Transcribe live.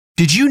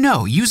Did you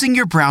know using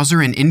your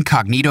browser in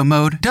incognito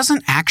mode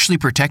doesn't actually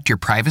protect your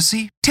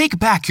privacy? Take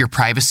back your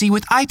privacy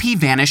with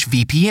IPVanish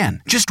VPN.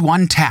 Just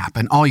one tap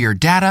and all your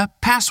data,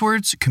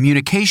 passwords,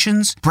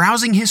 communications,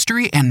 browsing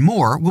history, and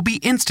more will be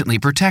instantly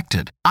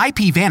protected.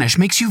 IPVanish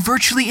makes you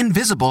virtually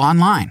invisible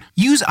online.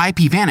 Use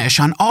IPVanish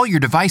on all your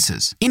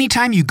devices,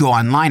 anytime you go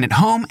online at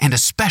home and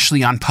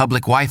especially on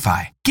public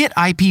Wi-Fi. Get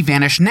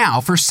IPVanish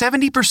now for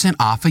 70%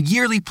 off a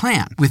yearly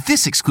plan with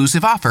this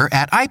exclusive offer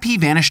at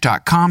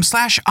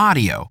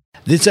ipvanish.com/audio.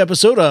 This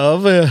episode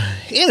of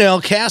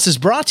NLCast is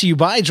brought to you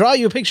by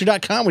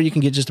DrawYouAPicture.com, where you can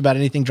get just about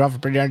anything drawn for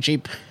pretty darn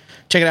cheap.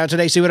 Check it out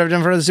today. See what I've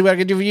done for others. See what I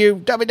can do for you.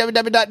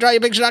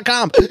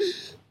 www.DrawYouAPicture.com.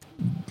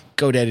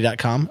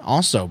 GoDaddy.com,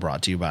 also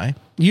brought to you by.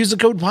 Use the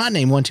code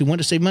PODNAME121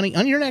 to save money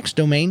on your next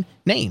domain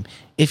name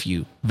if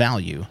you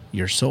value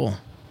your soul.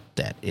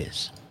 That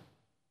is.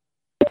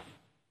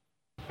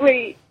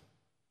 Wait.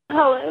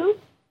 Hello?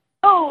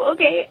 Oh,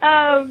 okay.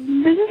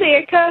 This is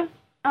Erica.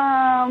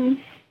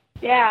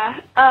 Yeah.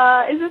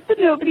 Is this the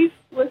Nobody's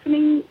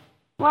Listening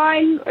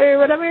line or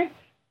whatever?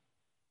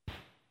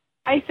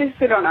 I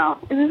seriously don't know.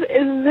 Is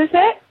this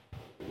it?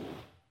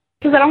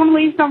 Because I don't want to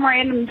leave some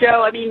random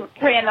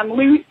random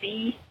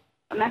Lucy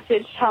a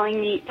message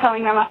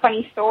telling them a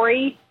funny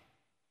story.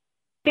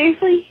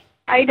 Seriously?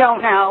 I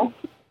don't know.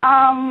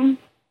 I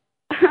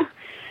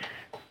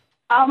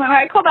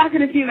might call back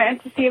in a few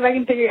minutes to see if I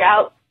can figure it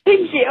out.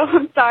 Thank you.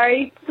 I'm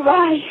sorry.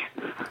 Goodbye.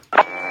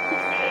 I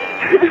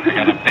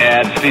got a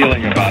bad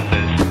feeling about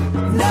this.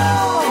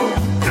 No!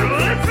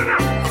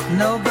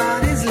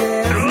 Nobody's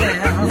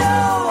listening.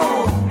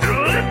 No!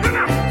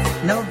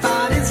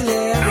 Nobody's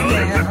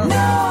listening.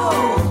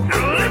 No!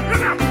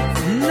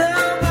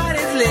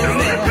 Nobody's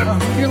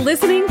listening. You're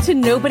listening to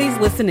Nobody's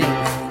Listening,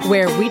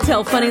 where we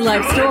tell funny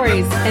life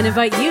stories and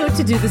invite you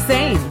to do the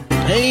same.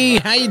 Hey,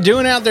 how you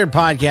doing out there,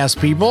 podcast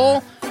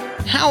people?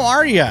 How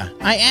are you?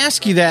 I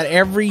ask you that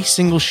every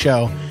single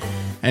show,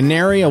 and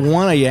nary a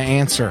one of you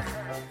answer.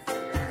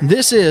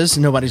 This is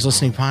Nobody's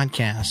Listening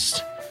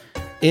Podcast.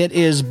 It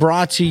is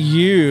brought to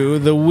you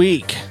the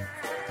week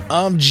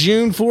of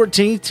June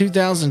 14th,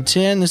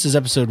 2010. This is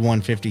episode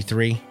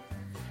 153,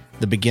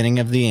 the beginning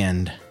of the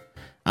end.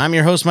 I'm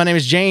your host. My name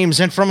is James,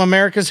 and from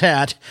America's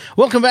Hat,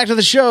 welcome back to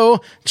the show,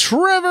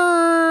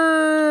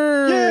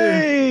 Trevor!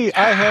 Yay!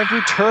 I have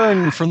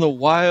returned from the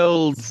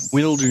wild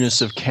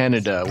wilderness of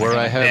Canada, where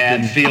I have Bad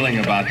been feeling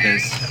about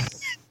this.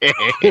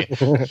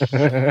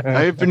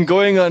 I've been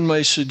going on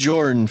my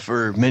sojourn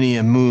for many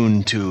a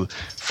moon to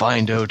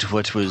find out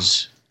what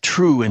was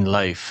true in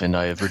life, and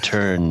I have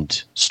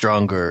returned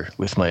stronger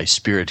with my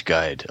spirit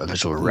guide, a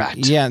little rat.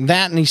 Yeah,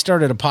 that, and he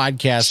started a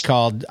podcast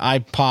called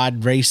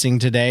iPod Racing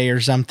Today or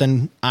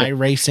something.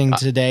 iRacing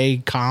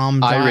Today,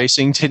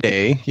 iRacing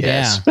Today,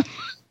 yes.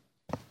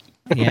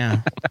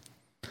 Yeah.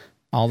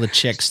 All the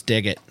chicks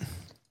dig it.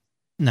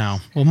 No.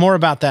 Well, more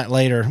about that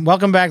later.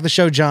 Welcome back to the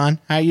show, John.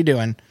 How you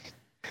doing?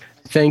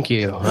 Thank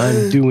you.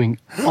 I'm doing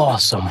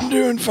awesome. I'm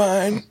doing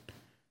fine.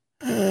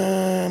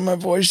 My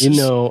voice is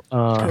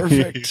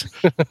perfect.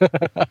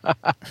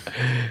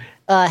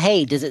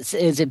 Hey,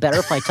 is it better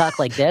if I talk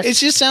like this? It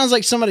just sounds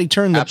like somebody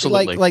turned the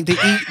Absolutely. like they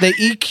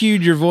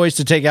EQ'd your voice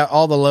to take out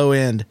all the low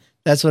end.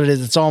 That's what it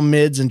is. It's all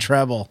mids and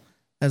treble.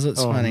 That's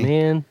what's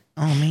funny.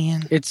 Oh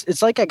man.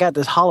 It's like I got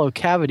this hollow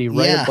cavity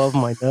right above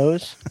my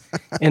nose,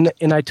 and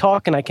I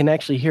talk and I can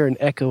actually hear an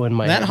echo in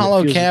my head. That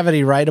hollow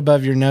cavity right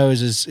above your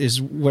nose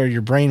is where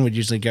your brain would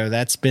usually go.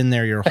 That's been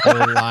there your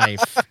whole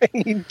life.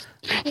 You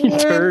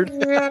turd.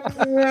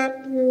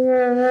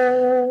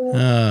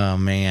 Oh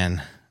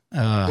man.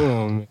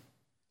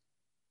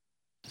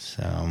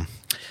 So,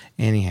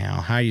 anyhow,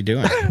 how you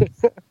doing?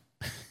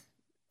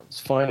 It's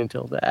fine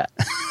until that.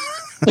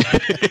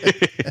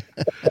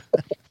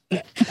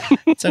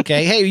 It's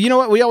okay. Hey, you know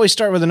what? We always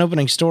start with an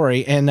opening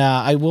story, and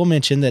I will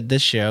mention that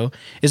this show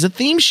is a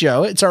theme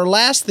show. It's our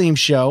last theme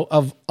show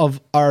of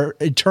our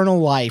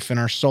eternal life and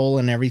our soul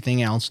and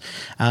everything else,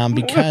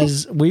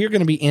 because we are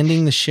going to be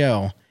ending the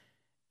show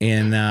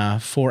in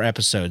 4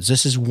 episodes.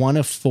 This is one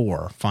of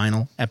 4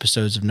 final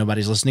episodes of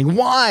Nobody's Listening.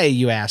 Why,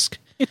 you ask?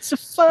 It's a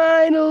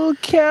final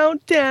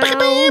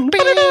countdown.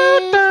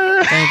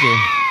 Thank you.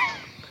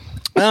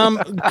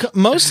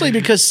 Mostly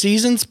because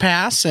seasons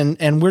pass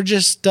and we're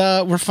just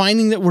we're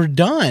finding that we're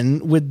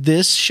done with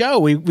this show.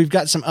 We've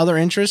got some other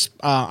interests.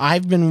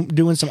 I've been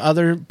doing some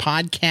other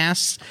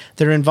podcasts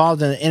that are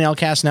involved in the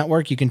NLCast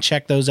network. You can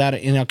check those out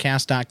at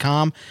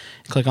nlcast.com.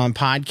 Click on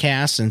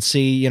podcasts and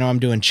see, I'm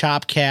doing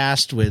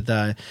Chopcast with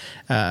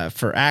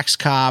for Axe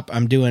Cop.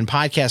 I'm doing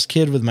Podcast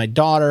Kid with my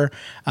daughter.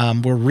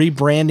 We're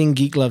rebranding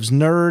Geek Loves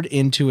Nerd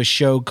into a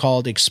show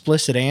called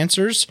Explicit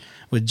Answers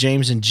with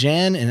James and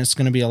Jen, and it's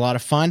going to be a lot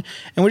of fun.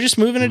 And we're just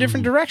moving a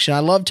different direction. I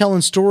love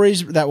telling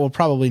stories that will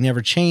probably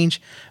never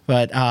change,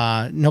 but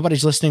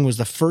Nobody's Listening was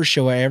the first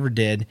show I ever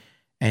did,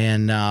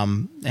 and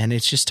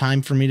it's just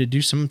time for me to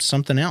do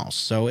something else.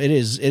 So it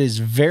is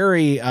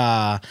very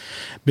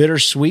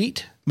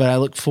bittersweet, but I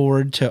look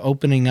forward to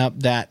opening up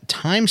that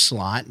time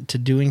slot to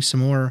doing some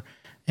more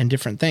and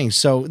different things.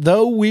 So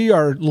though we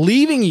are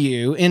leaving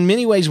you, in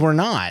many ways we're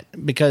not,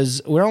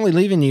 because we're only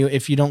leaving you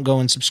if you don't go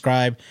and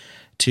subscribe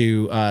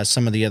to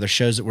some of the other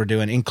shows that we're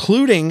doing,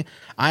 including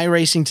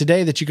iRacing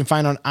Today that you can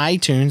find on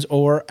iTunes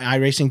or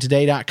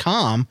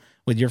iRacingToday.com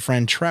with your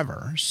friend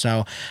Trevor.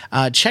 So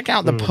check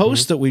out the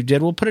post that we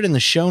did. We'll put it in the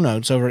show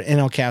notes over at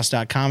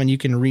nlcast.com, and you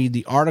can read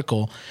the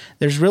article.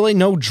 There's really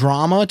no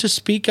drama to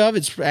speak of.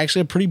 It's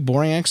actually a pretty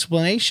boring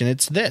explanation.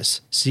 It's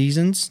this: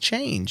 seasons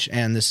change,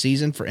 and the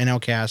season for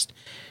NLCast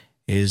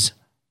is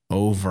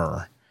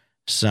over.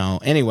 So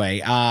anyway,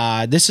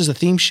 this is a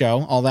theme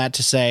show. All that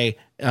to say,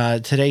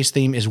 today's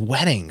theme is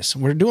weddings.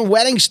 We're doing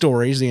wedding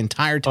stories the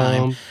entire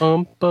time.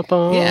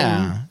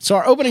 Yeah. So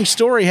our opening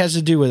story has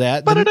to do with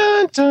that.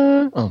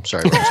 Oh, I'm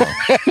sorry.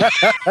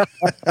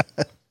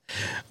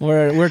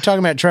 We're talking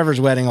about Trevor's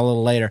wedding a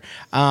little later.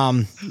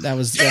 That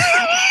was.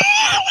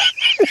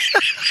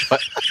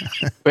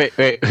 Wait,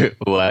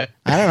 what?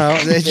 I don't know.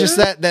 It's just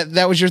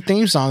that was your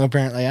theme song.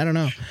 Apparently, I don't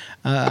know.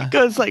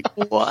 Goes like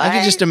what? I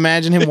can just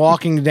imagine him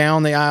walking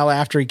down the aisle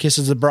after he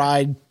kisses the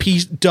bride.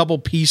 Double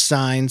peace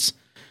signs.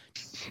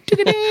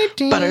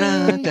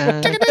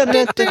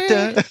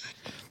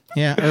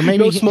 Yeah, or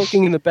maybe no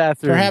smoking in the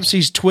bathroom. Perhaps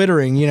he's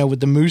twittering, with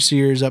the moose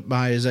ears up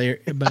by his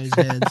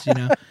heads.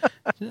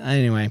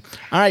 Anyway,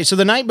 all right. So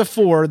the night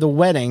before the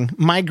wedding,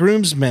 my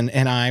groomsmen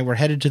and I were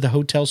headed to the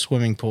hotel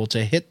swimming pool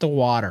to hit the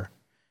water.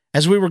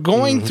 As we were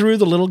going through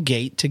the little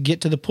gate to get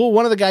to the pool,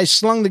 one of the guys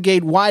slung the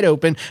gate wide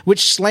open,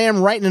 which slammed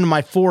right into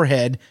my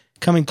forehead,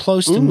 coming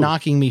close to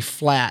knocking me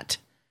flat.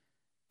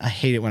 I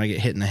hate it when I get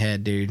hit in the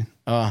head, dude.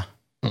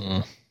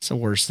 It's the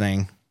worst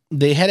thing.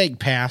 The headache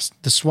passed,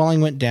 the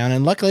swelling went down,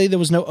 and luckily there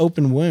was no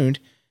open wound.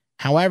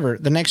 However,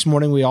 the next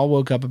morning we all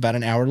woke up about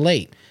an hour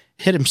late.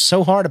 Hit him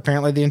so hard,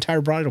 apparently the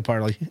entire bridal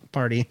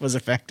party was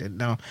affected.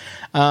 No.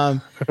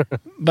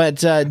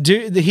 But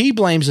he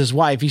blames his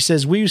wife. He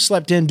says, we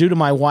slept in due to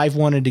my wife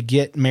wanted to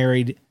get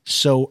married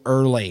so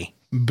early.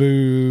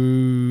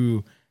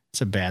 Boo.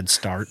 It's a bad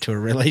start to a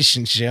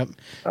relationship.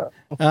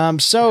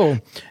 So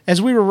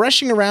as we were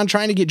rushing around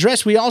trying to get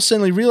dressed, we all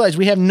suddenly realized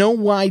we have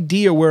no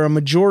idea where a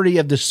majority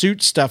of the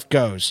suit stuff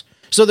goes.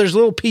 So there's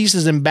little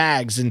pieces and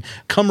bags and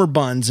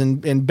cummerbunds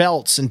and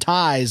belts and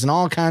ties and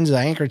all kinds of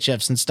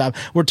handkerchiefs and stuff.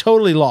 We're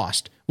totally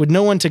lost with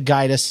no one to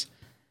guide us.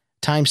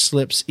 Time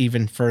slips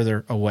even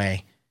further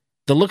away.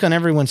 The look on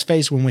everyone's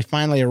face when we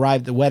finally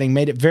arrived at the wedding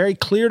made it very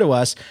clear to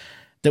us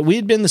that we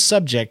had been the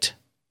subject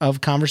of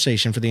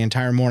conversation for the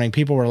entire morning.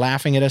 People were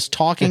laughing at us,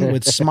 talking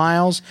with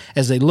smiles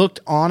as they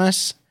looked on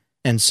us,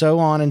 and so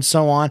on and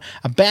so on.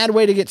 A bad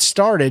way to get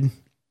started.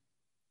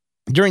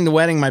 During the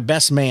wedding, my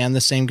best man,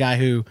 the same guy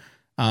who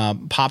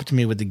popped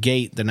me with the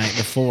gate the night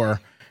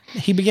before,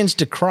 he begins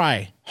to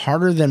cry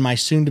harder than my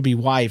soon-to-be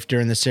wife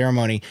during the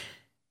ceremony.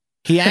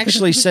 He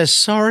actually says,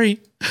 sorry,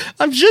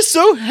 I'm just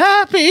so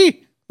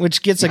happy,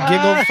 which gets a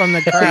giggle from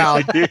the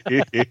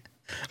crowd.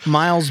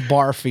 Miles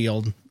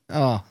Barfield.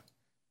 Oh,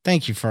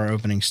 thank you for our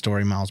opening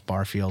story, Miles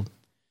Barfield.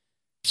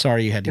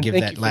 Sorry you had to give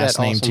that last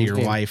name to your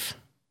wife.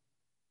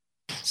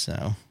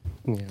 So,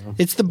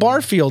 It's the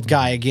Barfield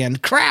guy again.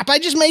 Crap, I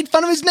just made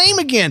fun of his name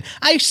again.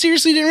 I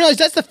seriously didn't realize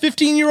that's the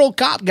 15-year-old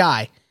cop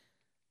guy.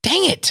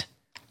 Dang it.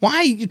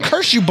 Why?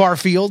 Curse you,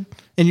 Barfield.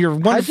 And you're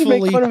wonderfully... How'd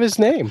you make fun of his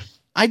name?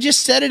 I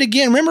just said it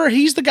again. Remember,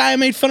 he's the guy I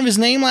made fun of his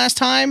name last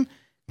time?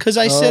 Because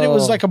I said it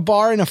was like a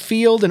bar in a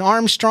field and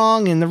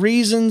Armstrong and the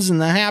reasons and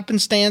the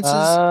happenstances.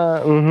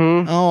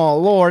 Oh,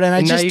 Lord. And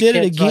I just did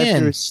it again.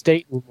 Through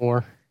state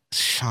anymore.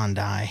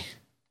 Shondai.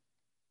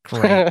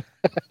 Great.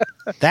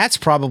 That's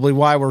probably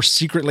why we're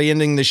secretly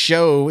ending the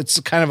show. It's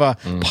kind of a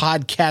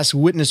podcast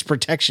witness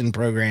protection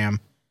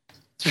program.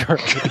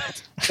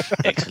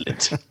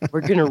 Excellent.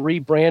 We're going to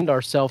rebrand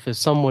ourselves as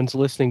someone's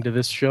listening to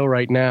this show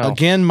right now.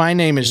 Again, my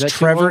name is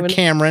Trevor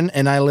Cameron,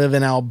 and I live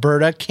in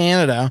Alberta,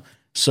 Canada.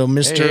 So,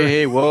 Mr.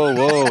 Hey, whoa.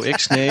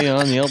 Ixnay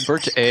on the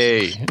Alberta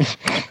A.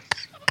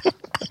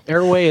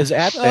 Airway is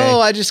at Oh,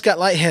 I just got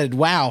lightheaded.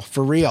 Wow,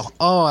 for real.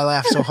 Oh, I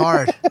laughed so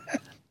hard.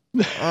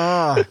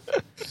 Oh,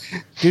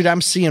 dude,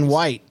 I'm seeing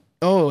white.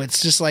 Oh,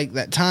 it's just like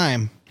that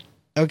time.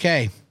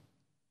 Okay.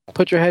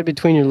 Put your head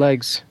between your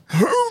legs.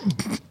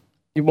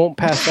 You won't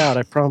pass out,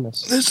 I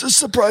promise. This is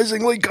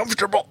surprisingly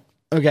comfortable.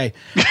 Okay.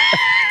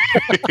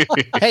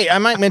 Hey, I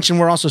might mention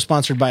we're also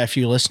sponsored by a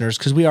few listeners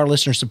because we are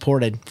listener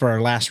supported for our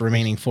last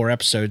remaining 4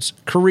 episodes.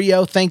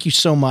 Carrillo, thank you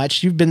so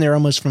much. You've been there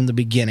almost from the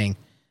beginning.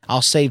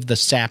 I'll save the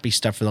sappy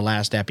stuff for the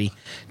last epi.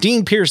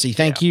 Dean Piercy,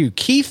 thank you.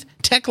 Keith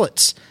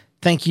Techlitz,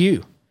 thank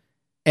you.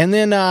 And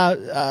then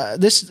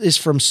this is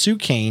from Sue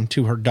Kane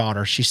to her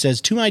daughter. She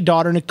says, to my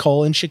daughter,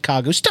 Nicole in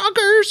Chicago,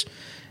 stalkers,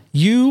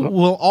 you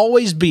will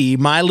always be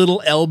my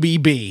little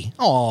LBB.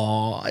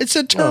 Aw, it's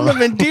a term of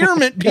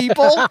endearment,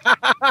 people.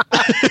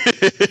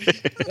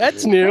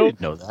 That's new. I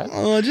didn't know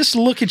that. Just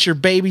look at your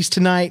babies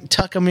tonight,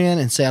 tuck them in,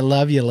 and say, I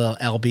love you, little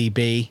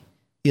LBB.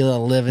 You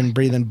little living,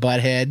 breathing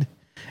butthead.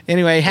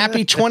 Anyway,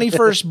 happy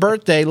 21st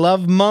birthday.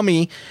 Love,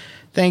 Mummy.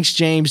 Thanks,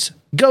 James.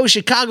 Go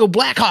Chicago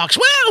Blackhawks.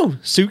 Wow!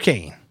 Sue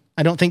Kane.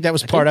 I don't think that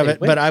was part of it,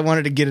 but I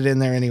wanted to get it in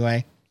there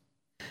anyway.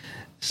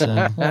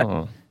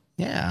 So,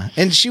 Yeah.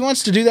 And she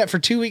wants to do that for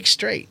 2 weeks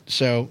straight.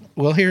 So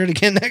we'll hear it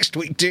again next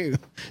week, too.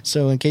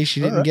 So in case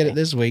you didn't get it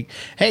this week.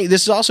 Hey,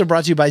 this is also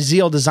brought to you by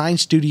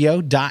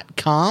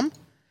ZealDesignStudio.com.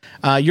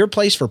 Your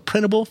place for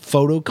printable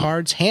photo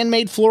cards,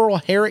 handmade floral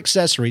hair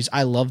accessories.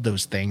 I love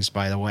those things,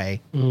 by the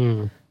way.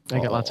 I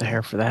got lots of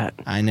hair for that.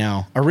 I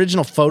know.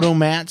 Original photo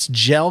mats,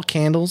 gel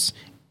candles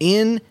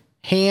in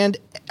hand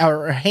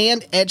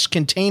etched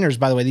containers.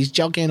 By the way, these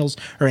gel candles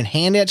are in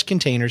hand etched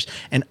containers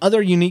and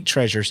other unique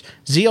treasures.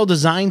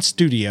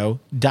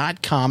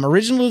 ZealDesignStudio.com.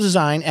 Original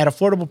design at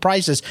affordable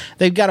prices.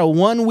 They've got a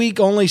 1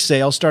 week only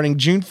sale starting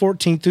June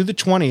 14th through the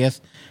 20th.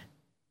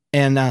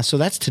 And so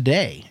that's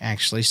today,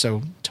 actually.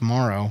 So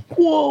tomorrow,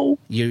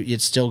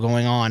 it's still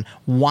going on.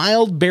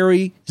 Wild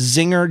Berry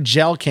Zinger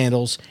gel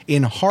candles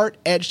in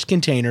heart-etched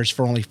containers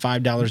for only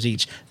 $5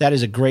 each. That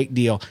is a great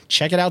deal.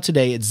 Check it out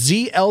today at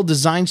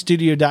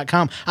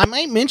ZLDesignStudio.com. I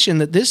might mention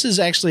that this is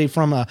actually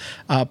from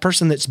a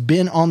person that's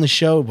been on the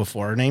show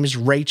before. Her name is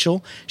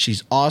Rachel.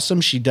 She's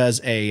awesome. She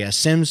does a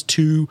Sims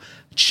 2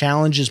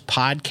 Challenges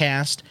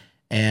podcast.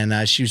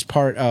 And she was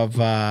part of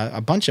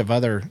a bunch of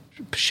other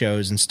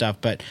shows and stuff.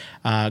 But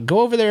go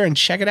over there and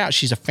check it out.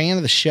 She's a fan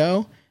of the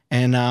show.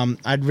 And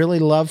I'd really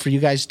love for you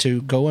guys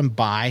to go and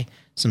buy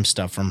some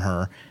stuff from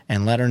her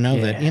and let her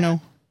know that,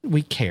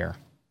 we care.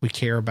 We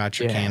care about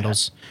your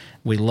candles.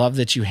 We love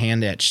that you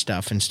hand etch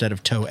stuff instead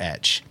of toe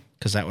etch,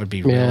 because that would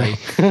be really,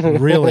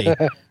 really,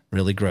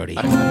 really grody.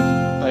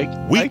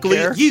 Weekly,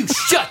 you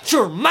shut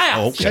your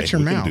mouth. Okay, Shut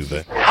your we can mouth. do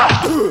that.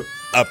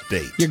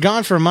 Update. You're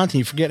gone for a month and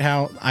you forget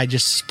how I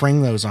just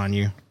spring those on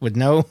you with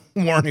no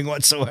warning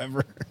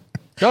whatsoever.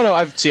 No,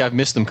 I've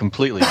missed them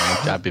completely.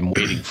 I've been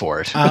waiting for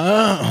it.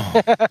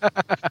 Oh.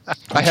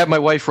 I have my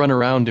wife run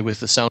around with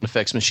the sound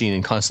effects machine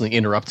and constantly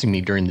interrupting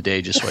me during the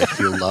day just so I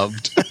feel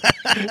loved.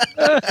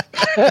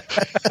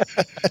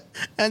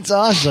 That's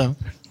awesome.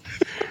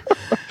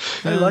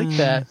 I like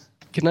that.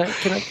 Can I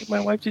get my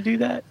wife to do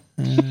that?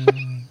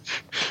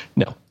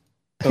 No.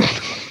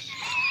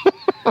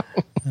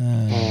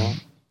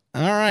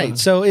 All right.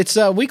 So it's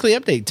weekly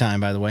update time,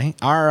 by the way.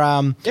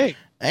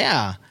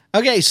 Yeah.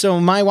 Okay. So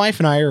my wife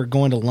and I are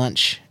going to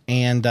lunch,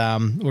 and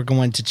we're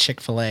going to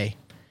Chick-fil-A.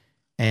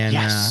 And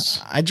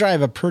I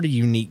drive a pretty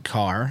unique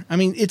car. I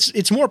mean,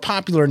 it's more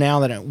popular now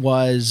than it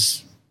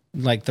was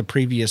like the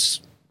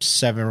previous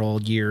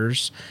several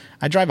years.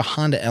 I drive a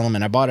Honda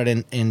Element. I bought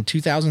it in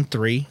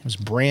 2003. It was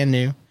brand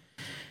new.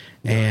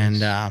 Nice.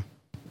 And I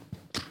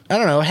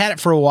don't know. I had it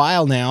for a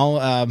while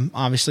now,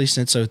 obviously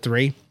since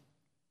 2003.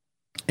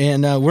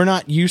 And we're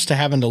not used to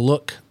having to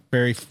look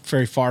very,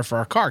 very far for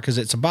our car because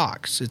it's a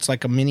box. It's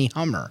like a mini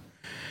Hummer.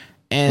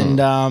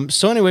 And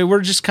so anyway, we're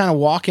just kind of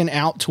walking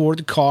out toward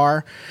the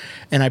car,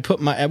 and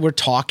we're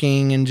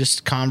talking and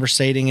just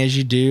conversating as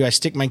you do. I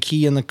stick my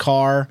key in the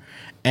car,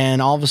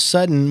 and all of a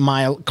sudden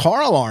my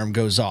car alarm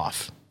goes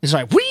off. It's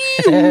like, wee,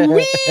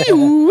 wee,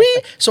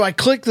 wee. So I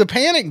click the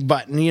panic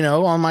button,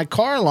 on my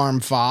car alarm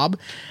fob.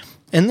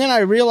 And then I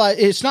realize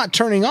it's not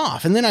turning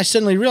off. And then I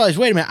suddenly realize,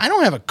 wait a minute, I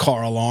don't have a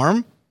car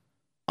alarm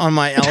on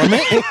my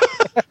Element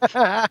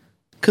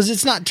because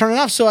it's not turning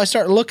off. So I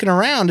start looking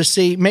around to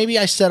see, maybe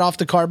I set off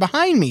the car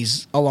behind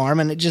me's alarm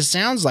and it just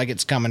sounds like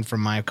it's coming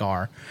from my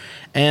car.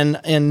 And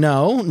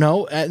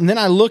no. And then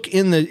I look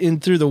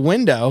in through the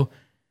window,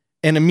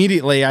 and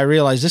immediately I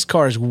realize this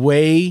car is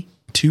way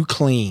too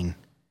clean.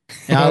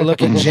 And I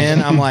look at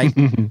Jen, I'm like,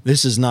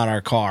 this is not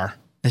our car.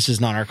 This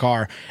is not our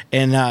car.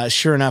 And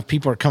sure enough,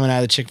 people are coming out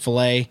of the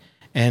Chick-fil-A,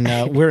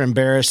 and we're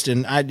embarrassed,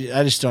 and I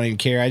just don't even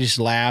care. I just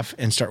laugh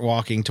and start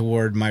walking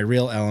toward my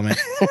real Element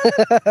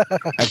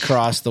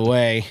across the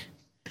way.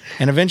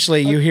 And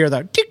eventually you hear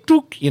the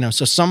tick-took,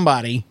 so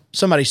somebody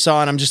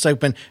saw it. I'm just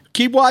open.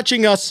 Keep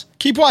watching us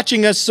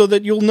so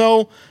that you'll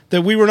know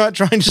that we were not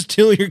trying to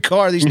steal your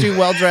car. These two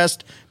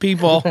well-dressed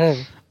people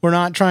were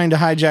not trying to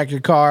hijack your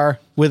car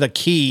with a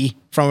key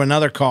from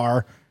another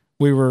car.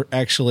 We were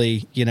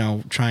actually,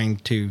 trying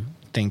to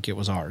think it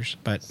was ours.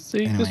 But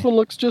see, anyway. This one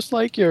looks just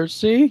like yours.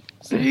 See?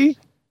 Do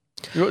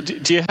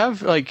you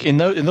have, like, in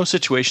those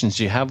situations,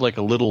 do you have like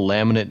a little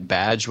laminate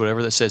badge,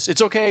 whatever, that says,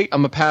 "It's okay,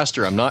 I'm a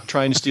pastor, I'm not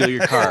trying to steal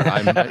your car"?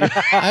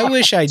 I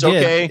wish I did.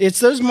 Okay. It's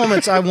those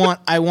moments I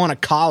want a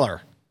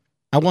collar.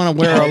 I want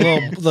to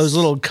wear those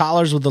little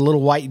collars with the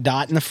little white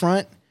dot in the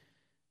front.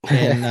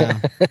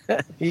 And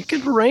you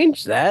could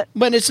arrange that,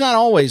 but it's not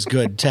always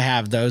good to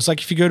have those.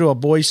 Like if you go to a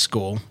boys'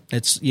 school,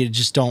 you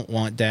just don't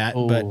want that.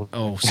 Oh. But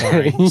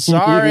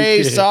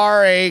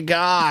sorry,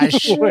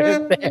 gosh.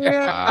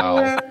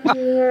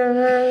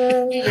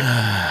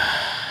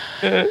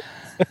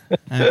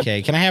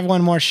 Okay, can I have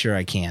one more? Sure,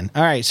 I can.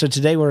 All right, so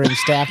today we're in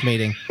staff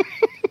meeting.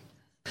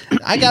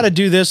 I got to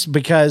do this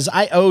because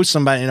I owe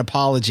somebody an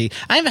apology.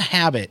 I have a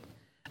habit.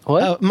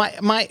 What?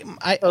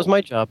 That was my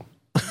job.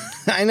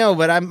 I know,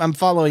 but I'm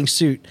following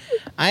suit.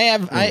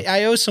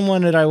 I owe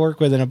someone that I work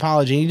with an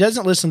apology. He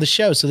doesn't listen to the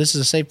show, so this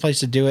is a safe place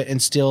to do it and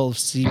still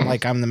seem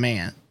like I'm the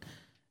man.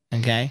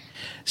 Okay,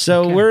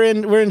 so we're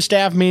in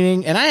staff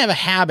meeting, and I have a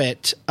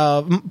habit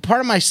of, part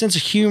of my sense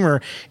of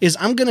humor is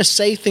I'm going to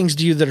say things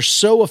to you that are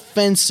so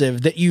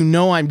offensive that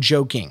I'm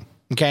joking.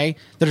 okay,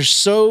 that are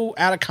so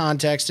out of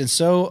context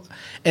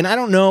and I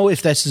don't know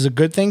if this is a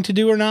good thing to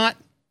do or not.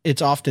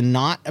 It's often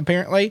not,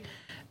 apparently.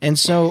 And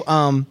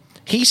so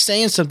he's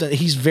saying something that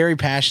he's very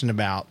passionate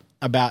about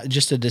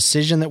just a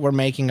decision that we're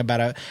making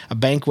about a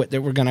banquet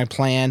that we're going to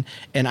plan.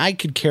 And I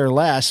could care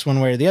less one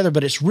way or the other,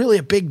 but it's really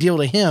a big deal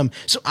to him.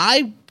 So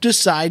I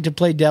decide to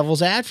play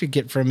devil's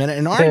advocate for a minute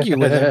and argue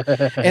with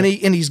him. And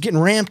he's getting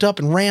ramped up,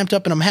 and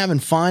I'm having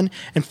fun.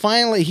 And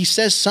finally he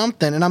says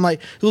something, and I'm like,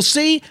 well,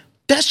 see,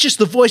 that's just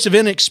the voice of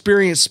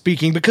inexperience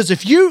speaking, because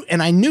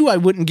and I knew I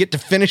wouldn't get to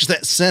finish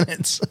that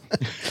sentence.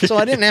 So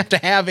I didn't have to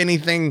have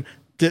anything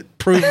that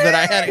proved that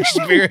I had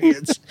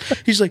experience.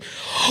 He's like,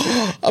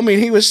 I mean,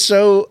 he was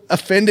so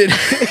offended.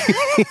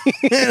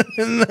 And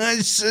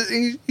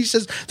he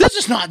says, this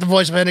is not the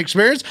voice of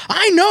inexperience.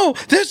 I know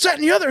this, that,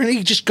 and the other. And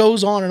he just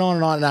goes on and on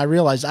and on. And I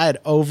realized I had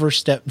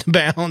overstepped the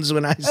bounds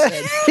when I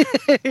said,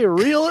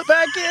 reel it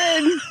back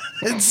in.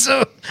 And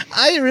so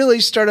I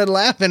really started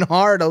laughing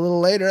hard a little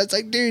later. I was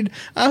like, dude,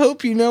 I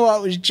hope you know I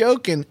was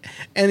joking.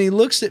 And he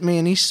looks at me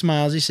and he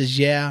smiles. He says,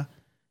 yeah.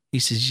 He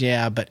says,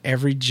 yeah, but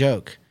every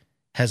joke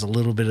has a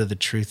little bit of the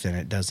truth in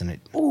it, doesn't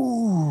it?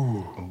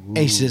 Ooh. And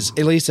he says,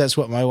 at least that's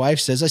what my wife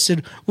says. I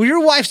said, well,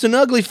 your wife's an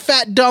ugly,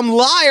 fat, dumb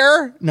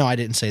liar. No, I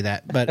didn't say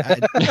that, but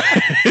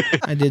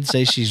I did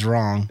say she's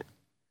wrong.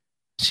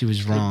 She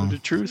was wrong. The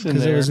truth in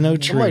there. There was no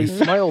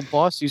truth. My old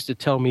boss used to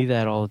tell me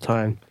that all the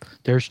time.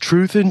 There's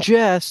truth in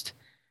jest.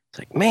 It's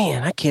like,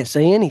 man, I can't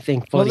say anything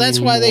funny. Well, that's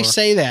anymore. why they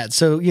say that.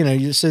 So,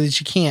 so that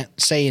you can't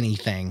say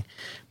anything.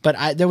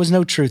 But there was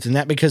no truth in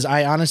that, because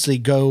I honestly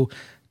go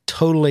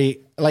totally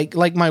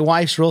like my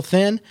wife's real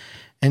thin.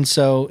 And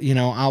so,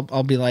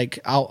 I'll be like,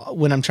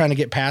 when I'm trying to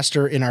get past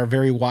her in our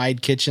very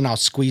wide kitchen, I'll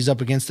squeeze up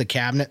against the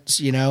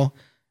cabinets,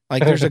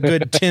 like there's a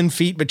good 10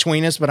 feet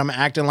between us, but I'm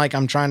acting like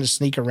I'm trying to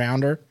sneak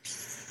around her.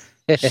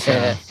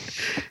 So,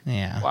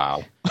 yeah.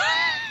 Wow.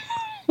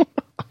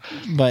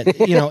 But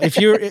if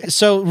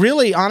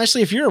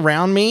you're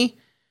around me,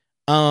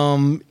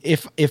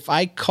 if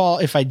I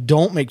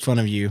don't make fun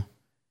of you,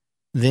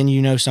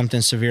 then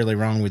something's severely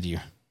wrong with you.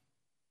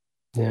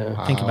 Yeah.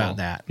 Wow. Think about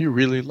that. You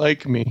really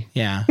like me.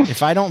 Yeah.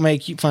 If I don't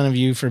make fun of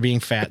you for being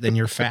fat, then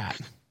you're fat.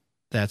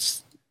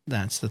 That's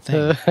the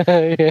thing.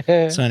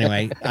 Yeah. So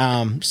anyway,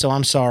 so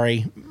I'm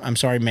sorry. I'm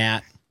sorry,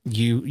 Matt.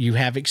 You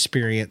have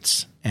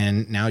experience,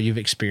 and now you've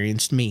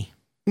experienced me.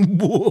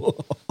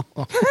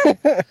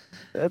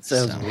 That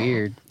sounds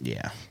weird.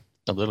 Yeah.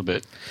 A little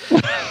bit.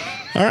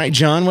 All right,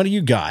 John, what do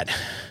you got?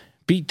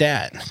 Beat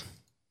that.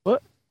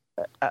 What?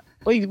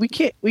 We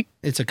can't.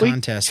 It's a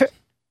contest.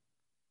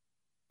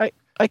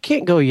 I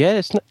can't go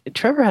yet.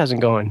 Trevor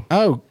hasn't gone.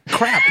 Oh,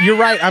 crap. You're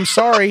right. I'm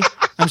sorry.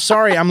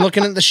 I'm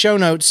looking at the show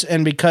notes,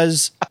 and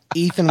because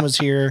Ethan was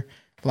here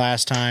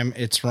last time,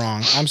 it's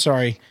wrong. I'm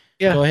sorry.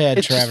 Yeah, go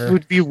ahead, Trevor. It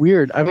would be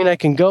weird. I mean, I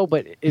can go,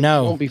 but it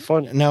won't be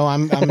fun. No,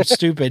 I'm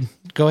stupid.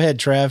 Go ahead,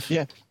 Trev.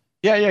 Yeah.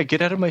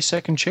 Get out of my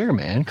second chair,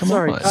 man. Come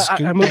on.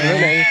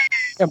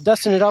 I'm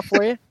dusting it off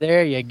for you.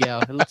 There you go.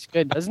 It looks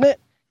good, doesn't it?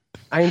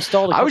 I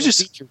installed a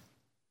feature.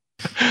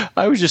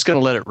 I was just going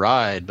to let it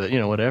ride, but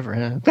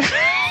whatever.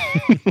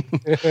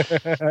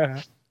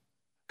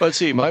 Let's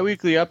see, my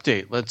weekly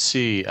update. Let's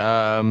see.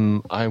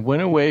 I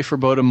went away for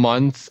about a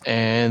month,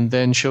 and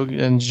then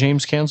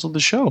James canceled the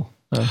show.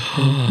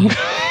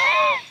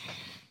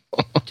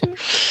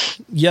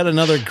 Yet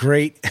another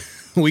great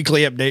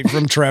weekly update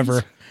from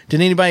Trevor.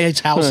 Did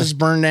anybody's houses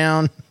burn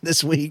down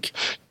this week?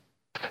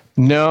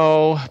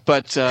 No,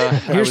 but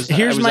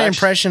here's my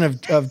impression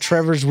of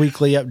Trevor's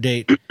weekly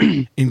update.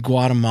 In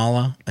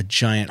Guatemala, a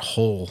giant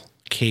hole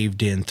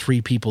caved in.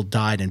 3 people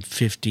died and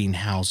 15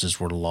 houses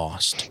were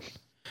lost.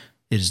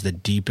 It is the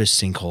deepest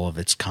sinkhole of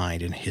its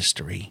kind in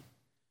history.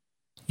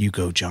 You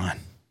go, John.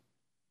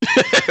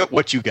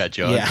 What you got,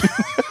 John? Yeah.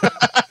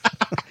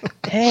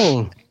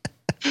 Dang.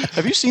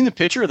 Have you seen the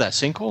picture of that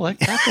sinkhole?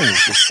 That thing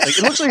is just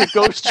it looks like it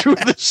goes through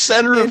the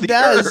center of the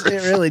earth.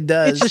 It really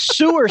does. It's a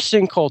sewer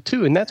sinkhole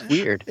too, and that's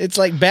weird. It's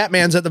like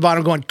Batman's at the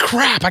bottom going,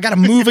 crap, I got to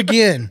move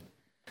again.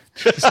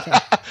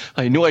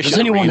 I knew I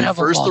should have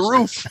reinforced the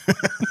roof.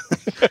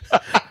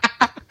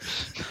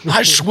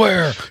 I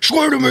swear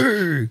to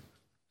me.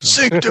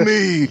 Sink to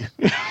me.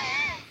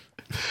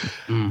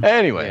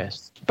 Anyway,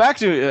 back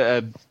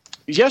to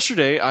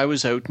yesterday. I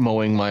was out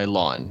mowing my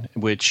lawn,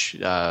 which,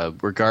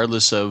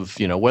 regardless of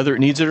whether it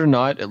needs it or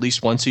not, at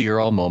least once a year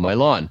I'll mow my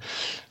lawn.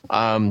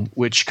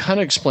 Which kind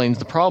of explains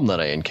the problem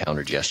that I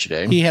encountered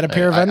yesterday. He had a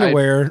pair of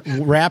underwear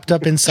wrapped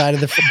up inside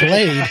of the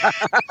blade,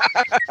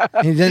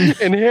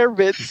 and hair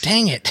bits.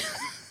 Dang it!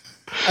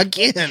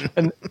 Again.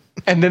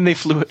 And then they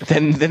flew.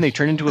 Then they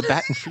turned into a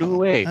bat and flew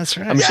away. That's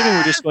right. I'm assuming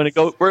we're just going to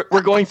go.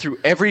 We're going through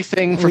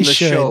everything from the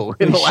show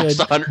in the last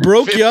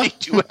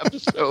 152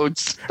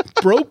 episodes.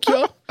 Broke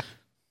ya.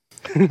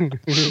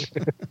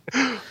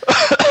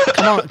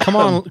 Come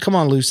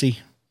on, Lucy.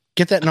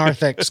 Get that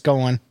Narthex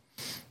going.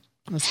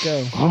 Let's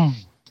go.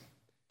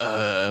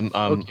 And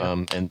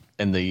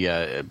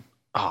the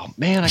oh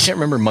man, I can't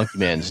remember Monkey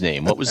Man's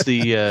name. What was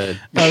the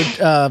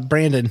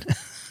Brandon.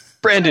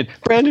 Brandon.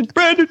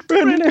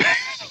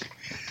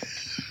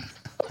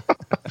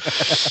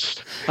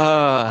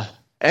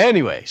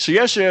 Anyway, so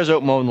yesterday I was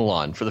out mowing the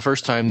lawn for the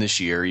first time this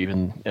year.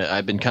 Even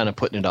I've been kind of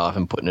putting it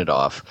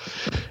off.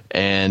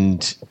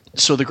 And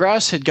so the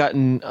grass had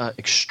gotten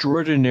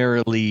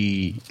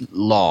extraordinarily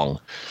long.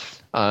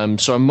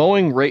 So I'm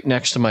mowing right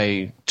next to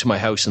my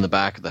house in the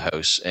back of the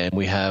house, and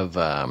we have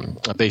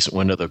a basement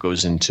window that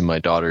goes into my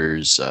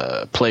daughter's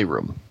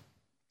playroom.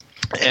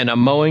 And I'm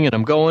mowing, and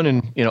I'm going,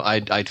 and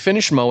I'd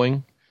finished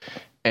mowing,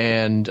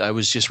 and I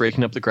was just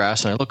raking up the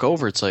grass, and I look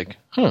over. It's like,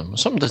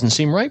 something doesn't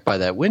seem right by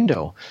that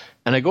window.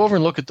 And I go over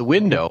and look at the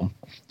window,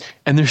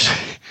 and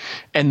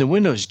the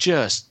window's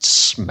just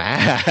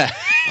smashed,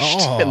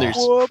 and there's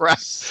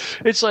cracks.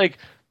 It's like,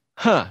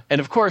 And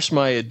of course,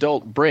 my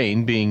adult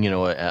brain, being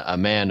a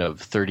man of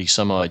 30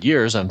 some odd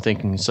years, I'm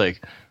thinking it's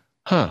like,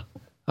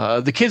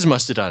 the kids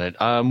must have done it.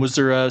 Was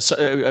there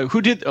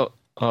who did?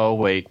 Oh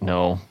wait,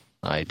 no.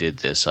 I did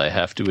this. I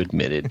have to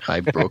admit it. I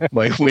broke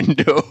my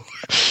window.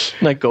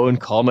 And I go and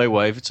call my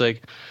wife. It's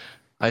like,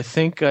 I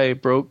think I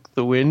broke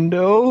the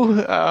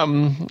window.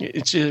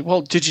 It's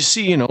well, did you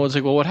see? It's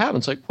like, well, what happened?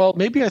 It's like, well,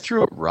 maybe I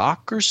threw a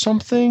rock or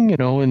something.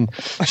 And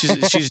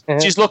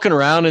she's looking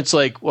around. It's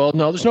like, well,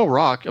 no, there's no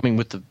rock. I mean,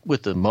 with the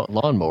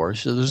lawnmower,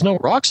 so there's no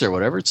rocks there.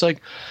 Whatever. It's like,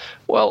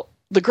 well,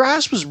 the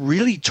grass was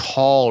really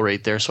tall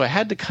right there, so I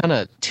had to kind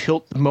of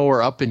tilt the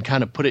mower up and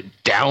kind of put it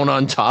down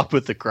on top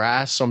of the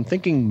grass. So I'm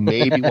thinking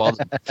maybe while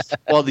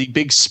the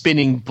big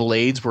spinning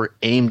blades were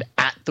aimed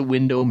at the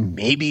window,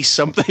 maybe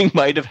something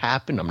might have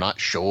happened. I'm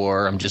not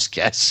sure. I'm just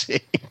guessing.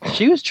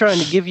 She was trying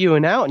to give you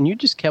an out, and you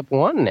just kept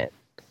wanting it.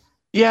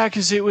 Yeah,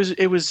 because it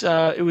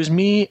was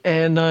me,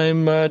 and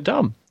I'm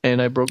dumb,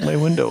 and I broke my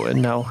window,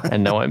 and now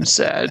I'm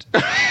sad.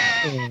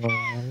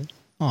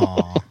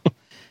 Aww.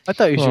 I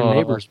thought it was your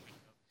neighbors.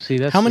 See,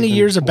 that's how many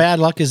years of bad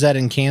luck is that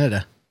in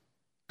Canada?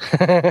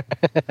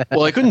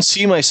 Well, I couldn't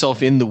see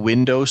myself in the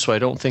window, so I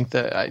don't think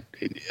that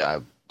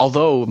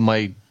although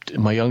my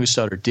youngest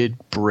daughter did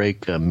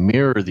break a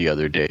mirror the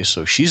other day,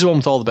 so she's the one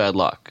with all the bad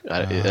luck.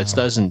 That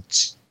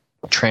doesn't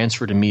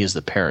transfer to me as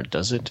the parent,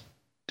 does it?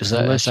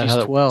 Unless she's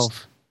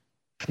 12.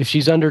 If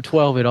she's under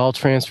 12, it all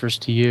transfers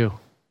to you.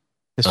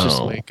 It's just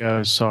the way it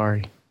goes.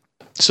 Sorry.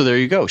 So there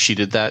you go. She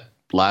did that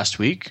last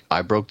week.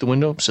 I broke the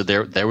window, so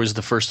there was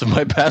the first of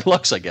my bad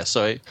lucks, I guess.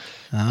 So it's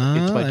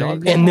my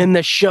dog. And then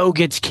the show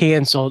gets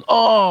canceled.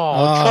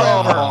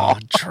 Trevor.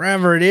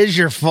 Trevor, it is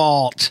your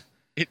fault.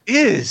 It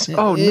is.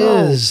 No.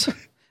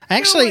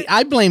 Actually,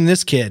 I blame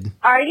this kid.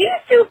 Are you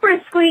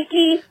super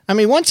squeaky? I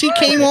mean, once he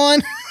came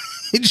on,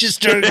 it just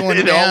started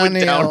going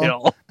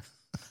downhill.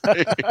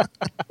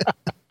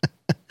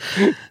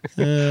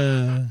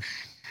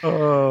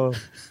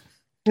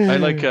 I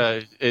like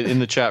in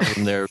the chat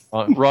room there,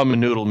 Ramen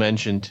Noodle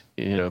mentioned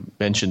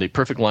a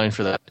perfect line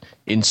for that.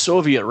 In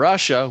Soviet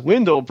Russia,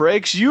 window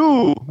breaks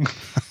you.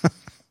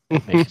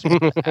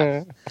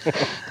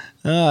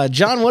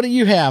 John, what do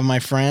you have, my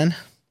friend?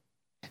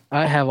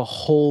 I have a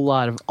whole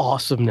lot of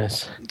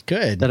awesomeness.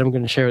 Good. That I'm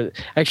going to share with.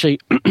 Actually,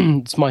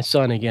 it's my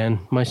son again.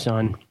 My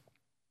son.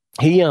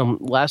 He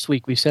last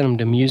week we sent him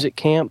to music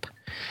camp,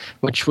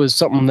 which was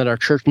something that our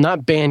church,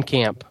 not band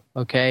camp.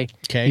 Okay.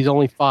 He's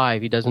only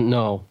 5. He doesn't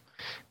know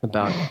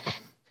about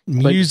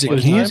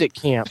music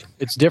camp.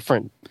 It's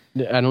different.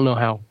 I don't know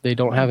how. They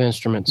don't have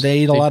instruments. They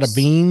eat a lot of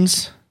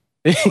beans.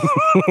 And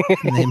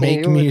they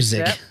make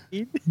music.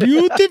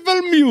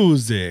 Beautiful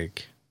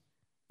music.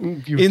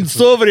 In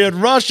Soviet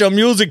Russia,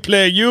 music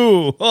play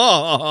you.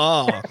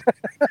 I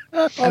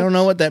don't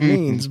know what that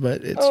means,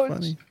 but it's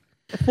funny.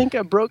 I think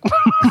I broke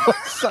my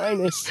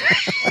sinus.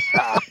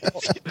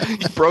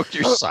 You broke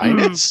your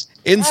sinus?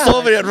 In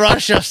Soviet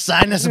Russia,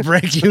 sinus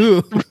break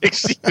you.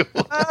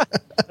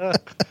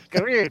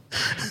 Great.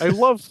 I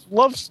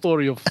love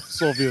story of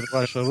Soviet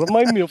Russia.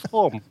 Remind me of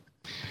home.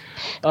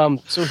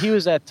 So he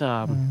was at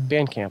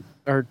band camp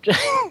or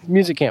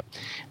music camp,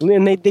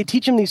 and they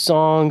teach him these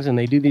songs and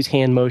they do these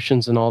hand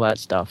motions and all that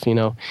stuff,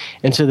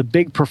 And so the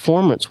big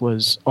performance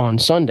was on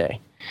Sunday,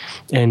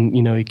 and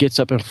he gets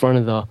up in front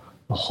of the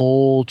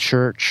whole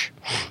church,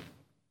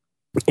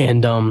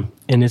 and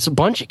it's a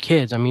bunch of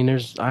kids. I mean,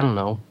 there's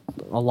a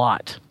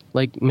lot,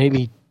 like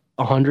maybe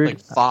 100, like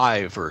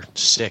 5 or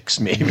 6,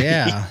 maybe.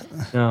 Yeah.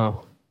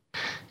 No,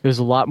 it was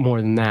a lot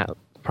more than that,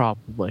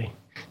 probably.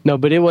 No,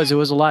 but it was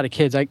a lot of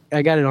kids. I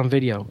got it on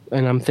video,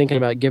 and I'm thinking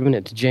about giving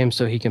it to James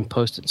so he can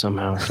post it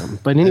somehow or something.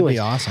 But anyway,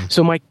 that'd be awesome.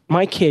 So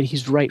my kid,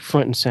 he's right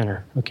front and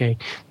center, okay?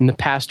 And the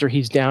pastor,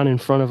 he's down in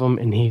front of him,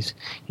 and he's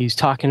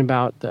talking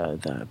about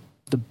the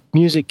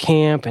music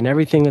camp and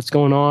everything that's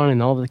going on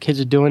and all the kids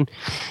are doing.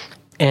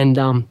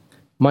 And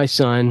my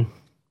son,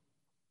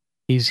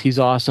 he's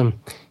awesome.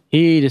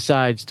 He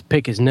decides to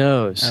pick his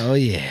nose. Oh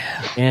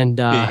yeah. And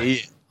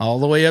all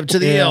the way up to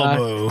the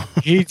elbow.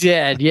 He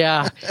did,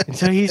 yeah. And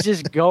so he's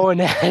just going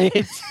at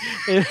it.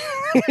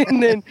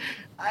 And then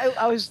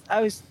I was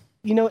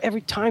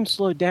every time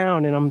slowed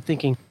down, and I'm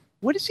thinking,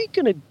 what is he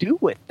gonna do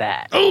with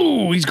that?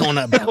 Oh, he's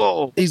gonna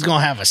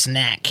have a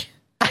snack.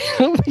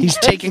 He's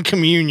taking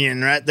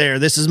communion right there.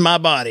 This is my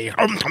body.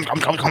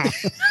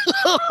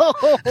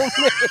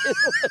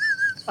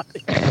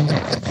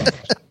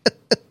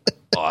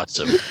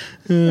 awesome.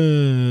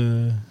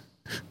 He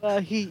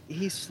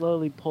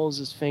slowly pulls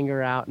his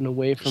finger out and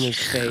away from his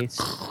face.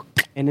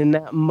 And in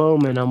that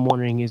moment, I'm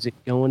wondering, is it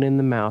going in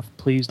the mouth?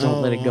 Please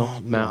don't let it go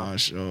in the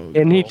mouth.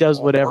 And he does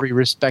what every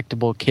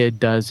respectable kid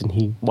does, and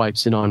he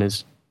wipes it on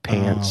his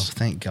pants. Oh,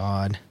 thank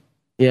God.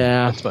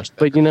 Yeah,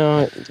 but you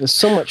know, it's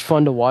so much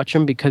fun to watch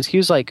him because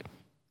he's like,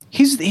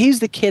 he's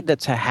the kid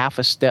that's a half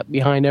a step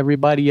behind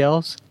everybody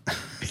else,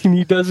 and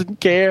he doesn't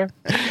care.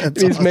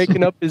 He's awesome.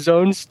 Making up his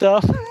own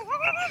stuff.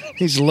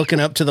 He's looking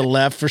up to the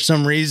left for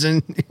some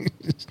reason.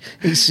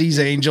 He sees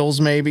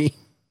angels, maybe.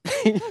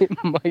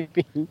 It might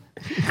be.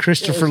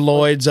 Christopher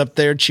Lloyd's up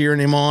there cheering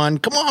him on.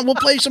 Come on, we'll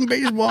play some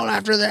baseball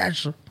after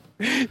this.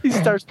 He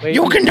starts waving.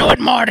 You can do it,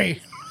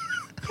 Marty.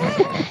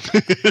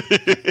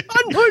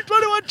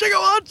 1.21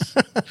 gigawatts.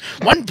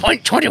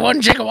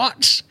 1.21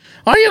 gigawatts.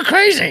 Are you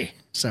crazy?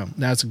 So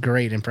that's a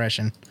great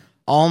impression.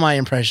 All my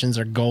impressions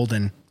are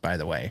golden, by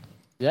the way.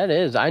 That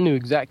is. I knew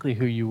exactly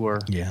who you were.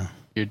 Yeah.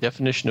 Your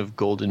definition of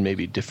golden may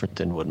be different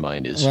than what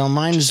mine is. Well,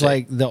 mine is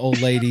like the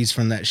old ladies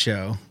from that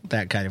show.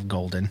 That kind of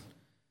golden.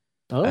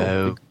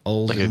 Oh,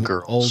 old like and, a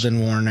girl's. Old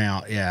and worn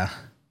out. Yeah.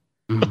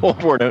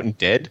 Old, worn out, and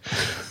dead.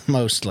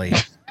 Mostly.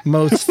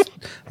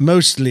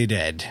 Mostly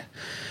dead.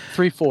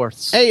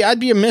 3/4. Hey,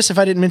 I'd be amiss if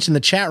I didn't mention the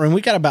chat room.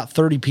 We got about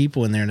 30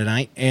 people in there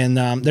tonight, and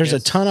there's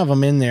a ton of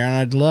them in there, and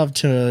I'd love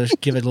to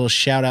give it a little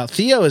shout out.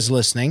 Theo is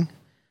listening.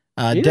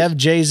 Dev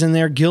J's in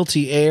there.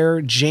 Guilty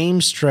Air.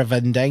 James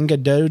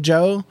Trevandanga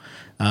Dojo.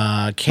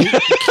 Kate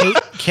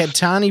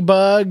Ketani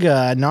Bug.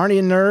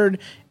 Narnia Nerd.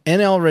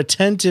 NL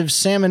Retentive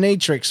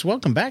Salmonatrix.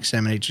 Welcome back,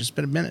 Salmonatrix. It's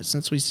been a minute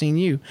since we've seen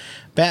you.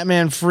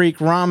 Batman Freak.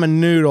 Ramen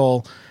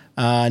Noodle.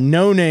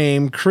 No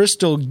Name,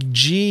 Crystal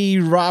G,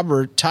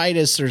 Robert,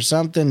 Titus or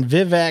something,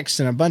 Vivex,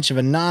 and a bunch of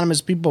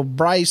anonymous people.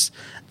 Bryce,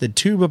 the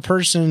Tuba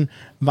Person,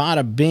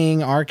 Bada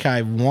Bing,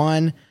 Archive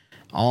 1,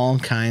 all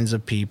kinds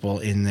of people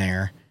in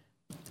there.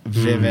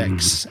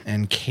 Vivex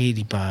and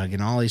Katie Bug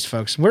and all these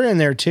folks. We're in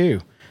there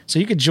too. So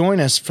you could join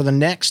us for the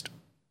next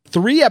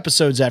 3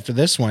 episodes after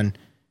this one.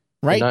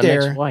 Right not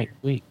there.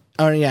 Next week.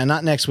 Oh, yeah,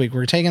 not next week.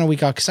 We're taking a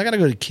week off because I got to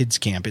go to kids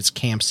camp. It's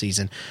camp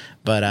season.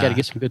 But got to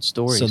get some good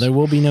stories. So there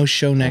will be no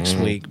show next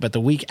week. But the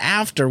week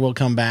after, we'll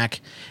come back,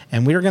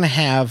 and we're going to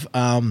have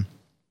a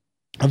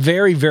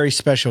very, very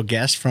special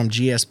guest from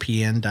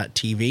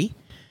GSPN.TV.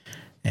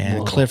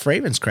 And Cliff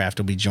Ravenscraft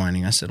will be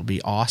joining us. It'll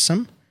be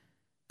awesome.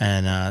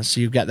 And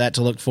so you've got that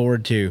to look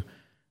forward to.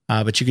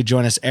 But you could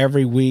join us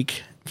every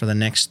week for the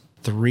next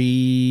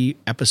 3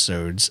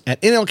 episodes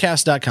at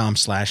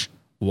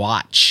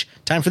nlcast.com/watch.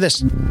 Time for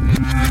this.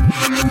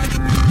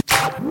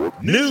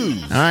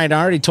 News. All right, I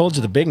already told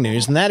you the big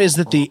news, and that is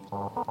that the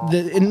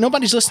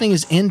Nobody's Listening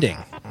is ending.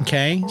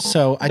 Okay,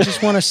 so I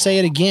just want to say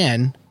it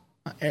again.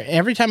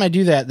 Every time I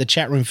do that, the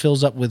chat room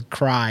fills up with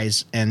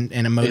cries and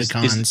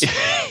emoticons.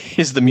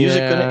 Is the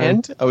music going to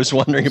end? I was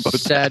wondering about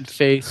sad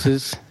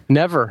faces.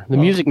 Never. The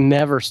music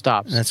never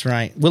stops. That's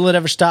right. Will it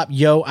ever stop?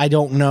 Yo, I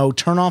don't know.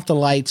 Turn off the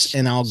lights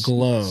and I'll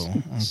glow.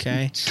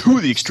 Okay.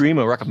 To the extreme,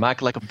 I rock a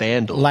mic like a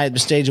vandal. Light the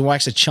stage and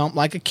wax a chump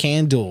like a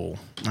candle.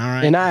 All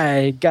right. And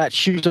I got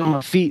shoes on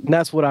my feet, and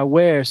that's what I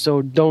wear.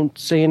 So don't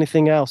say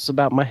anything else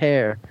about my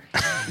hair.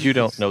 You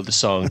don't know the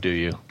song, do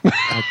you?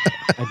 I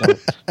don't.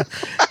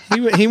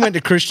 He went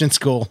to Christian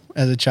school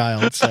as a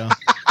child. So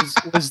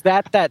was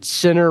that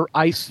Sinner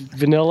Ice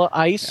Vanilla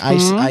Ice?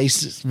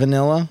 Ice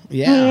Vanilla?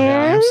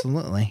 Yeah,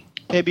 absolutely.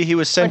 Maybe he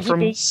was sent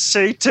from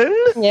Satan.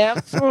 Yeah.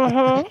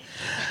 So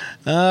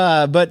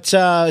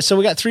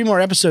we got 3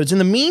 more episodes. In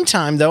the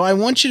meantime, though, I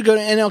want you to go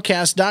to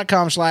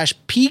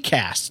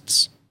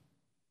nlcast.com/pcasts.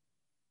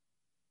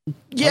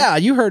 Yeah,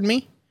 you heard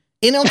me.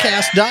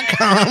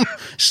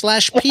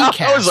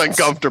 nlcast.com/pcasts. I was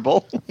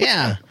uncomfortable.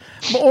 Yeah.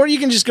 Or you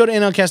can just go to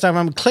nlcast.com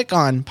and click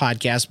on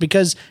podcast,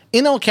 because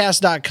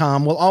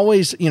nlcast.com will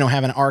always,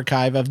 have an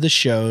archive of the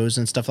shows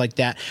and stuff like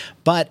that.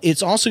 But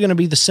it's also going to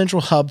be the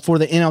central hub for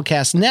the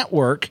NLCast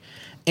network.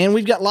 And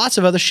we've got lots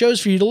of other shows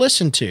for you to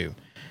listen to.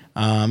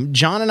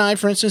 John and I,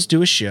 for instance,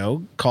 do a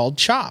show called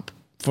Chop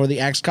for the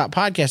Axe Cop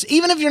podcast.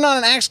 Even if you're not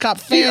an Axe Cop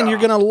fan, you're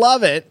going to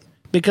love it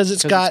because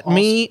it's got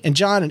me and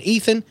John and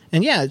Ethan.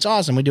 And yeah, it's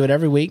awesome. We do it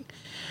every week.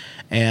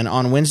 And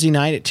on Wednesday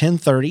night at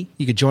 10:30,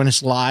 you can join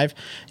us live.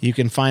 You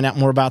can find out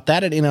more about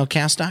that at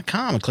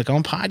nlcast.com and click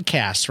on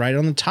podcasts right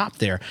on the top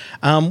there.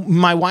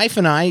 My wife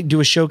and I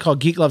do a show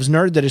called Geek Loves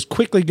Nerd that is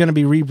quickly going to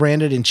be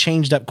rebranded and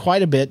changed up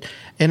quite a bit.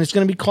 And it's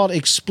going to be called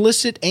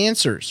Explicit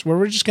Answers, where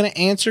we're just going to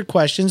answer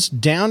questions,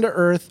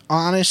 down-to-earth,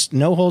 honest,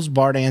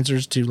 no-holds-barred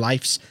answers to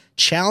life's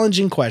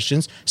challenging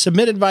questions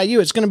submitted by you.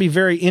 It's going to be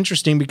very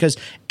interesting because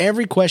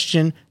every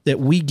question that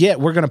we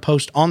get, we're going to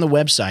post on the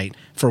website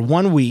for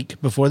 1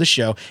 week before the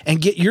show and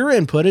get your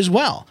input as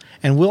well.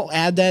 And we'll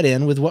add that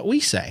in with what we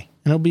say.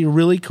 And it'll be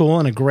really cool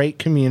and a great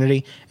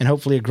community and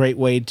hopefully a great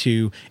way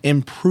to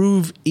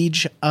improve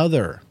each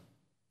other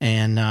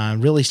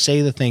and really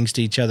say the things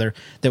to each other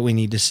that we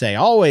need to say.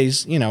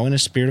 Always, in a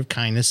spirit of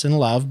kindness and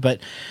love, but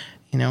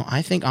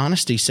I think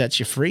honesty sets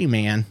you free,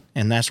 man.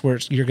 And that's where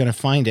you're going to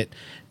find it.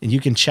 And you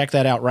can check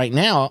that out right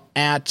now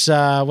at,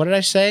 what did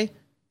I say?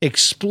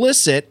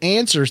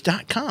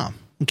 explicitanswers.com.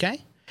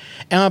 Okay.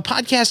 And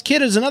Podcast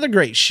Kid is another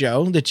great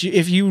show that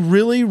if you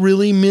really,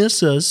 really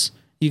miss us,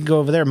 you can go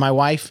over there.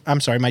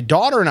 My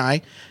daughter and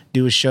I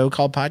do a show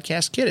called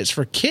Podcast Kid. It's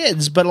for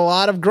kids, but a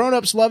lot of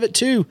grown-ups love it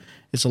too.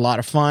 It's a lot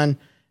of fun.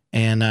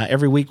 And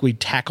every week we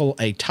tackle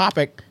a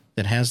topic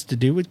that has to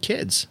do with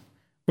kids.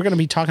 We're going to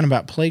be talking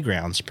about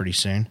playgrounds pretty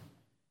soon.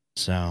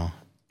 So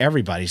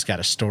everybody's got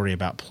a story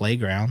about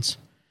playgrounds.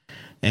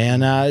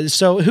 And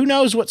so who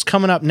knows what's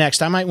coming up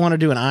next? I might want to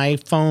do an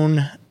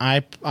iPhone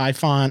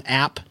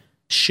app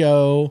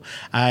show.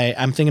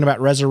 I'm thinking about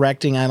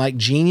resurrecting I Like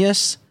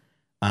Genius.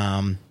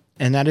 And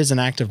that is an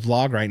active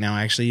vlog right now.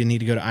 Actually, you need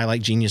to go to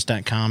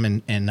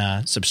ilikegenius.com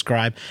and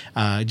subscribe.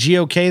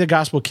 GOK, the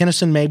Gospel of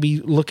Kinnison, may be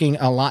looking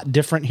a lot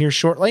different here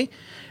shortly.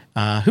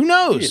 Who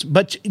knows?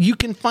 But you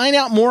can find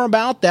out more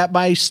about that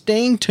by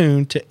staying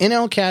tuned to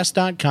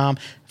nlcast.com.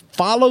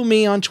 Follow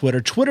me on Twitter,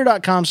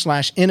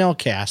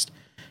 twitter.com/nlcast.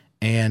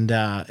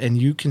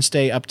 And you can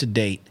stay up to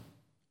date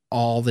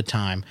all the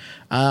time.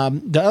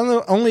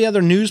 The only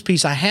other news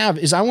piece I have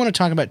is I want to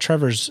talk about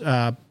Trevor's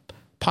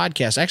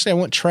podcast. Actually, I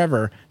want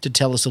Trevor to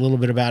tell us a little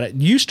bit about it.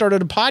 You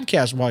started a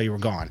podcast while you were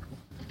gone.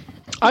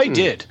 I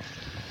did.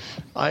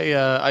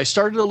 I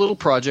started a little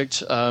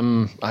project.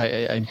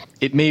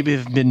 It may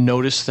have been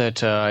noticed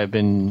that I've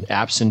been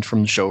absent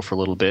from the show for a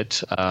little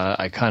bit.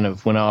 I kind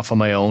of went off on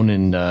my own,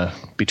 and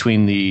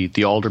between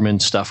the Alderman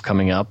stuff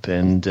coming up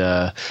and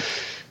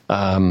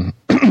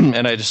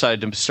and I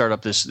decided to start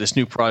up this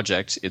new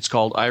project. It's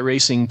called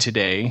iRacing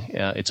Today.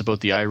 It's about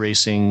the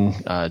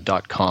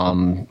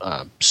iRacing.com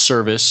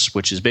service,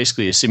 which is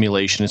basically a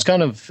simulation. It's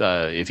kind of,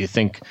 if you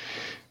think,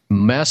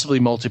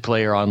 massively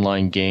multiplayer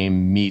online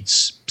game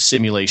meets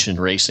simulation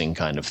racing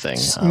kind of thing,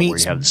 where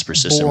you have this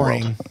persistent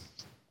world.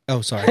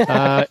 Oh, sorry.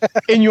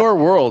 In your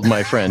world,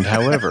 my friend,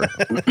 however.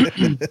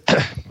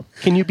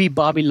 Can you be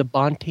Bobby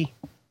Labonte?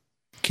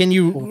 Can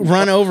you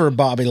run over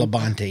Bobby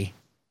Labonte?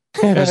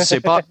 I was to say,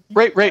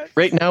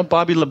 right now,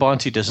 Bobby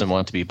Labonte doesn't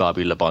want to be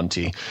Bobby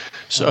Labonte.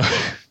 So,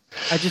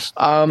 I just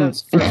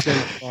that's the first thing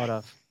I thought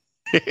of.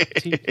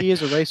 He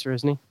is a racer,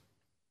 isn't he?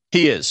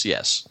 He is,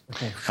 yes.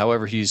 Okay.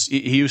 However, he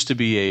used to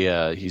be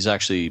he's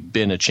actually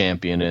been a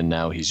champion, and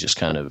now he's just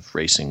kind of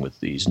racing with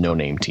these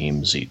no-name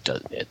teams. He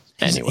does it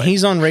anyway.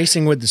 He's on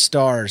Racing with the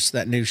Stars,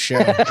 that new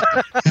show.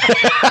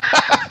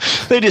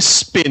 They just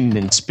spin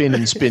and spin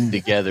and spin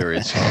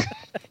together.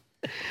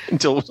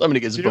 Until somebody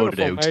gets voted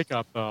out. Beautiful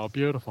makeup, though.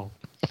 Beautiful.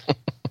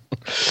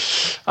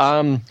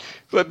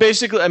 But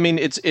basically, I mean,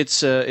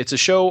 it's a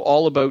show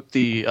all about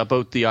the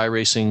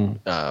iRacing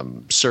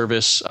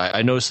service.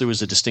 I noticed there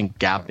was a distinct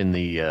gap in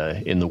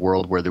the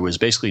world where there was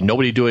basically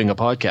nobody doing a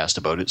podcast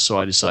about it. So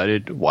I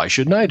decided, why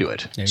shouldn't I do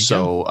it?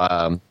 So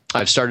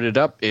I've started it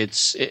up.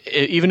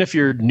 Even if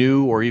you're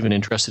new or even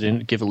interested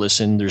in it, give it a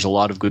listen. There's a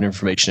lot of good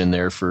information in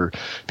there for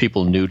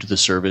people new to the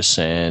service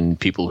and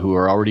people who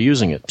are already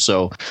using it.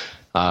 So.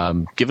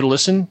 Give it a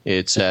listen.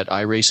 It's at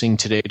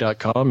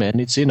iRacingToday.com and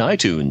it's in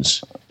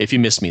iTunes. If you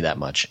miss me that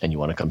much and you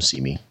want to come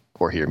see me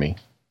or hear me.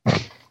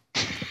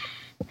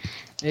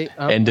 Hey,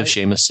 End of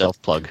shameless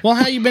self-plug. Well,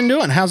 how you been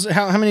doing?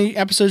 How many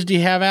episodes do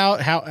you have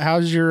out?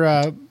 How's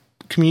your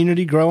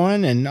community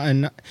growing? And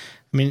I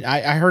mean,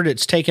 I heard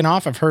it's taken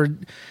off. I've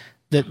heard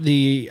that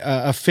the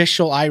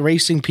official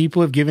iRacing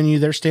people have given you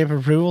their stamp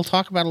of approval.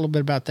 Talk about a little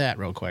bit about that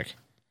real quick.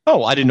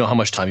 Oh, I didn't know how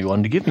much time you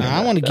wanted to give me.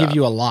 I want to give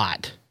you a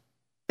lot.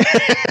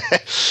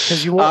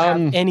 Because you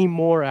won't have any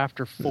more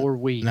after 4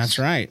 weeks. That's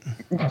right.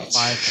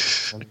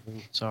 5.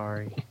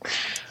 Sorry.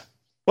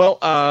 Well,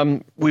 I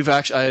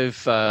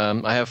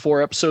have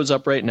 4 episodes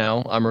up right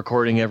now. I'm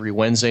recording every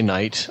Wednesday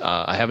night.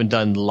 I haven't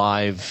done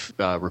live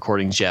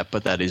recordings yet,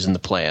 but that is in the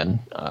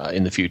plan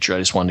in the future. I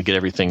just wanted to get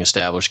everything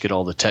established, get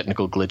all the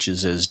technical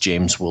glitches, as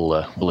James will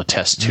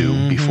attest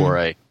to, before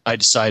I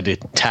decide to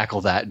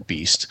tackle that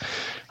beast.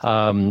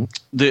 The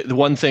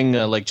one thing,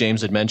 like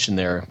James had mentioned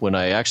there, when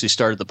I actually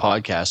started the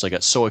podcast, I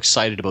got so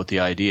excited about the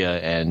idea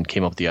and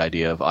came up with the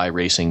idea of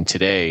iRacing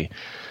Today,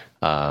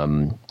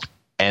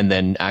 and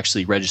then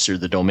actually registered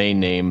the domain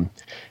name,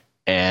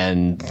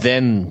 and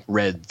then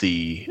read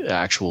the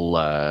actual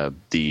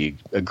the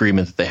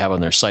agreement that they have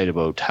on their site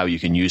about how you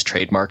can use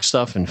trademark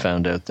stuff, and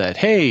found out that,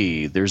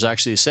 hey, there's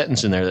actually a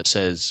sentence in there that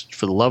says,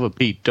 for the love of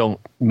Pete, don't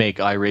make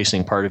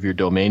iRacing part of your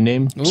domain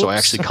name. Oops. So I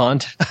actually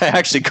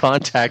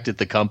contacted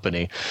the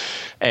company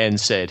and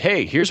said,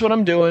 hey, here's what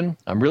I'm doing.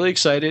 I'm really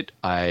excited.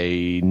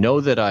 I know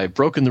that I've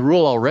broken the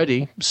rule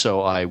already,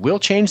 so I will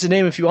change the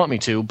name if you want me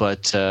to,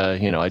 but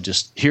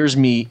here's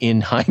me in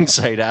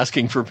hindsight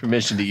asking for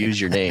permission to use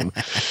your name.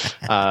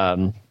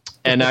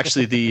 And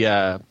actually the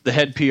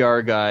head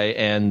PR guy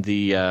and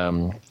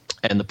the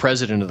And the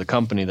president of the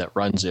company that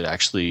runs it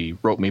actually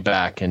wrote me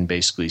back and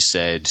basically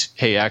said,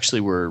 hey, actually,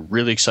 we're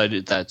really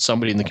excited that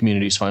somebody in the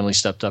community has finally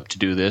stepped up to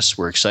do this.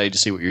 We're excited to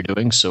see what you're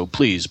doing. So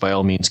please, by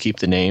all means, keep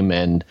the name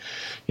and,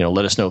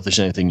 let us know if there's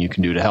anything you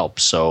can do to help.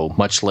 So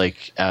much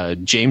like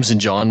James and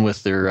John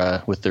with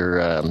their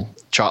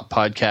Chop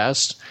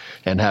podcast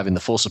and having the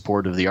full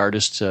support of the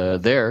artist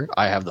there,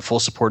 I have the full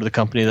support of the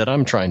company that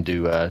I'm trying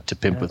to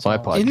pimp with my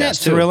podcast. Isn't that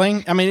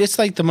thrilling? I mean, it's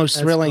like the most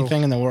thrilling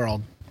thing in the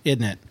world,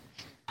 isn't it?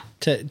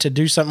 To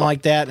do something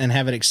like that and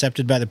have it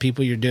accepted by the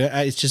people you're doing,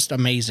 it's just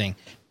amazing.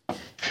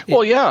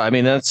 Well, yeah, I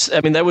mean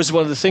that was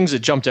one of the things that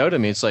jumped out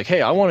at me. It's like,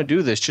 hey, I want to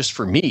do this just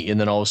for me, and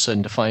then all of a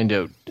sudden to find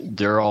out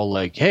they're all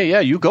like, hey, yeah,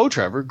 you go,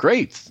 Trevor,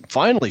 great,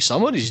 finally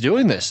somebody's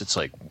doing this. It's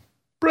like,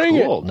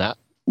 bring cool.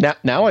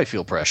 Now I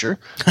feel pressure.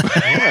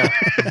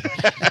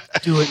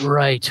 Do it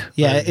right.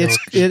 Yeah, it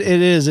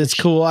is. It's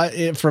cool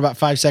for about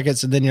 5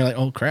 seconds, and then you're like,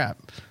 oh crap.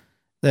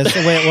 That's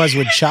the way it was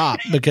with Chop,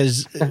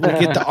 because we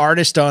get the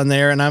artist on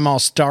there and I'm all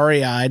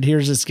starry-eyed.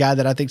 Here's this guy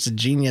that I think's a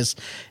genius,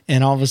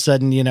 and all of a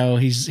sudden,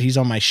 he's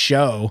on my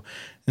show.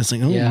 It's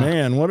like, oh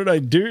man, what did I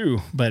do?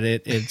 But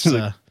it's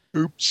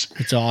oops.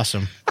 It's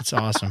awesome. It's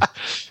awesome.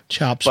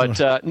 Chop's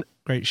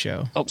great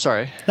show. Oh,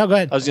 sorry. No, go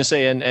ahead. I was going to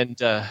say,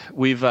 and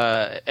we've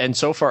and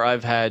so far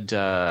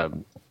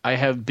I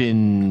have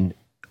been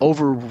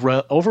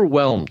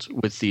overwhelmed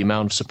with the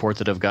amount of support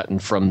that I've gotten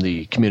from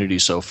the community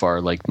so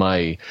far. Like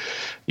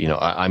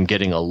I'm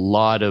getting a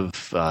lot of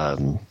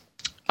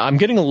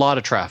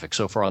traffic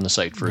so far on the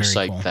site for a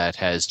site that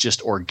has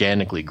just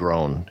organically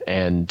grown.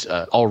 And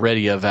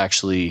already I've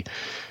actually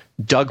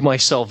dug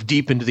myself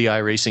deep into the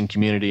iRacing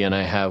community, and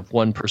I have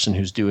one person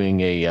who's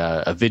doing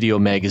a video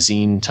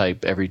magazine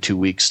type every 2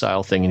 weeks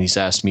style thing, and he's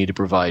asked me to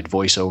provide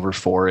voiceover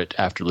for it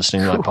after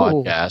listening to my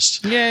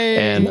podcast. Yay!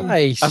 And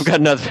nice. I've got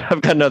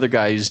another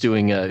guy who's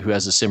doing who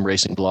has a sim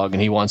racing blog,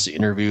 and he wants to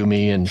interview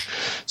me, and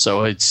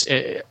so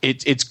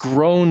it's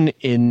grown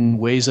in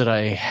ways that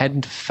I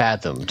hadn't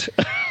fathomed.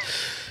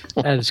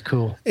 That is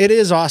cool. It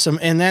is awesome.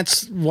 And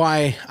that's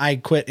why I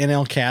quit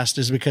NLCast,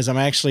 is because I'm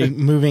actually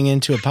moving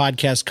into a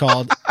podcast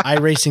called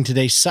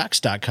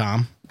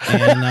iRacingTodaySucks.com.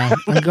 And I'm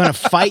going to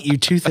fight you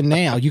tooth and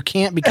nail. You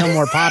can't become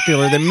more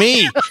popular than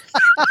me.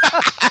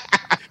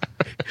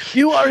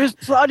 You are his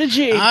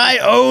prodigy. I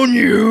own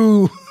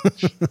you.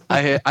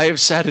 I have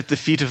sat at the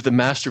feet of the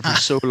master for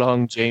so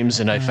long, James,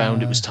 and I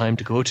found it was time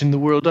to go out in the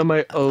world on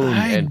my own.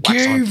 I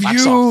gave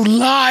you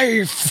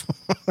life.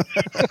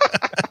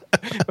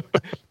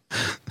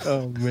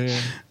 Oh man!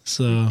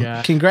 So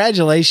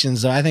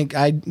congratulations! I think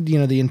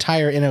the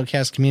entire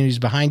NLCast community is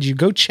behind you.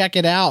 Go check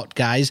it out,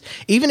 guys.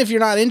 Even if you're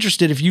not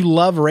interested, if you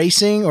love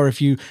racing or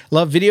if you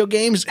love video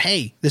games,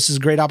 hey, this is a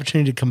great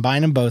opportunity to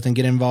combine them both and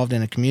get involved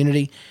in a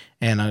community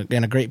and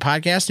a great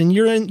podcast. And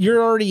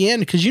you're already in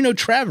because you know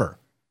Trevor.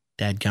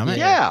 Dadgummit.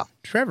 Yeah,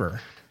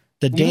 Trevor,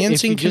 the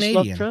dancing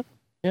Canadian.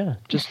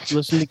 Just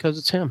listen because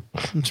it's him.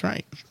 That's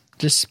right.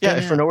 Just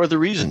if for no other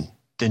reason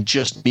than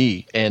just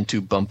me, and to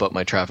bump up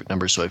my traffic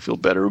numbers so I feel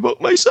better about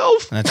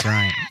myself. That's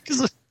right.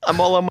 Because I'm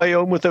all on my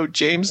own without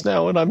James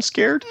now, and I'm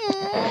scared.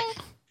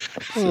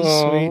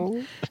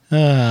 So sweet.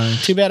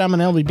 Too bad I'm an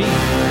LBB.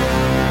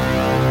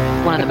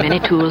 One of the many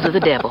tools of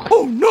the devil.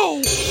 Oh, no!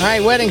 All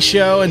right, wedding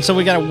show, and so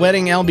we got a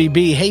wedding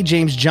LBB. Hey,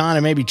 James, John,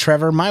 and maybe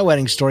Trevor. My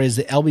wedding story is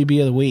the LBB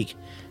of the week.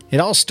 It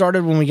all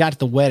started when we got to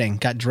the wedding,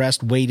 got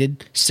dressed,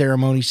 waited,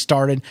 ceremony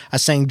started. I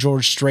sang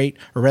George Strait,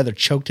 or rather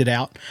choked it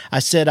out. I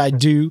said I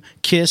do,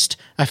 kissed.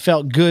 I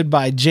felt good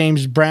by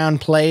James Brown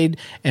played,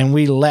 and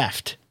we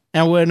left.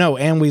 And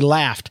we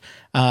laughed.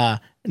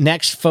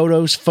 Next,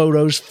 photos.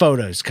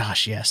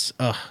 Gosh, yes.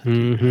 Ugh.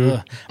 Mm-hmm.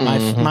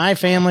 Ugh. My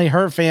family,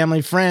 her family,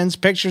 friends,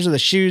 pictures of the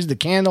shoes, the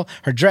candle,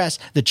 her dress,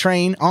 the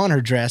train on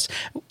her dress.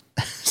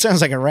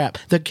 Sounds like a rap.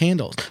 The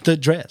candles, the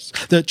dress,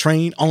 the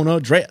train on a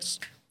dress.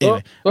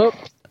 Anyway.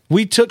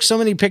 We took so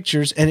many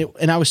pictures, and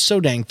I was so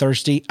dang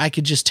thirsty, I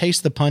could just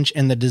taste the punch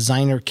and the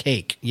designer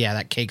cake. Yeah,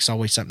 that cake's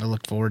always something to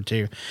look forward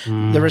to.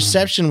 The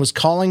reception was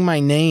calling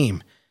my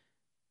name.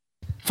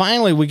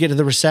 Finally, we get to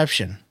the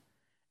reception,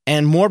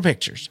 and more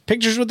pictures.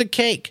 Pictures with the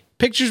cake.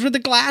 Pictures with the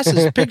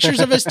glasses. Pictures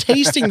of us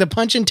tasting the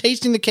punch and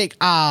tasting the cake.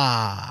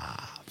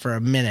 For a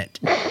minute.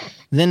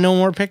 Then no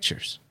more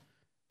pictures.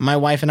 My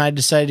wife and I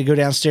decided to go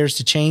downstairs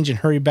to change and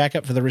hurry back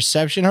up for the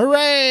reception.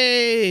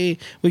 Hooray!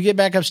 We get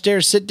back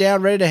upstairs, sit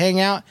down, ready to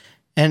hang out,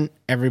 and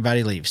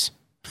everybody leaves.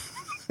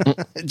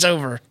 It's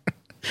over.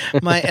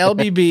 My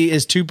LBB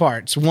is 2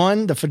 parts.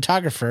 One, the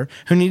photographer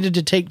who needed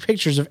to take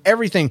pictures of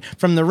everything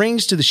from the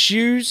rings to the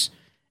shoes,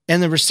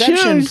 and the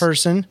reception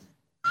person.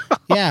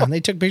 Yeah,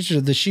 they took pictures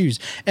of the shoes.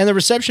 And the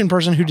reception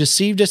person who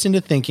deceived us into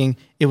thinking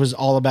it was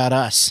all about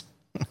us.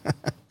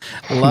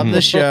 Love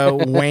the show.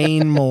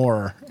 Wayne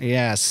Moore.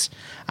 Yes.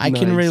 I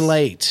can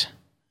relate.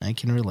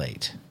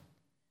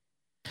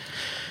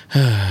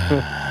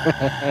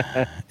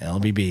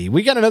 LBB.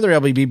 We got another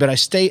LBB, but I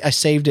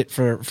saved it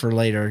for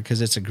later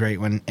because it's a great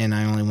one, and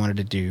I only wanted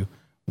to do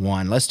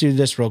one. Let's do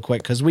this real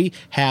quick because we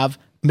have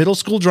middle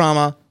school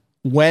drama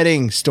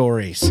wedding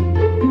stories.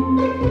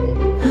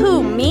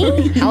 Who,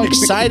 Me? How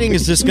exciting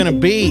is this going to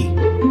be?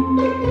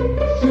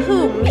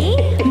 Who, me?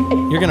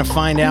 You're going to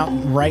find out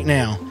right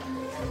now.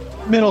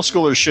 Middle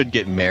schoolers should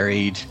get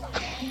married.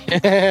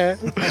 But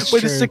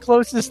it's the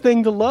closest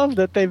thing to love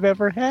that they've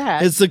ever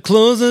had. It's the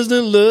closest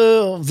to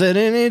love that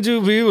any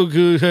two people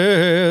could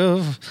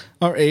have.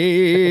 Our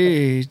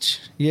age.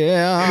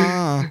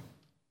 Yeah.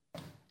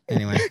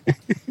 Anyway.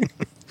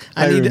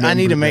 I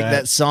need to make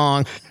that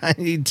song. I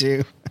need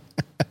to.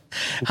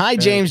 Hi,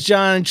 James,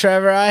 John, and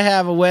Trevor. I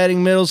have a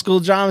wedding middle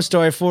school drama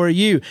story for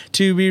you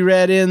to be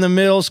read in the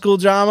middle school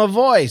drama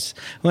voice.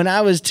 When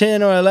I was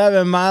 10 or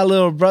 11, my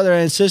little brother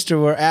and sister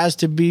were asked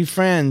to be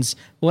friends,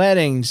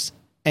 weddings,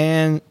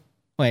 and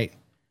wait.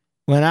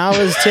 When I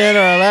was 10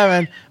 or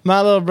 11,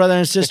 my little brother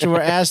and sister were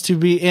asked to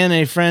be in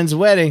a friend's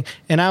wedding,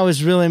 and I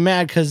was really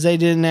mad because they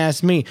didn't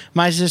ask me.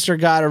 My sister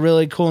got a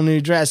really cool new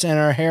dress and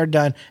her hair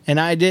done, and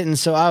I didn't,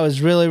 so I was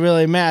really,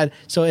 really mad.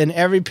 So in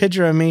every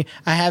picture of me,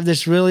 I have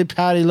this really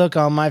pouty look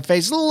on my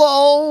face.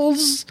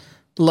 Lols!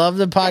 Love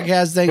the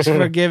podcast. Thanks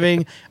for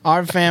giving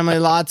our family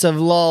lots of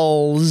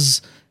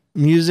lols.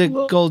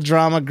 Musical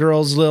drama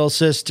girl's little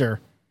sister.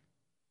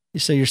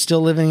 So you're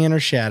still living in her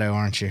shadow,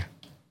 aren't you?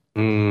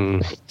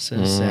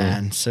 So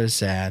sad, so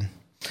sad.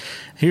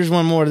 Here's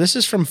one more. This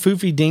is from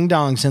Foofy Ding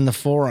Dongs in the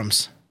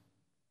forums.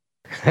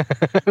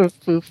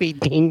 Foofy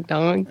Ding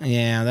Dong?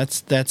 Yeah,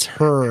 that's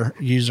her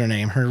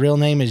username. Her real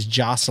name is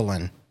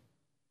Jocelyn.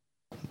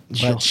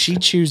 But she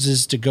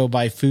chooses to go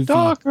by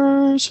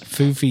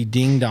Foofy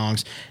Ding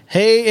Dongs.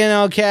 Hey,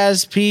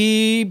 NLCast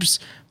peeps.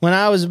 When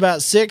I was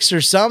about 6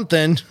 or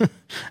something,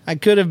 I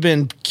could have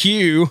been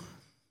Q.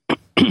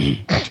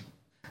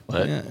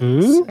 What? Yeah,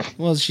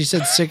 well, she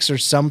said 6 or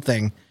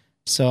something.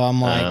 So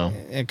I'm like,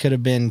 it could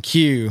have been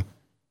Q.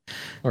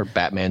 Or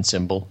Batman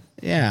symbol.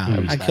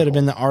 Yeah, I could have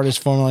been the artist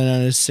formerly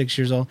known as 6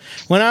 years old.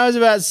 When I was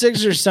about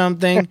 6 or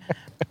something,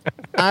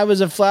 I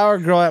was a flower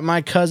girl at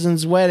my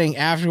cousin's wedding.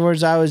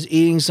 Afterwards, I was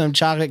eating some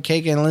chocolate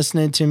cake and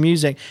listening to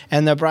music,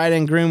 and the bride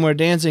and groom were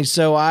dancing,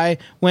 so I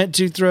went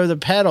to throw the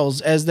petals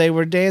as they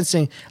were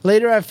dancing.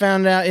 Later, I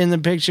found out in the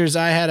pictures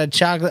I had a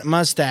chocolate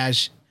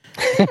mustache.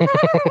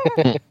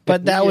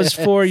 But that was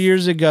 4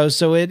 years ago,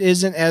 so it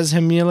isn't as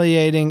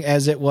humiliating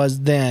as it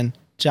was then.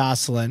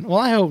 Jocelyn. Well,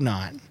 I hope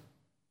not.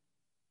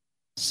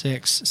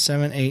 6,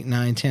 7, 8,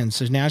 9, 10.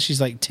 So now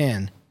she's like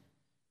 10.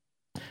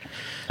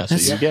 That's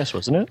what you guessed,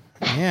 wasn't it?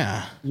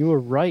 Yeah. You were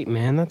right,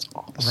 man. That's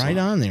awesome. Right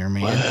on there,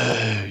 man.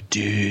 Whoa,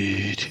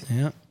 dude.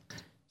 Yeah.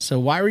 So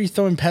why were you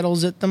throwing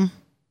petals at them?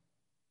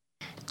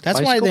 That's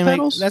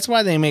Bicycle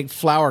why they make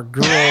flower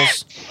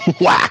girls.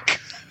 Whack.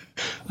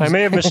 I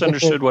may have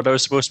misunderstood what I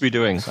was supposed to be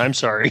doing. I'm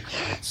sorry.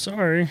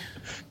 Sorry.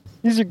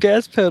 These are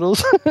gas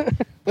pedals.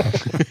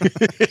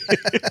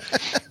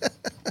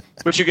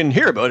 Which you can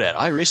hear about at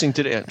iRacing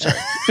Today. I'm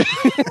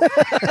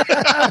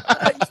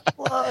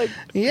sorry.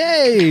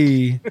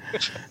 Yay.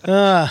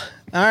 All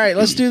right,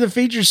 let's do the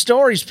featured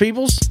stories,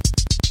 peoples.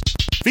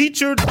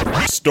 Featured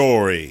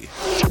story.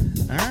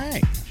 All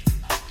right.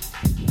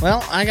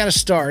 Well, I got to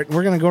start.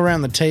 We're going to go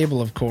around the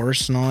table, of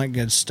course, and all that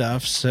good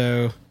stuff.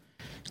 So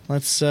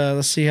let's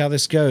see how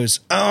this goes.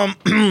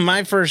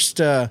 My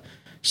first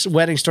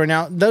wedding story.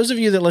 Now, those of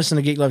you that listen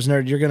to Geek Loves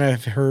Nerd, you're going to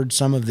have heard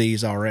some of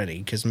these already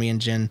because me and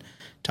Jen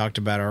talked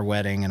about our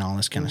wedding and all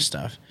this kind of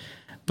stuff.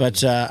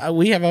 But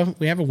we have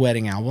a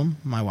wedding album,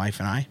 my wife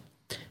and I,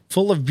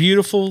 full of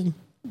beautiful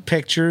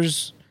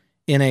pictures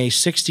in a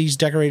 60s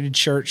decorated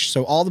church.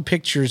 So all the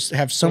pictures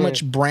have so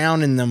much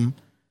brown in them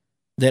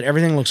that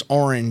everything looks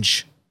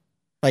orange.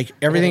 Like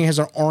everything has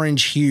an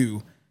orange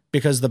hue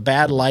because the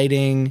bad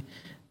lighting,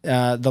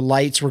 the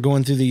lights were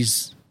going through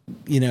these,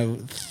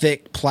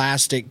 thick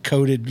plastic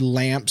coated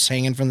lamps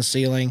hanging from the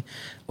ceiling.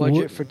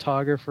 Budget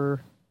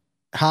photographer.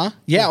 Huh?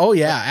 Yeah. Oh,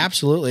 yeah.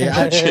 Absolutely.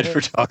 Budget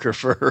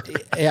photographer.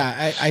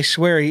 Yeah. I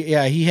swear.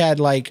 He had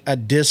like a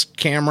disc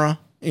camera,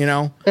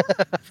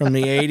 from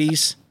the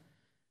 80s.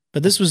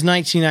 But this was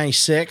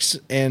 1996,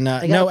 and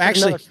no,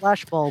 actually,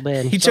 flashbulb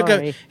in.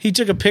 He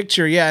took a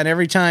picture, yeah, and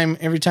every time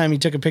he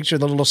took a picture,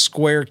 the little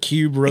square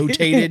cube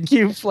rotated.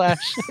 Cube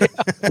flash.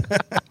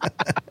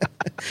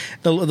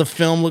 The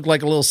film looked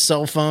like a little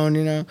cell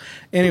phone,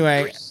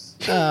 Anyway,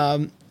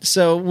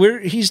 so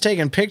he's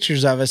taking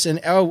pictures of us, and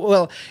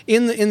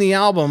in the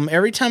album,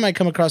 every time I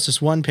come across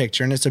this one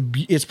picture, and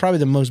it's probably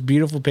the most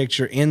beautiful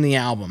picture in the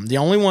album, the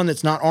only one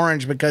that's not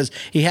orange because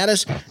he had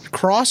us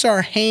cross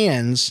our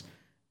hands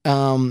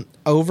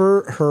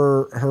over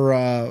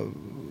her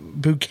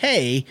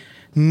bouquet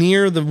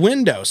near the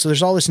window. So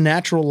there's all this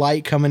natural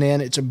light coming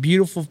in. It's a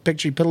beautiful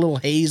picture. He put a little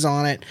haze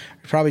on it.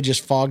 He probably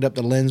just fogged up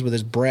the lens with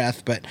his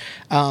breath, but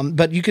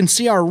you can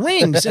see our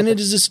rings and it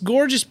is this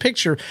gorgeous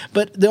picture.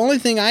 But the only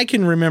thing I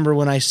can remember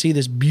when I see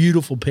this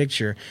beautiful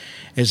picture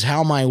is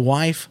how my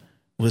wife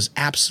was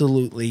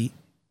absolutely,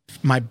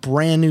 my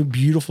brand new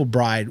beautiful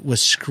bride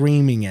was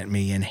screaming at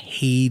me and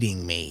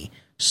hating me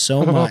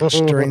so much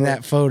during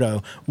that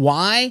photo.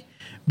 Why?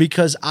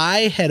 Because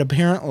I had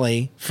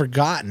apparently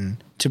forgotten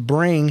to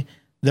bring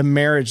the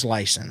marriage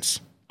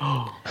license.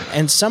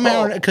 And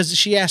somehow, because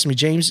she asked me,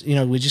 James,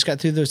 we just got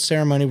through the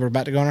ceremony. We're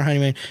about to go on our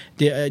honeymoon.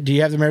 Do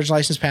you have the marriage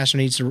license? Pastor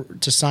needs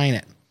to sign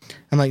it.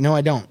 I'm like, no,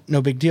 I don't.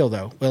 No big deal,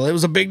 though. Well, it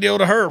was a big deal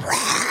to her.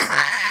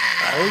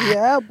 Oh,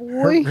 yeah,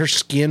 boy. Her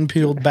skin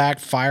peeled back.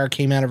 Fire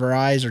came out of her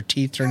eyes. Her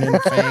teeth turned into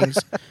fangs.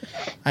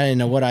 I didn't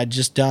know what I'd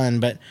just done,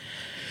 but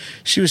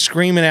she was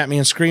screaming at me.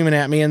 And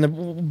the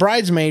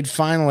bridesmaid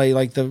finally,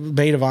 like the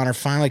maid of honor,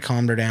 finally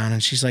calmed her down.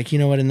 And she's like, you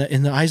know what? In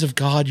the eyes of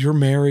God, you're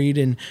married,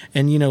 and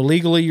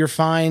legally you're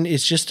fine.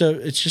 It's just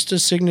a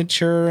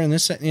signature, and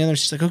this, that, and the other.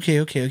 She's like,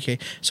 okay.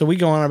 So we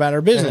go on about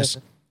our business.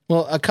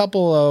 Well, a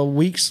couple of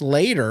weeks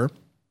later,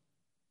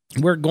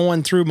 we're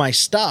going through my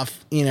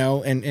stuff,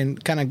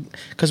 and kind of,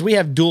 because we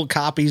have dual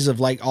copies of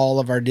like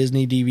all of our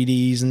Disney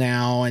DVDs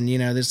now, and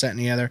this, that, and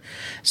the other.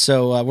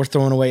 So we're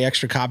throwing away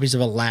extra copies of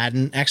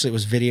Aladdin. Actually, it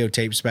was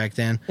videotapes back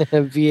then.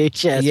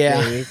 VHS,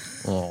 yeah. baby.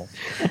 Oh.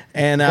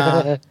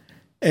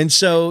 And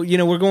so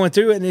we're going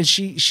through it, and then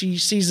she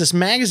sees this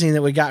magazine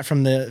that we got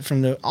from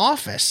the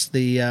office.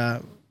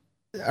 No.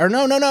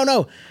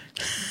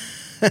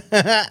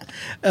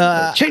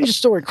 Change the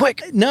story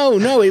quick.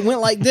 No, it went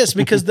like this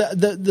because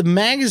the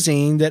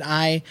magazine that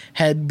I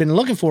had been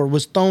looking for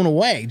was thrown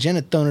away. Jen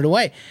had thrown it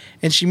away,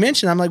 and she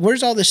mentioned, I'm like,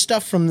 where's all this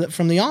stuff from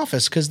the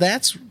office? Because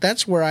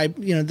that's where I,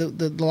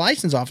 the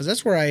license office,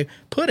 that's where I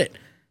put it.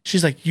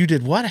 She's like, you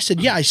did what? I said,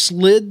 yeah, I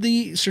slid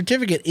the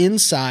certificate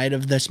inside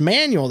of this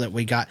manual that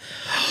we got.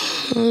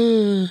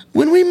 When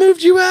we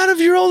moved you out of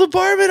your old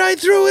apartment, I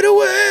threw it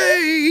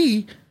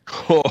away.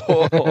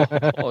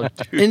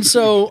 And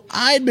so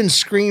I'd been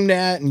screamed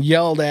at and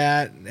yelled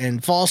at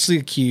and falsely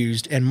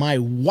accused, and my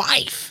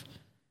wife,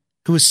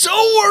 who was so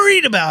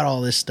worried about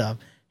all this stuff,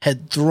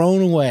 had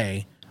thrown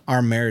away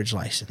our marriage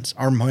license.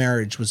 Our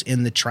marriage was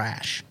in the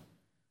trash.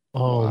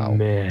 Oh, wow.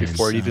 Man.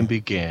 Before it even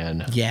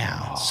began.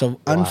 Yeah. So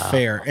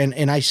unfair.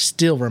 And I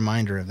still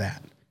remind her of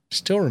that.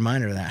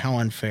 How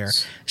unfair.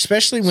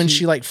 Especially when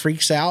she like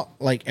freaks out,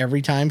 like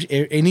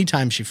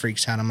anytime she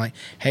freaks out, I'm like,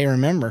 hey,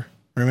 remember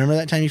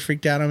that time you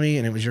freaked out on me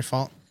and it was your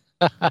fault?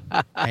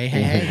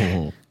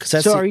 Hey.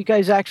 So are you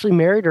guys actually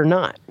married or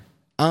not?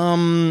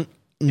 In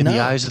no.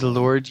 the eyes of the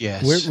Lord,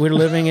 yes. We're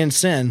living in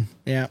sin.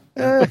 Yeah.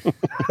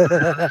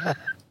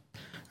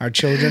 Our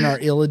children are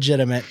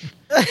illegitimate.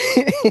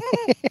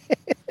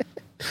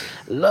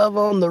 Love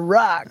on the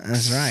rocks.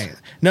 That's right.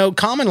 No,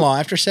 common law.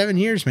 After 7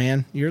 years,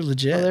 man, you're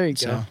legit. Oh, there you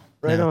go.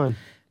 Right on.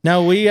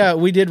 No, we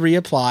did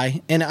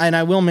reapply, and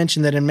I will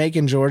mention that in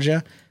Macon,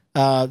 Georgia,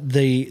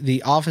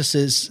 the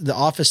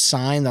office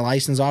sign, the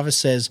license office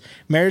says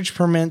marriage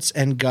permits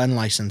and gun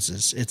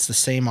licenses. It's the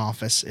same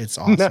office. It's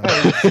awesome.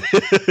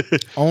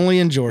 Only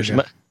in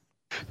Georgia.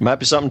 Might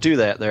be something to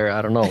that there.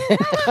 I don't know.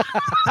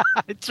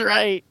 That's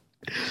right.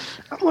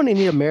 I'm going to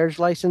need a marriage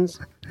license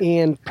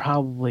and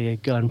probably a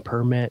gun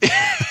permit.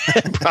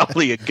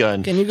 Probably a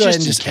gun. Can you go ahead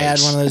and just add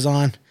one of those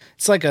on?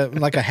 It's like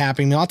a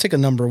Happy Meal. I'll take a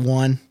number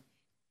 1.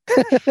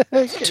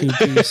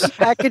 2-piece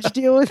package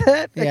deal with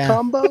that. Yeah. A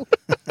combo.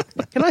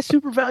 Can I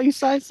super value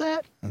size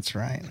that? That's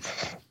right.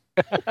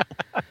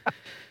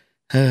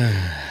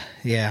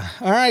 Yeah.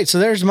 All right. So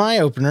there's my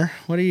opener.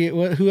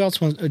 Who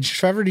else wants?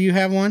 Trevor, do you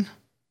have one?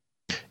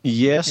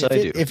 Yes, I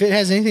do. If it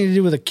has anything to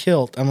do with a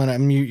kilt, I'm going to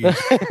mute you.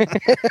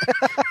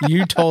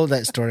 You told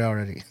that story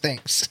already.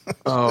 Thanks.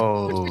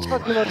 Oh. We're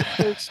talking about the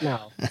kilts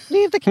now.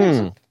 Leave the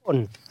kilts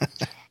alone.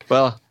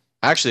 Well,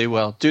 actually,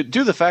 due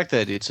to the fact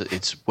that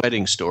it's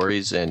wedding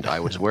stories and I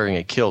was wearing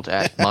a kilt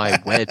at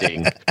my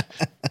wedding,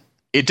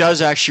 it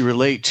does actually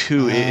relate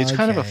to it's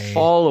kind of a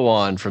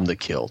follow-on from the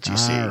kilt, you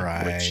see. All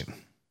right.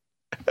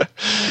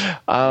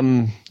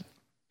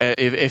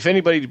 If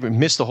anybody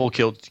missed the whole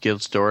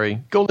kilt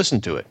story, go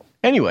listen to it.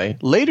 Anyway,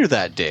 later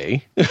that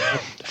day,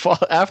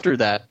 after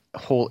that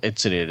whole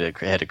incident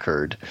had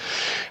occurred,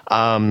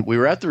 we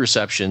were at the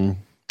reception,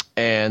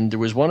 and there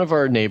was one of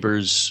our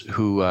neighbors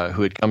who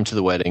had come to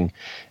the wedding,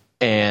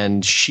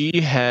 and she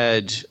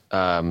had,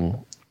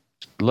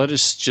 let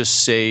us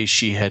just say,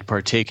 she had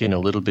partaken a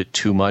little bit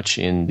too much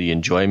in the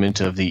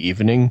enjoyment of the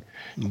evening,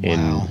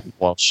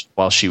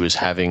 while she was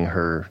having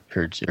her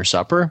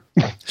supper.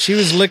 She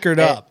was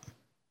liquored up.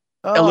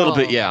 A little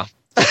bit, yeah.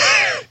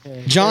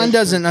 John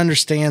doesn't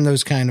understand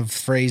those kind of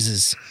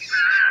phrases.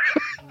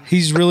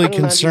 He's really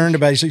concerned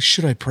about it. He's like,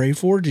 should I pray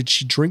for her? Did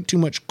she drink too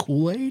much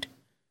Kool-Aid?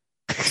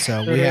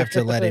 So we have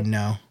to let him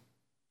know.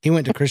 He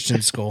went to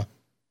Christian school.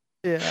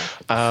 Yeah.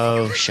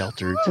 Oh,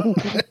 sheltered.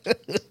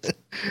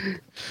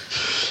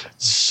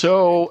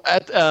 So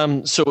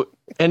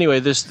anyway,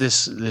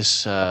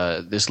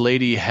 this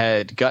lady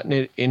had gotten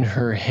it in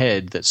her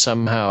head that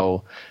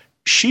somehow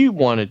she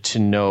wanted to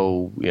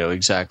know,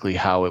 exactly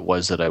how it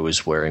was that I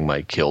was wearing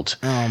my kilt.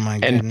 Oh my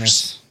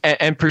goodness.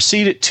 And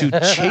proceeded to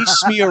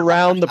chase me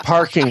around the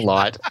parking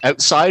lot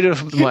outside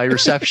of my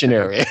reception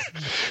area.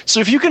 So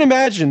if you can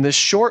imagine this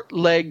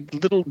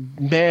short-legged little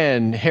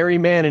man, hairy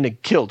man in a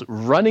kilt,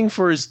 running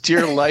for his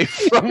dear life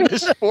from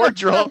this poor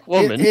drunk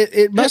woman.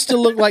 It must have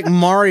looked like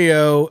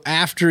Mario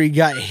after he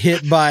got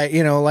hit by,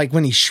 like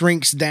when he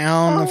shrinks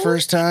down the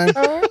first time.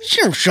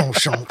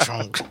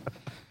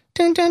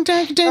 Ding, ding,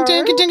 ding, ding,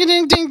 ding, ding,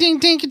 ding, ding, ding,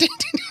 ding, ding.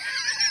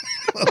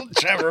 Little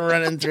Trevor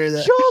running through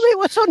that. Show me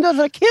what's under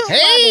the kilt.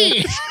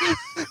 Hey!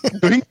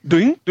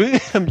 Doing.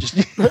 I'm just.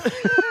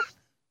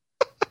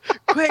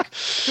 Quick,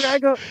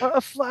 drag a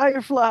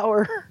fire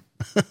flower.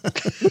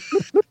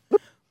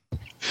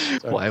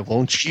 Why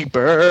won't she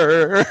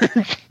burn?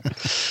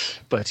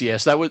 But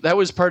yes, that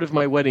was part of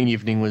my wedding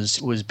evening. Was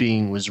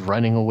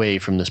running away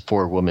from this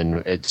poor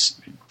woman.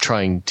 It's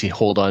trying to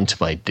hold on to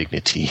my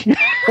dignity.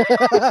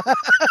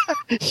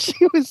 She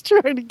was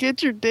trying to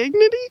get your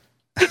dignity.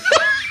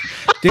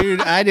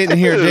 Dude, I didn't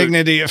hear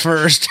dignity at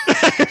first.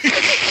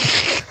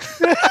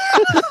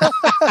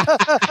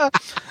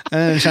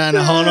 I'm trying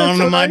to hold on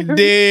to my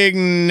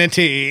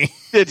dignity.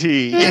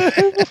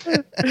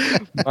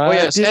 Oh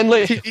yes,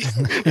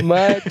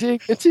 my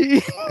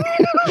dignity.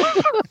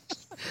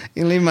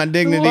 You leave my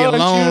dignity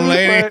alone,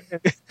 lady.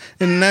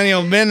 And none of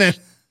your business.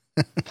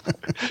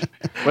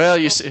 Well,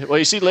 you see,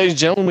 ladies and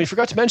gentlemen, we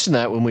forgot to mention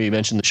that when we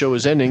mentioned the show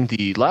is ending.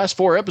 The last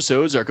 4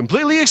 episodes are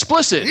completely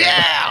explicit.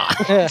 Yeah.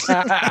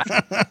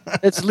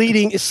 It's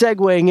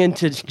segueing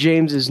into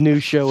James's new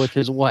show with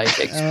his wife.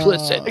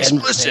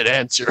 Explicit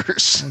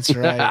answers. That's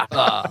right.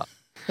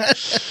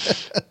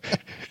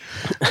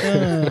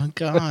 Oh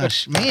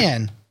gosh,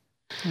 man.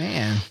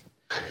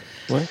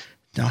 What?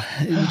 No,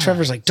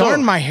 Trevor's like,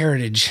 darn my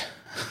heritage.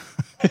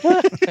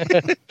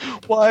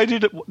 Why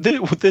did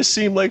this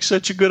seem like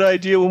such a good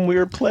idea when we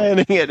were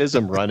planning it as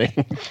I'm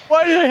running?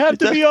 Why did I have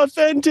to be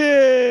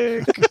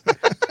authentic?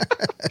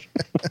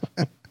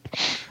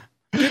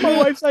 My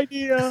wife's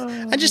idea.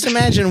 I just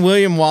imagine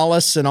William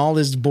Wallace and all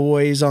his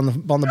boys on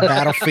the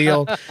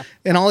battlefield,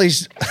 and all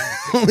these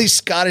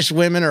Scottish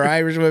women or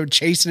Irish women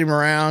chasing him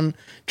around,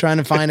 trying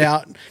to find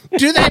out,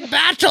 do they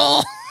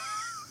battle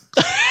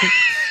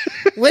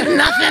with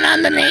nothing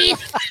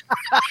underneath?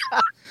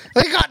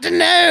 We got to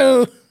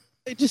know.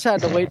 They just had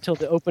to wait till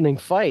the opening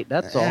fight.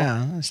 That's all.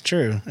 Yeah, that's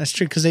true. That's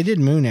true because they did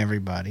moon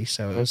everybody,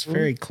 so it was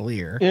very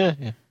clear.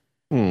 Yeah.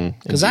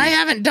 Because I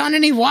haven't done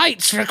any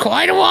whites for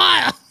quite a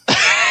while.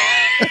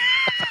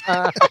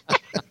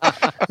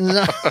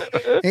 So,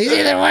 he's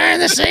either wearing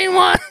the same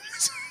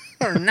ones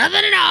or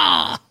nothing at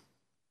all.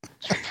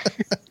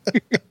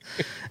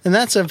 And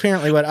that's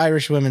apparently what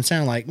Irish women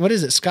sound like. What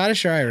is it,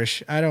 Scottish or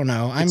Irish? I don't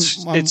know.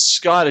 It's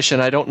Scottish,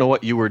 and I don't know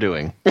what you were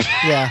doing.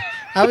 Yeah,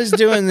 I was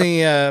doing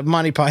the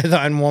Monty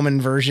Python woman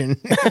version.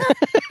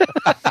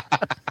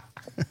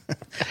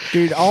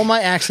 Dude, all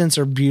my accents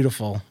are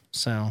beautiful.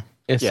 So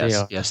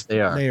yes,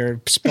 they are. They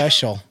are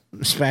special,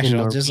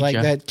 just like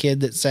that kid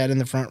that sat in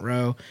the front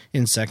row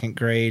in 2nd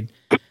grade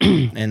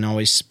and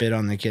always spit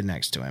on the kid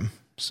next to him.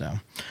 So,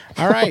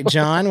 all right,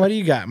 John, what do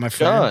you got, my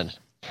friend?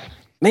 John,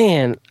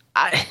 man,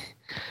 I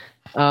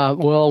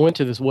went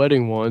to this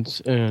wedding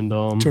once and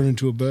turned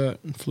into a bat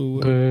and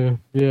flew away.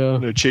 Yeah,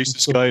 I chased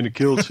this guy in a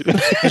kilt.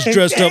 I was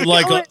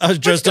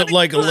dressed up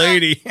like a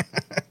lady.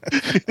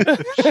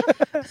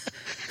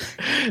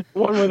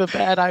 One with a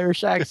bad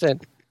Irish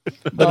accent.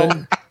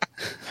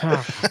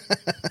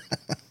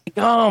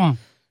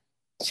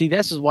 See,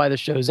 this is why the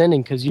show's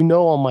ending, because you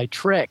know all my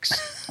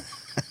tricks.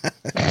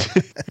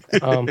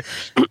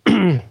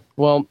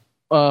 Well,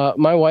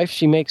 my wife,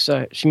 she makes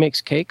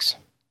cakes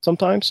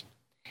sometimes,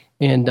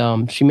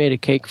 and she made a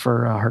cake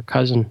for her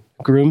cousin,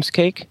 groom's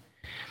cake,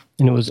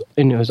 and it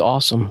was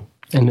awesome,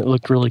 and it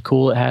looked really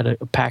cool. It had a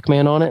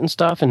Pac-Man on it and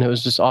stuff, and it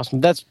was just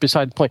awesome. That's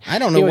beside the point. I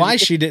don't know why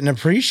she didn't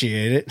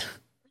appreciate it.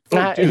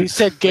 He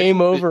said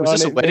game over.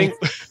 Was this a wedding?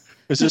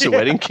 Was this a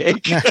wedding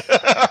cake?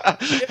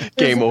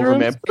 Game over,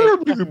 man.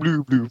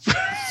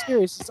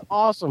 Serious, it's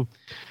awesome.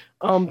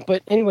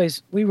 But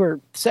anyways, we were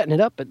setting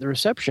it up at the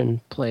reception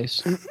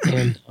place,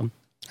 and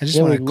I just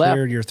want to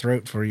clear your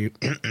throat for you.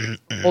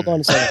 Hold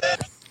on a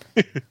second.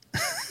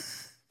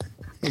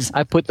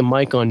 I put the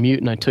mic on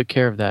mute and I took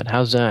care of that.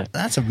 How's that?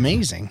 That's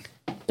amazing.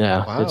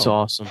 Yeah, wow. It's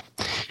awesome.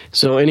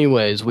 So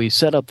anyways, we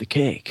set up the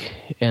cake,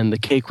 and the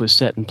cake was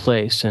set in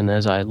place, and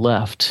as I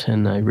left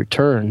and I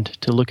returned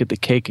to look at the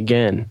cake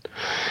again,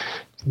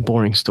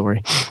 boring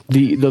story,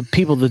 the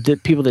people that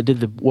did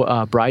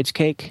the bride's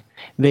cake,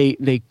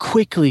 they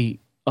quickly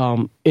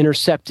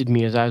intercepted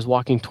me as I was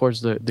walking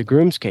towards the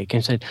groom's cake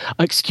and said,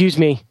 excuse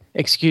me,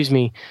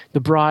 the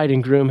bride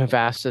and groom have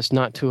asked us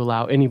not to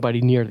allow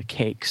anybody near the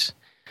cakes,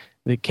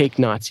 the cake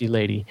Nazi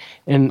lady.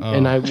 And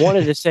I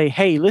wanted to say,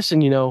 hey, listen,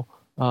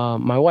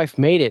 my wife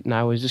made it and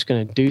I was just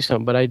going to do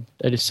something, but I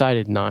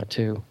decided not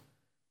to,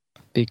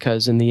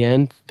 because in the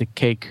end, the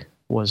cake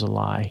was a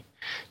lie.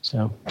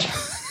 So.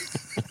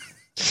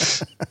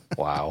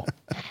 Wow.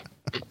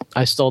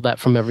 I stole that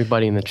from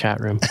everybody in the chat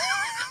room.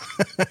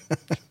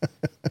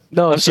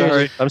 No, I'm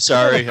sorry. I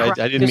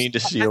didn't mean to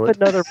steal it.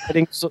 Another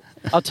wedding. So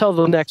I'll tell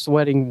the next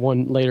wedding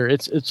one later.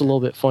 It's a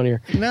little bit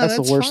funnier. No, that's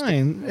the worst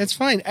fine. It's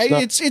fine.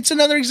 It's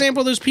another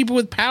example of those people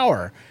with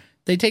power.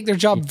 They take their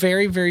job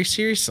very, very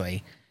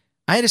seriously.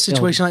 I had a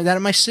situation like that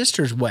at my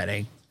sister's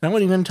wedding. I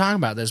wasn't even talking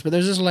about this, but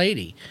there's this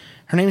lady.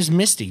 Her name is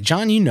Misty.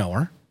 John, you know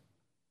her.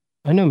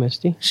 I know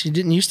Misty. She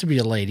didn't used to be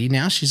a lady.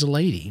 Now she's a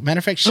lady. Matter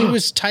of fact, she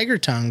was Tiger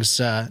Tongue's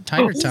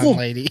tongue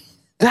lady.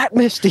 That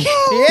Misty.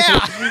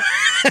 Yeah.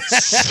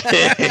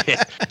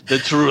 The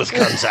truth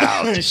comes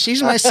out.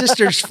 She's my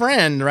sister's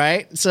friend,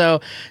 right?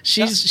 So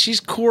she's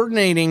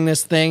coordinating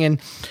this thing, and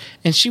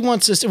she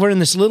wants us. We're in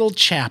this little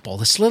chapel,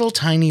 this little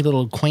tiny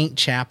little quaint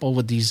chapel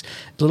with these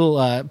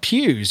little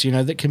pews,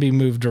 that can be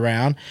moved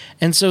around.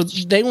 And so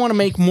they want to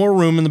make more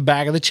room in the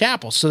back of the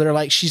chapel. So they're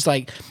like, she's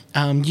like,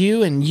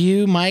 you and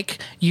you, Mike,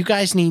 you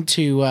guys need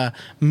to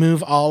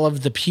move all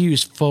of the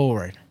pews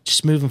forward.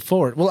 Just moving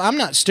forward. Well, I'm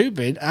not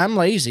stupid. I'm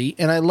lazy,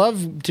 and I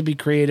love to be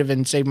creative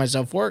and save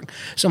myself work.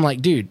 So I'm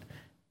like, dude,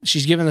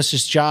 she's giving us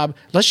this job.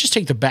 Let's just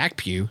take the back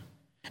pew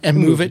and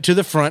move it to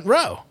the front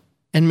row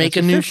and make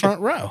a new front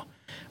row.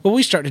 Well,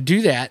 we start to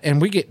do that, and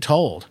we get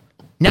told,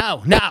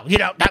 no, you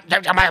don't.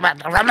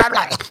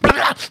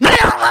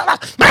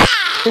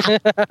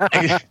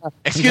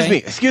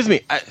 Excuse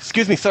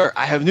me, sir.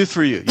 I have news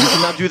for you. You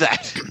cannot do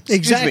that.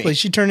 Exactly.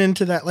 She turned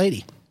into that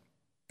lady.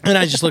 And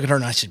I just look at her,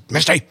 and I said,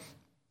 Misty,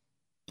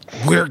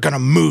 we're going to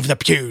move the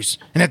pews.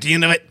 And at the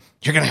end of it,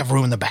 you're going to have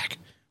room in the back.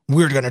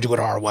 We're going to do it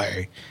our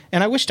way.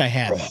 And I wished I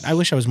had that. I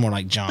wish I was more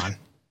like John.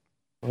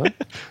 I'm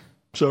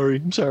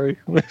sorry.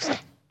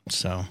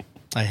 So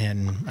I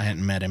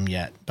hadn't met him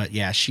yet. But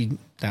yeah,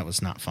 that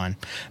was not fun.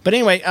 But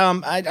anyway,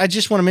 I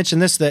just want to mention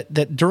this,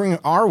 that during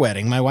our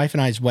wedding, my wife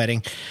and I's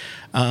wedding,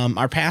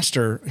 our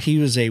pastor, he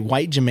was a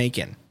white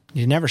Jamaican.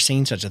 You've never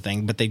seen such a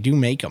thing, but they do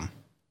make them.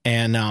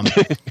 And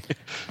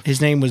his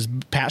name was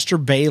Pastor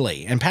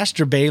Bailey. And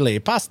Pastor Bailey,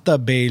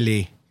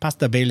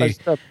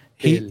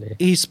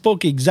 he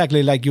spoke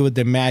exactly like you would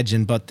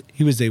imagine, but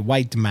he was a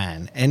white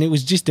man. And it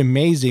was just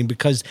amazing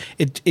because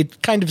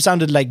it kind of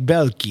sounded like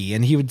Belky.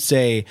 And he would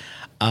say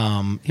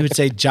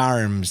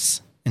Jarms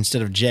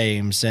instead of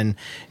James. And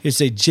he would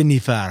say,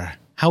 Jennifer,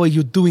 how are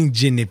you doing,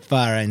 Jennifer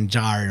and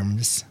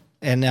Jarms?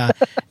 And it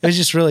was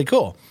just really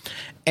cool.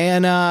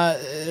 And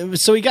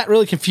so he got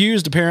really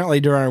confused apparently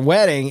during our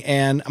wedding.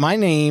 And my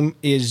name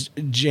is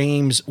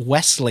James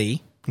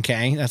Wesley.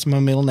 Okay, that's my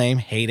middle name.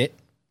 Hate it.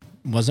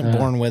 Wasn't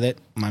born with it.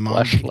 My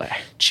mom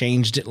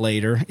changed it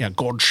later. Yeah,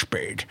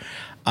 Godspeed.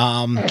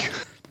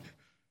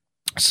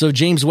 So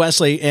James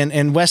Wesley,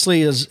 and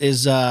Wesley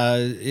is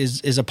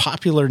a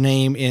popular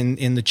name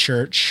in the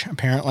church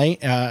apparently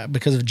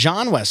because of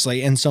John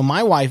Wesley. And so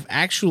my wife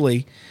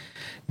actually.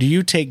 Do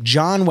you take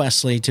John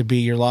Wesley to be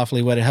your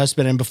lawfully wedded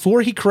husband? And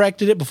before he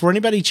corrected it, before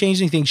anybody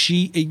changed anything,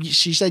 she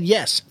said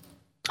yes.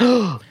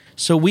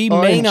 So we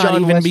may not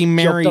John even Wesley be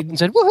married. Jumped up and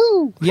said,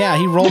 "Woohoo!" Yeah,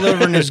 he rolled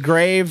over in his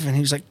grave and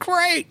he was like,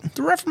 "Great,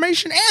 the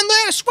Reformation and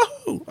this,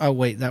 woohoo!" Oh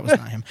wait, that was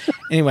not him.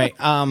 Anyway,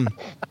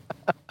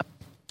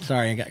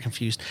 sorry, I got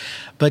confused.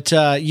 But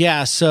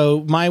yeah,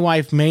 so my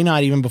wife may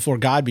not even before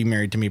God be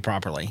married to me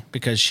properly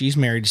because she's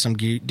married to some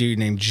dude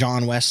named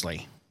John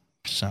Wesley.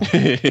 So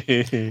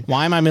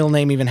why my middle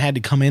name even had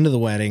to come into the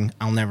wedding,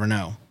 I'll never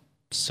know.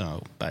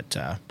 So, but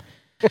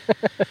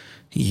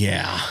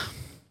yeah.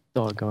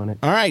 Doggone it.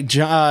 All right,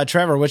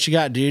 Trevor, what you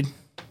got, dude?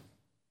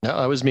 No,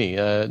 that was me.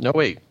 No,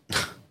 wait,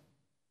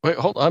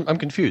 hold on. I'm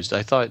confused.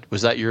 I thought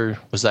was that your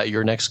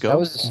next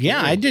go?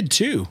 Yeah, I did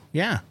too.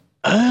 Yeah.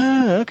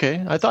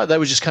 Okay. I thought that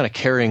was just kind of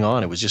carrying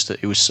on. It was just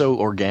it was so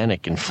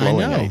organic and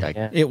flowing. I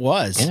know. It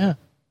was. Yeah.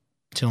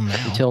 Until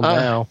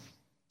now.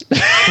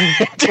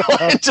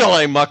 Until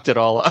I mucked it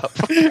all up.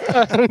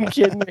 I'm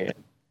kidding, man.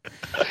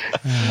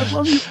 I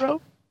love you, bro.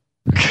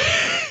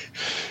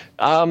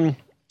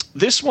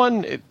 This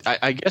one,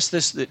 I guess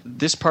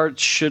this part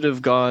should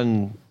have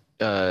gone.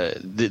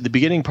 The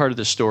beginning part of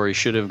the story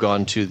should have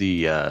gone to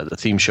the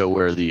theme show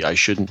where I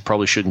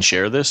probably shouldn't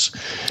share this,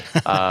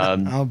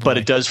 but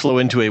it does flow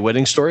into a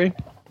wedding story.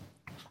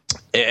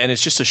 And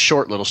it's just a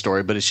short little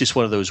story, but it's just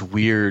one of those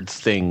weird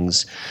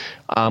things.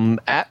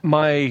 As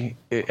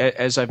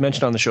I've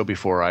mentioned on the show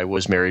before, I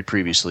was married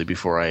previously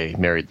before I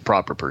married the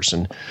proper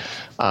person.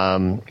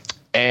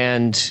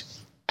 And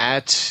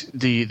at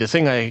the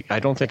thing I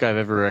don't think I've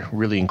ever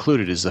really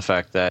included is the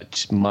fact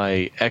that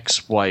my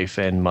ex-wife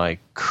and my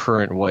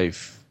current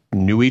wife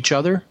knew each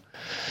other.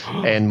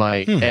 And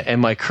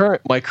my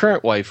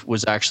current wife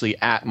was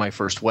actually at my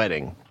first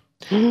wedding.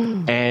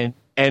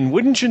 And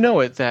wouldn't you know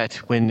it, that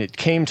when it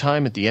came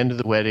time at the end of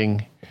the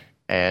wedding,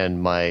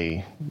 and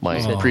my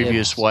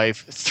previous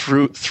wife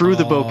threw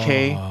the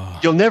bouquet,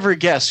 you'll never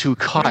guess who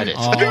caught it.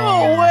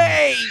 No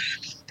way!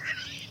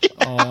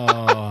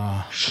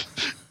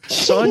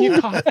 Sonia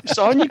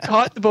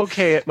caught the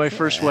bouquet at my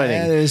first wedding.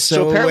 That is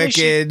so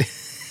wicked.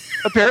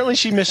 Apparently,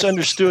 she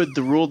misunderstood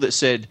the rule that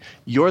said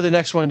you're the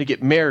next one to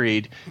get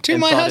married to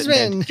my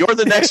husband. You're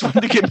the next one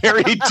to get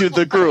married to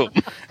the groom.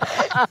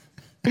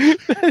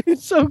 That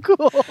is so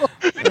cool.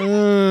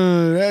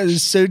 That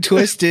is so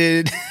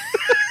twisted.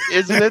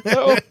 Isn't it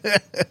though?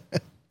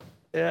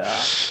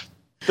 Yeah.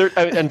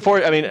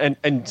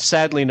 And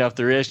sadly enough,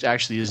 there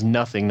is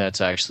nothing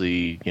that's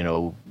actually,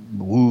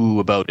 woo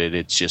about it.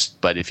 It's just,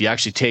 but if you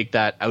actually take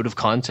that out of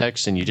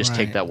context and you just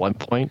take that one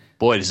point,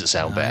 boy, does it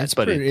sound bad.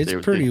 It's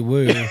pretty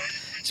woo,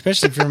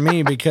 especially for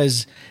me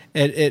because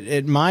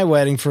at my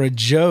wedding, for a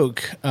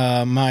joke,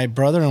 my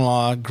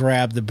brother-in-law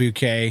grabbed the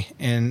bouquet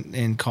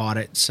and caught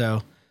it.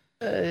 So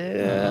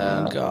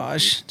Oh,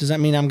 gosh. Does that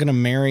mean I'm going to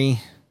marry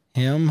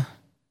him?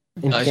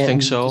 I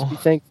think so. Just be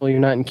thankful you're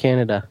not in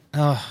Canada.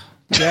 Oh,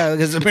 yeah,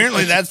 because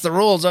apparently that's the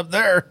rules up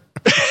there.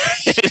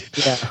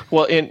 Yeah.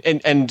 Well,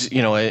 and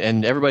you know,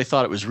 and everybody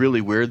thought it was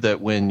really weird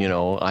that when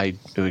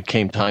it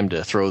came time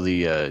to throw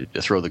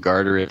the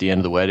garter at the end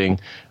of the wedding,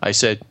 I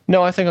said,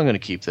 no, I think I'm going to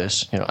keep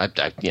this. You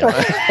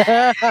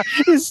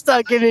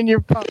stuck it in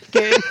your pocket.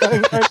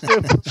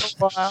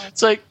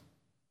 It's like,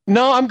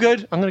 no, I'm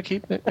good. I'm going to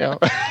keep it.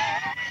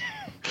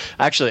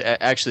 Actually,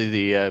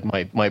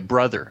 my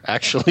brother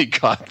actually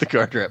got the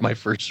garter at my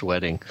first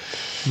wedding.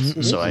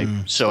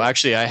 Mm-hmm. So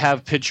actually, I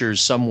have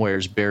pictures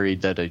somewheres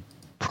buried that I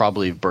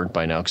probably burnt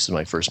by now because it's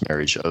my first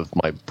marriage, of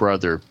my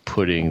brother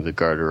putting the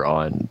garter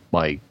on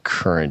my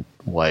current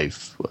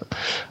wife.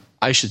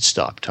 I should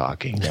stop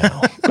talking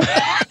now.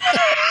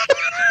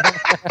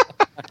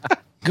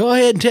 Go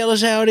ahead and tell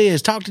us how it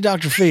is. Talk to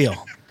Dr. Phil.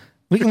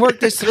 We can work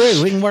this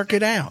through. We can work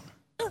it out.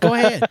 Go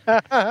ahead.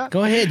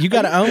 Go ahead. You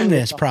got to own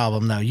this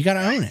problem, though. You got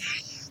to own it.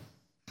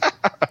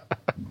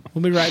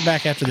 We'll be right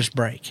back after this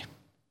break.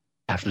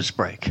 After this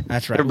break.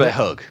 That's right. Everybody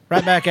hug.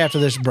 Right back after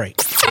this break.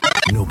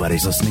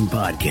 Nobody's Listening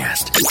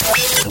podcast.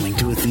 Coming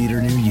to a theater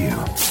near you.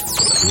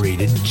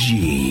 Rated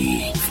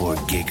G for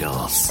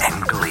giggles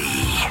and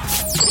glee.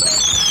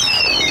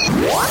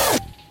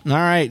 All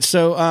right.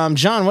 So,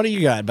 John, what do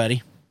you got,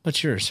 buddy?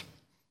 What's yours?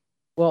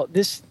 Well,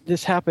 this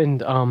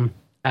happened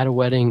at a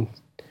wedding,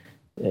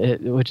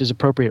 which is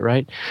appropriate,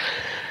 right?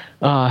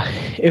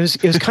 It was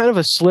kind of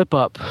a slip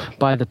up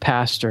by the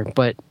pastor,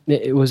 but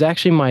it was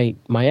actually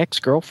my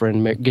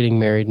ex-girlfriend getting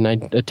married, and I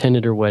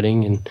attended her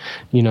wedding, and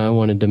I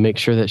wanted to make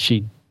sure that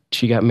she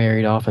got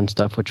married off and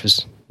stuff, which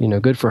was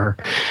good for her.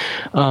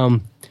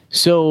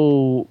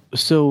 So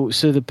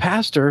the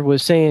pastor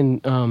was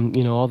saying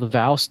all the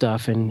vow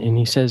stuff, and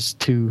he says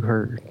to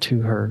her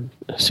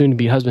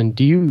soon-to-be husband,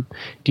 do you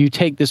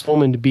take this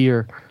woman to be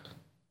your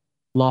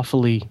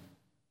lawfully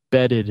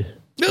bedded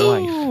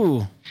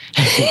wife?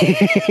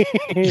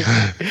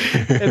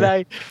 and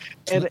I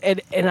stopped.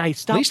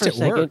 At least for a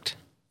second. Worked.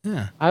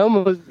 Yeah. I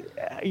almost,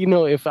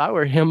 if I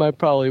were him, I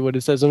probably would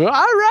have said something. All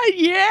right,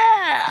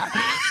 yeah.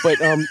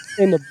 But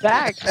in the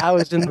back, I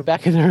was in the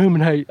back of the room,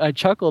 and I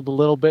chuckled a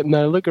little bit, and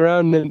I look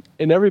around,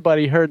 and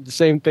everybody heard the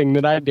same thing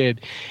that I did.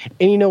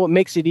 And what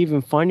makes it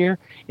even funnier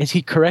is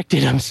he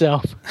corrected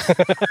himself.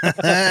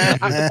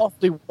 I'm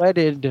lawfully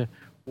wedded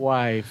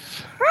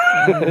wife.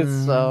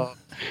 So.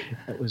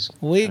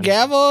 We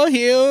gavel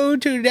here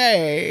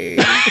today.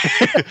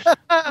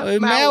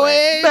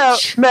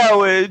 Marriage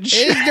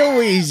is the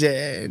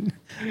reason.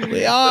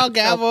 We all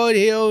gaveled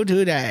here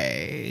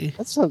today.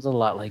 That sounds a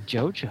lot like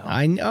JoJo.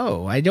 I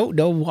know. I don't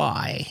know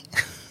why.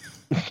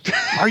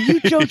 Are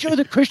you JoJo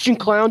the Christian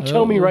clown?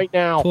 Tell me right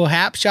now.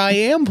 Perhaps I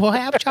am.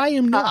 Perhaps I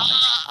am not.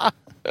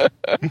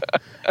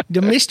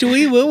 The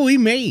mystery will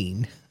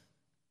remain.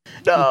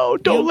 No,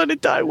 don't let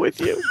it die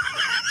with you.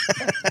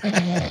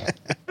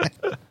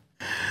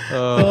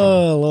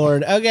 Oh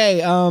Lord.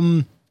 Okay.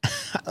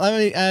 Let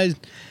me. I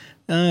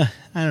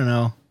don't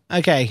know.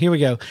 Okay, here we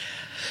go.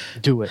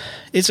 Do it.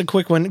 It's a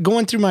quick one.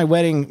 Going through my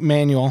wedding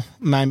manual,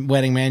 my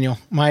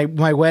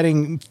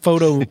wedding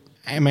photo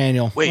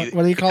manual. Wait,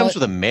 what do you call it? Comes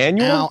with a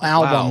manual?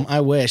 Album. Wow. I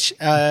wish.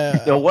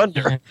 No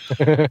wonder.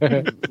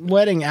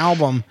 Wedding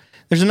album.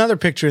 There's another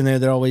picture in there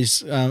that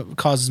always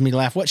causes me to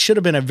laugh. What should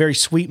have been a very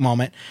sweet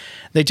moment.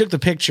 They took the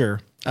picture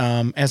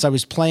as I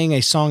was playing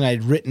a song I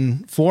had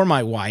written for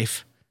my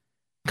wife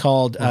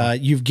called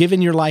You've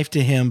Given Your Life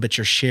to Him, But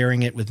You're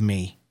Sharing It With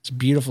Me. It's a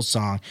beautiful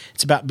song.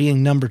 It's about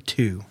being number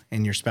 2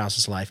 in your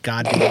spouse's life.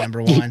 God being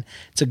number 1.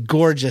 It's a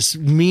gorgeous,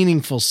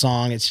 meaningful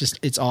song.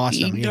 It's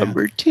awesome. Being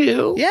number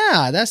 2.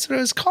 Yeah, that's what it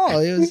was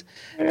called. It was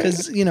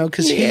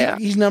because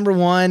he's number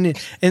 1,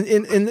 and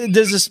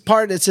there's this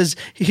part that says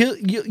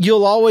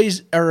you'll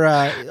always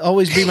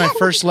be my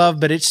first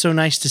love, but it's so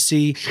nice to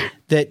see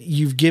that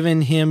you've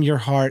given him your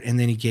heart and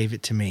then he gave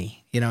it to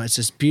me. It's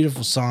this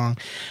beautiful song,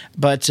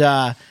 but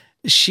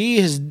she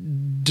has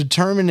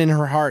determined in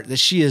her heart that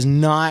she is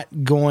not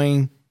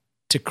going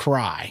to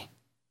cry.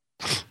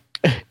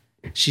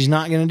 She's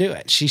not going to do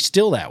it. She's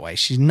still that way.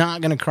 She's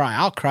not going to cry.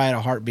 I'll cry at a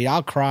heartbeat.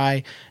 I'll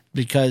cry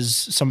because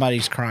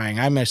somebody's crying.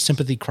 I'm a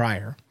sympathy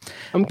crier.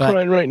 I'm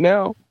crying right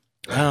now.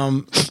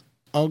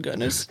 Oh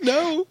goodness.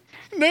 No,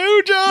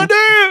 John,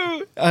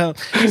 no.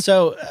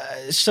 So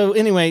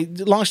anyway,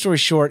 long story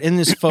short, in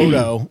this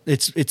photo,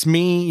 it's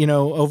me,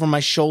 over my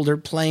shoulder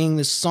playing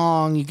this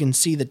song. You can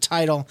see the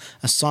title,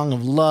 A Song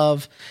of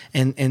Love,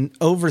 and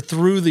over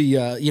through the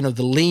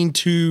the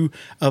lean-to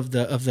of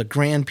the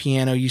grand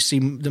piano, you see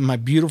my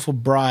beautiful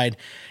bride,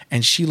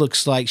 and she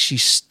looks like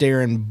she's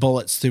staring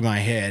bullets through my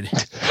head.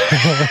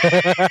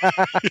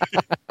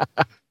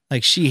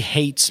 Like she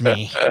hates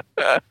me.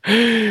 So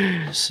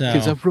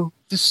because I wrote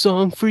the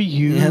song for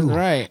you. That's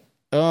right.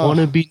 Oh.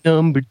 Wanna be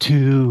number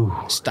 2.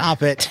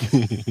 Stop it.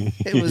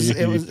 It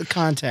was the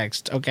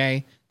context,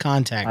 okay?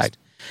 Context.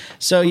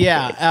 So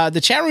yeah,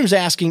 the chat room's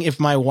asking if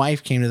my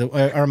wife came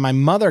to or my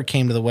mother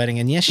came to the wedding,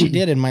 and yes, she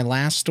did in my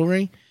last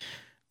story.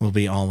 will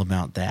be all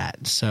about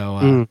that.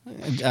 So,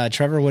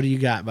 Trevor, what do you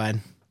got, bud?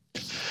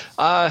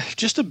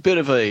 Just a bit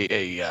of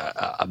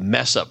a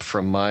mess up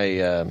from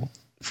my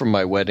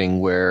wedding,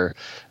 where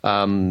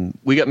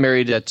we got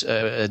married at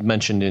I'd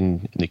mentioned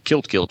in the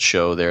Kilt Guild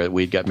show there that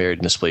we got married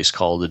in this place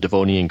called the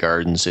Devonian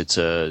Gardens. It's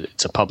a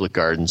public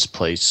gardens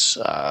place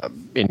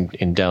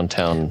in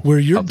downtown, where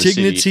your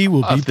dignity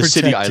will be protected. The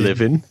city I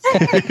live in.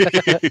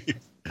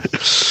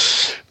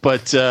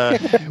 But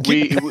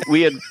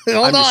we had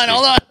hold on.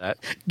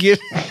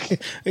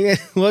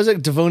 Was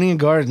it Devonian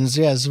Gardens?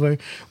 Yes, where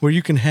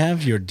you can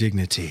have your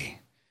dignity.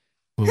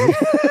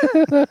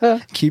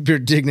 Keep your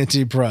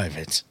dignity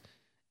private.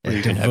 Where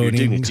you can have your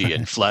dignity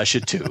and flash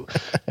it too.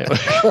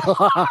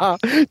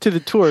 To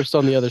the tourists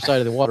on the other side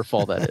of the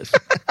waterfall, that is.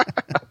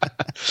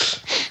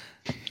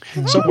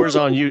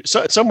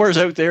 Somewhere's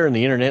out there in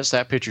the internet.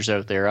 That picture's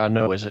out there. I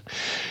know, is it?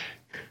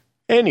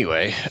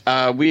 Anyway,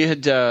 we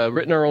had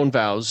written our own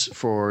vows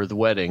for the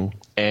wedding,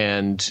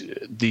 and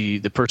the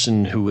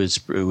person who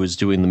was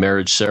doing the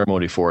marriage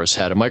ceremony for us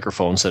had a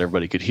microphone so that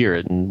everybody could hear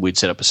it, and we'd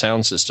set up a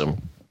sound system.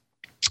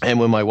 And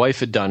when my wife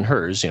had done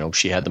hers,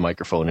 she had the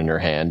microphone in her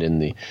hand,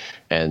 and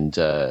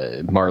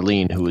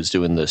Marlene, who was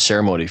doing the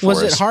ceremony for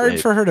us. Was it hard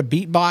for her to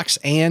beatbox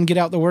and get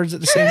out the words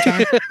at the same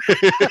time?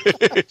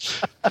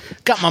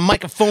 Got my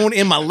microphone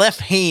in my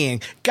left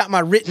hand. Got my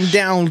written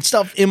down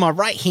stuff in my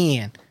right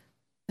hand.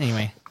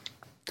 Anyway.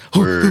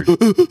 Word.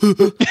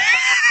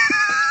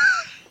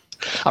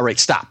 All right,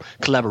 stop.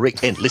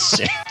 Collaborate and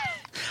listen.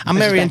 I'm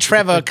marrying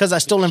Trevor because I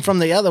stole him from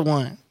the other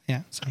one.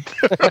 Yeah. So.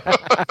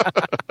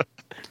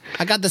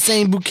 I got the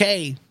same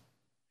bouquet.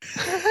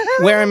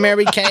 Wearing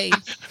Mary Kay.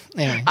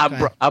 Anyway,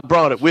 I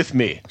brought it with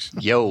me.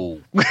 Yo.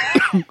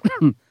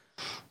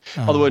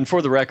 Although, and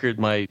for the record,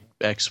 my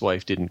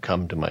ex-wife didn't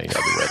come to my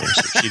other wedding,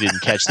 so she didn't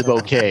catch the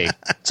bouquet.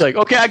 It's like,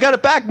 okay, I got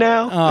it back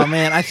now. Oh,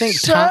 man, I think...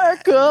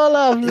 Circle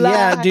of life.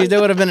 Yeah, dude,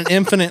 there would have been an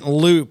infinite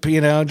loop,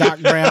 Doc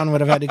Brown would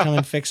have had to come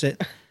and fix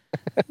it.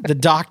 The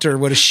doctor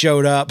would have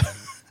showed up.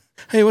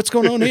 Hey, what's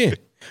going on here?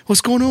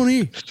 What's going on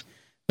here?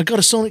 I got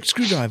a sonic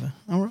screwdriver.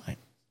 All right.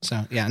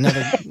 So, yeah,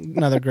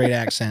 another great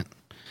accent.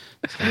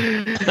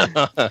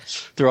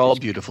 They're all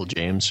beautiful,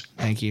 James.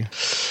 Thank you.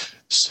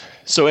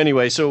 So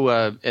anyway,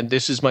 and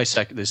this is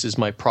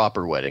my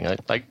proper wedding. And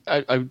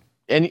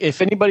if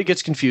anybody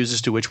gets confused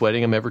as to which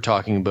wedding I'm ever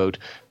talking about,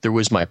 there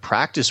was my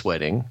practice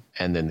wedding,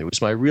 and then there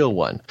was my real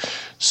one.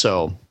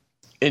 So,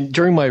 and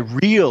during my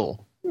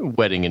real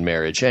wedding and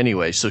marriage,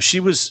 anyway, so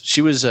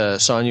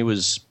Sonia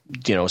was,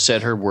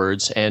 said her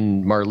words,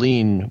 and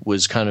Marlene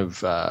was kind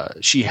of,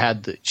 she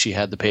had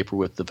the paper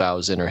with the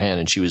vows in her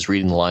hand, and she was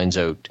reading the lines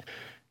out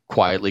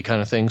quietly,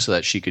 kind of thing, so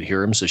that she could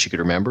hear them, so she could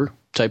remember,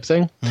 type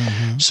thing.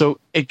 Mm-hmm. So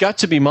it got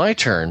to be my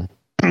turn,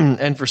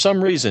 and for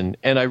some reason,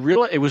 and I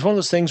realized it was one of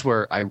those things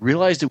where I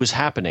realized it was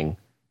happening,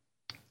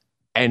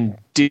 and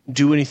didn't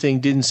do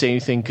anything, didn't say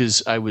anything,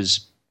 because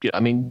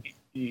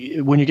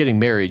when you're getting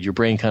married, your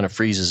brain kind of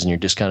freezes and you're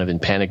just kind of in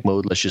panic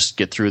mode. Let's just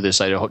get through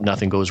this. I hope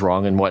nothing goes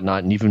wrong and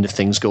whatnot. And even if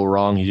things go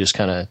wrong, you just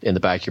kind of in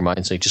the back of your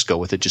mind say, just go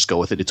with it. Just go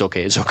with it. It's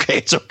okay. It's okay.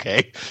 It's okay.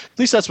 At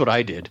least that's what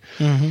I did.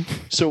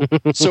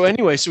 Mm-hmm. So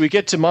anyway, so we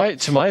get to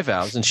my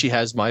vows, and she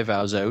has my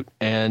vows out.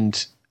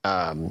 And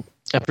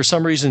for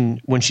some reason,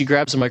 when she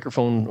grabs the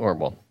microphone,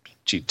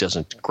 she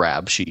doesn't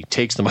grab, she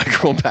takes the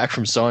microphone back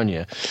from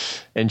Sonia,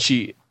 and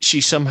she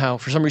somehow,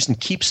 for some reason,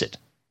 keeps it.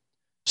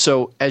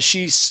 So as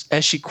she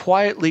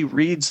quietly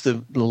reads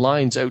the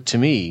lines out to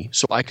me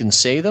so I can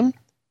say them,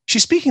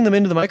 she's speaking them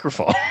into the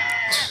microphone.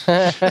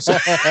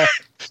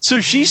 So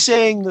she's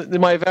saying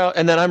my vow,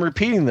 and then I'm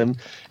repeating them.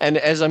 And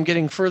as I'm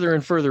getting further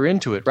and further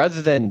into it,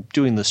 rather than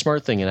doing the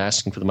smart thing and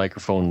asking for the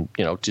microphone,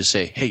 to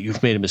say, hey,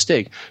 you've made a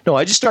mistake. No,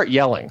 I just start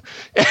yelling.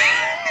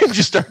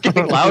 Just start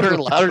getting louder and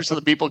louder so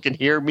that people can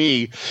hear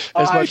me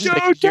as much as they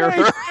can hear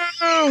her.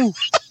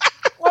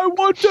 I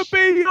want to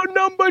be your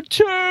number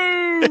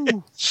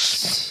 2.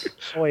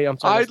 Wait, I'm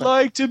sorry.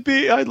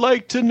 I'd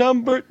like to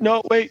number.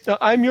 No, wait. No,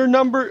 I'm your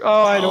number.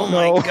 Oh, I don't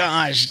know. Oh my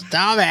gosh!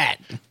 Stop it.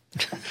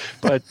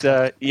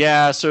 But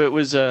yeah, so it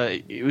was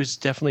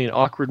definitely an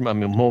awkward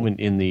moment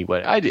in the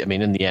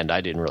wedding. In the end,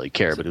 I didn't really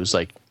care, but it was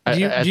like at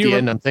the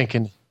end, I'm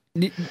thinking.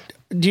 Do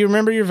you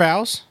remember your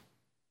vows?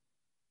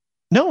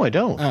 No, I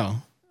don't.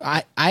 Oh,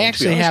 I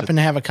actually happen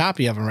to have a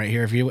copy of them right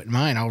here. If you wouldn't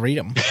mind, I'll read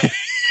them.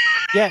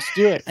 Yes,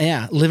 do it.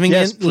 Yeah, living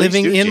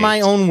in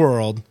my own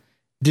world,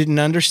 didn't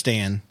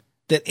understand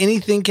that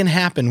anything can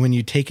happen when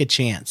you take a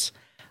chance.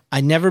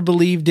 I never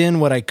believed in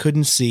what I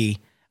couldn't see.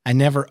 I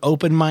never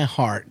opened my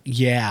heart,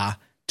 to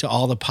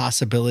all the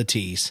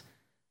possibilities.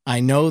 I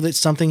know that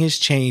something has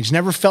changed,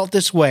 never felt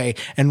this way,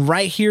 and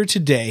right here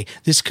today,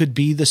 this could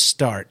be the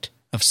start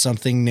of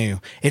something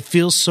new. It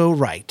feels so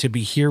right to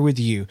be here with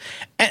you.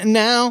 And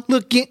now,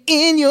 looking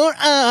in your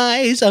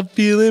eyes, I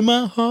feel in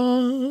my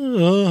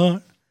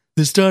heart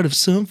the start of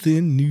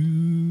something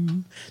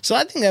new. So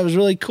I think that was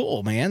really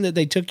cool, man, that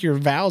they took your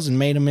vows and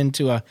made them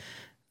into a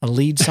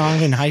lead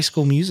song in High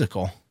School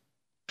Musical.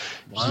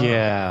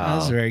 Yeah,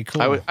 That's very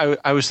cool.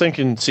 I was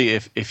thinking, see,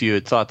 if you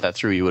had thought that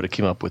through, you would have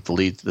come up with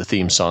the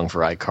theme song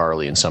for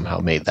iCarly and somehow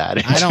made that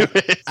into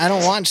it. I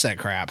don't watch that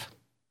crap.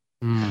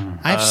 I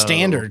have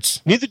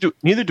standards. Neither do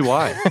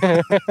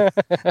I.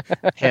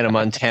 Hannah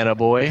Montana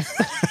boy.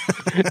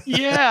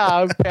 Yeah,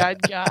 I'm a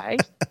bad guy.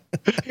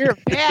 You're a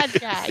bad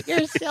guy.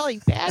 You're a silly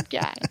bad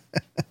guy.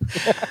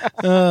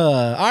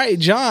 All right,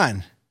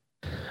 John.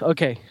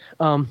 Okay,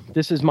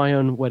 this is my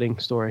own wedding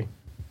story.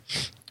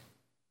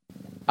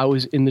 I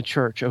was in the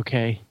church,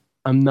 okay?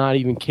 I'm not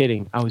even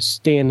kidding. I was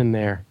standing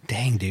there.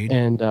 Dang, dude.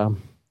 And,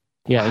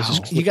 yeah. Wow.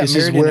 You got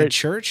married in a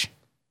church?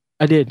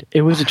 I did.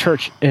 It was a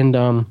church, and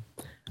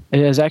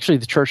it was actually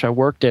the church I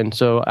worked in,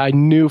 so I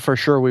knew for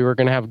sure we were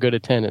going to have good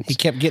attendance. He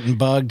kept getting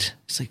bugged.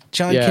 He's like,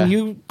 John, can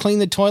you clean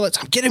the toilets?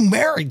 I'm getting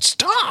married.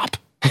 Stop.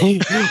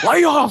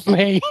 Lay off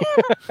me.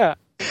 I'm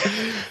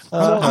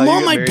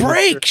on my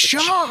break.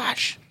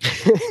 Shush.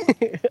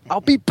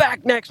 I'll be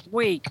back next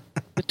week.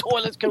 The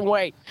toilets can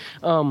wait.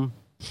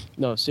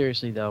 No,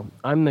 seriously, though.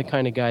 I'm the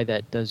kind of guy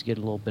that does get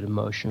a little bit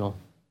emotional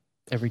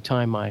every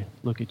time I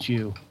look at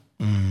you.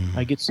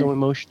 I get so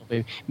emotional,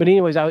 baby. But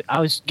anyways, I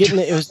was getting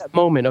it. It was that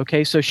moment,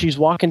 okay? So she's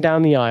walking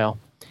down the aisle,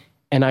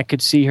 and I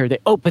could see her. They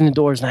opened the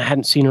doors, and I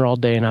hadn't seen her all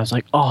day, and I was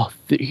like, oh,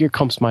 here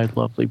comes my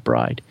lovely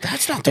bride.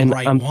 That's not the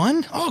right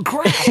one. Oh,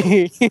 great. I'm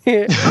in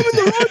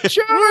the wrong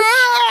church.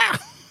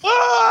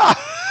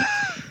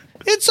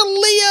 It's a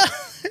Leah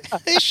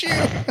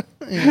issue.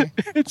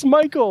 It's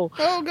Michael.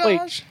 Oh,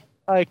 gosh. Wait,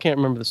 I can't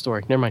remember the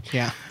story. Never mind.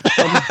 Yeah.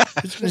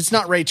 It's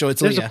not Rachel.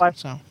 It's Leah.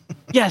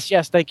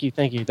 Yes. Thank you.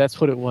 That's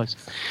what it was.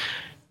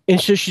 And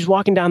so she's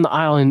walking down the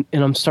aisle, and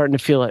I'm starting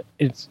to feel it.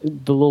 It's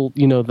the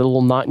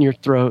little knot in your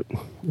throat,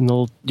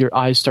 and your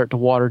eyes start to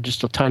water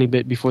just a tiny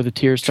bit before the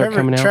tears start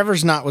coming out.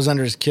 Trevor's knot was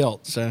under his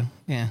kilt, so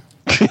yeah.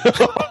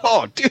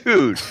 Oh,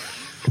 dude.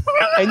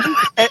 and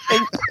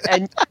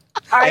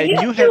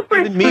you have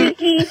given me.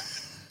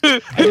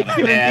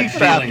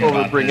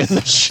 Over bringing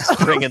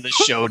the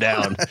show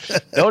down.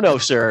 No,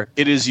 sir.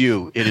 It is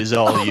you. It is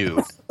all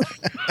you.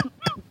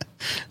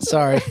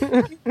 Sorry.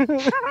 I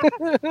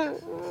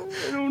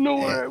don't know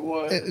where I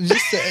was.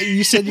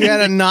 You said you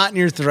had a knot in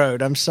your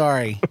throat. I'm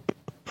sorry.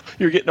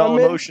 You're getting all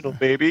emotional,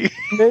 baby.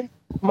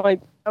 I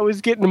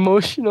was getting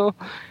emotional,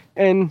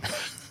 and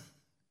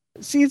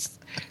see,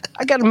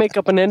 I got to make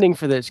up an ending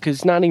for this because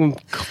it's not even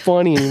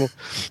funny anymore.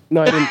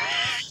 No, I didn't.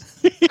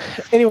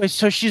 Anyway,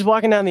 so she's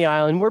walking down the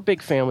aisle, and we're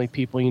big family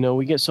people,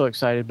 we get so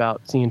excited about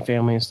seeing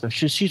family and stuff.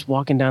 She's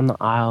walking down the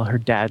aisle, her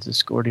dad's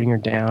escorting her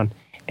down,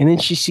 and then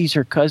she sees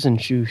her cousin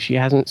who she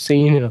hasn't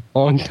seen in a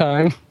long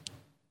time,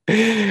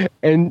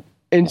 and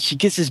she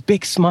gets this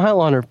big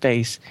smile on her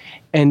face.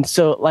 And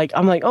so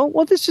I'm like, oh,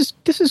 well, this is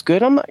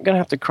good. I'm not gonna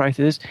have to cry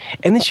through this.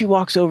 And then she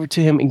walks over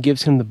to him and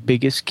gives him the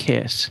biggest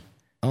kiss.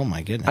 Oh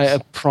my goodness. I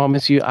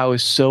promise you, I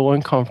was so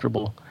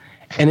uncomfortable.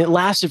 And it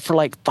lasted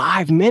for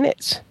 5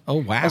 minutes.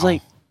 Oh, wow. I was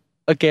like,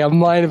 okay,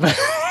 I'm lying about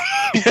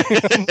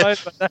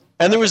it.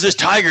 And there was this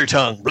tiger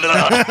tongue.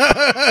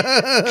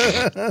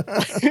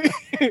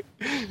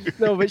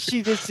 No, but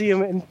she did see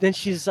him, and then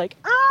she's like,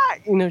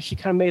 she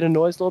kind of made a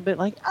noise a little bit,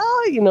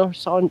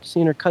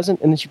 seeing her cousin,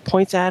 and then she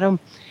points at him,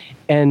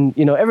 and,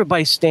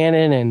 everybody's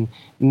standing, and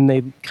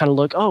they kind of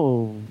look,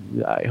 oh,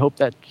 I hope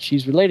that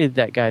she's related to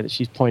that guy that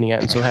she's pointing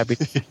at and so happy.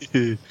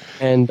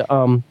 And,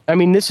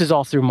 this is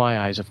all through my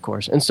eyes, of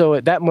course. And so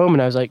at that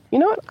moment, I was like, you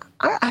know what?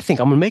 I think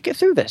I'm going to make it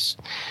through this.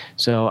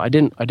 So I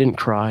didn't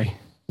cry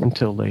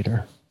until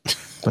later.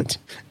 But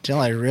until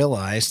I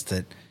realized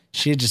that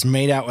she had just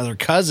made out with her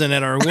cousin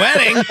at our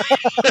wedding.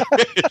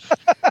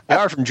 You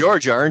are from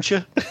Georgia, aren't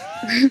you?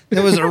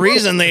 There was a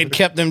reason they had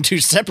kept them two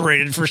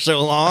separated for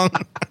so long.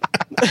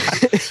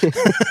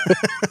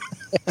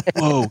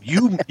 Whoa,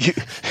 you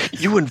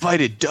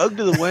invited Doug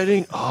to the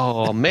wedding?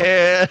 Oh,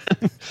 man.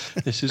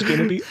 This is going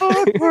to be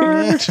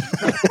awkward.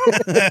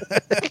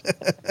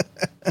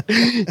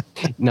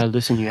 Now,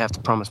 listen, you have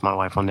to promise my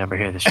wife I'll never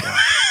hear this show.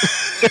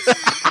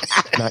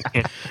 Not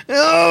kidding.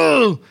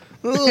 Oh,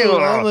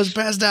 I almost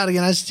passed out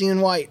again. I was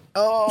seeing white.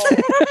 Oh,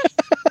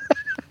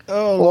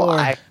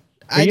 Lord.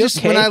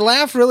 When I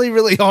laugh really,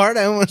 really hard,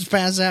 I almost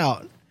pass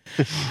out.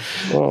 You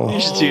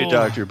should see a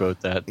doctor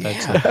about that.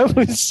 That's I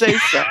would say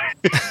so.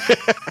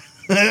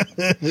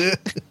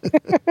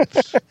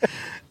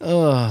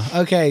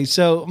 Okay,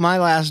 so my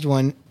last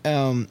one,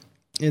 and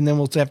then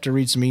we'll have to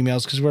read some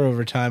emails because we're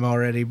over time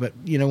already. But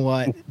you know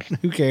what?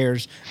 Who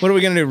cares? What are we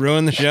going to do?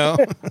 Ruin the show?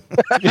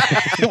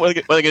 What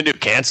are they going to do?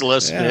 Cancel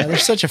us? Yeah,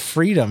 there's such a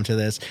freedom to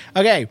this.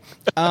 Okay.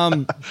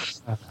 People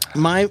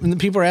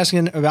are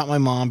asking about my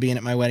mom being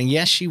at my wedding.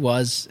 Yes, she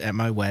was at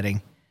my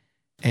wedding.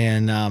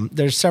 And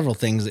there's several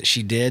things that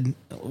she did.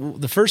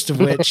 The first of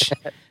which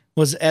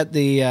was at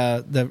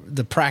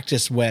the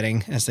practice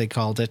wedding, as they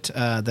called it,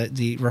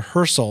 the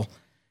rehearsal.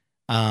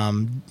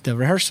 The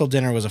rehearsal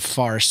dinner was a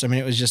farce. I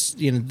mean, it was just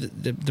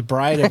the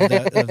bride of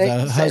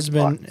the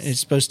husband is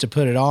supposed to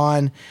put it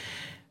on.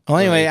 Well,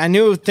 anyway, I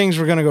knew things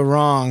were going to go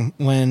wrong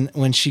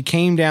when she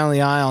came down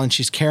the aisle and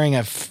she's carrying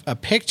a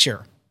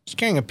picture. She's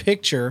carrying a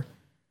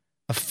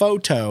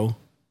photo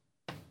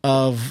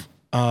of,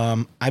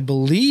 I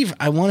believe,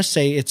 I want to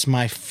say it's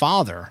my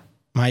father,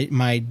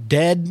 my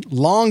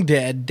long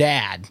dead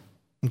dad.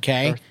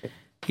 Okay. Perfect.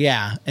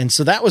 Yeah. And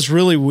so that was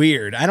really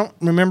weird. I don't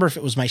remember if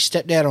it was my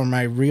stepdad or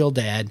my real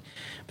dad,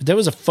 but there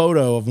was a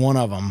photo of one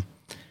of them,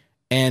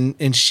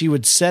 and she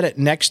would set it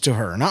next to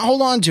her, not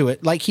hold on to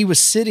it, like he was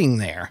sitting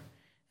there.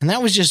 And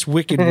that was just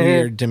wicked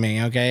weird to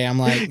me, okay? I'm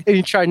like... And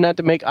you tried not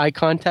to make eye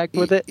contact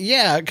with it?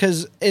 Yeah,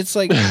 because it's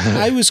like,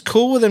 I was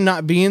cool with him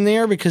not being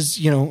there because,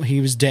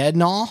 he was dead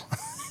and all.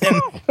 And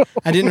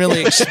I didn't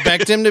really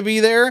expect him to be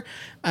there.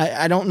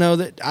 I don't know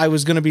that I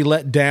was going to be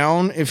let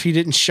down if he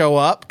didn't show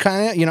up,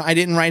 kind of. I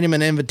didn't write him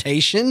an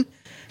invitation,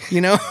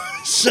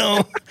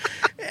 So,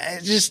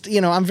 just,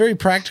 I'm very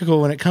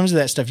practical when it comes to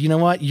that stuff. You know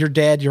what? You're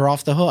dead. You're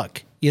off the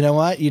hook. You know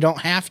what? You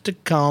don't have to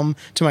come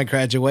to my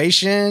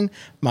graduation,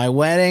 my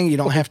wedding. You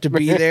don't have to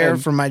be there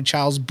for my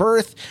child's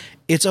birth.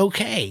 It's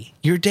okay.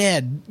 You're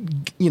dead.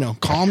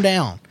 Calm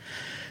down.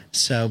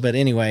 So, but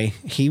anyway,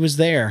 he was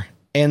there.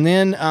 And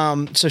then,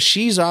 so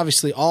she's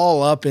obviously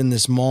all up in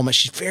this moment.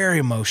 She's very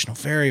emotional,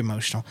 very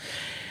emotional.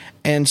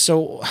 And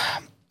so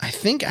I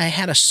think I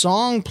had a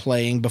song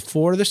playing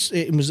before this.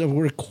 It was a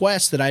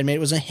request that I made. It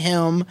was a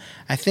hymn.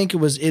 I think it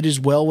was "It Is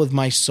Well With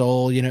My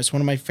Soul." It's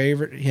one of my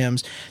favorite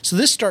hymns. So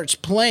this starts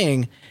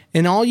playing,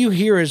 and all you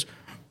hear is,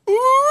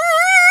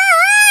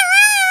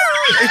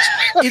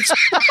 it's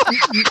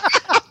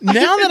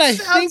now that I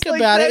think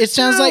about it, it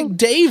sounds like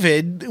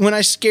David when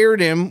I scared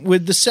him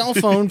with the cell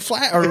phone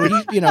flat, or I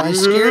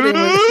scared him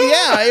with,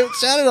 it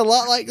sounded a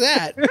lot like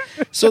that.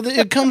 So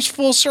it comes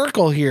full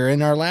circle here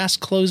in our last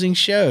closing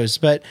shows.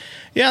 But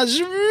yeah,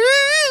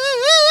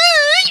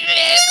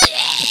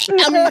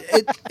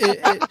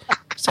 it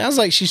sounds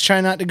like she's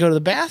trying not to go to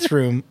the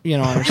bathroom,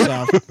 on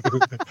herself.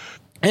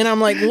 And I'm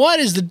like, what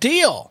is the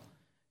deal?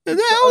 That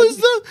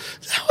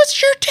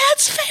was your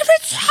dad's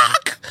favorite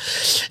song,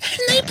 and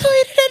they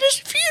played it at his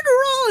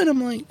funeral. And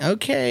I'm like,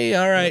 okay,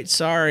 all right,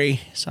 sorry,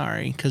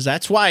 because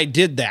that's why I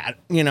did that.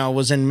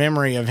 Was in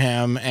memory of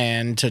him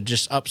and to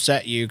just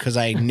upset you because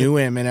I knew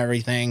him and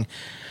everything.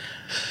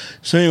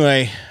 So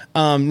anyway,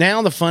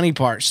 now the funny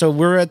part. So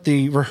we're at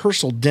the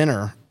rehearsal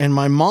dinner, and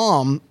my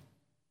mom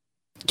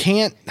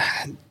can't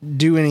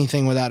do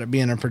anything without it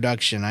being a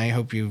production. I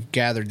hope you've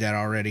gathered that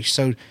already.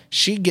 So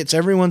she gets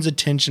everyone's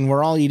attention.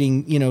 We're all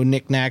eating,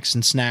 knickknacks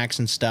and snacks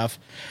and stuff.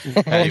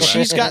 And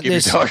she's got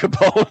this. Knick-knack,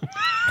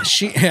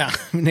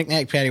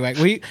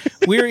 paddywhack.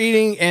 We're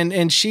eating,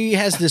 and she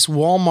has this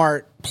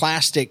Walmart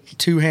plastic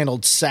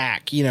two-handled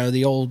sack.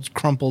 The old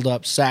crumpled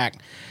up sack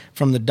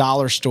from the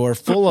dollar store,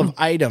 full of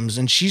items,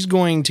 and she's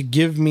going to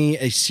give me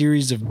a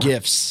series of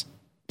gifts.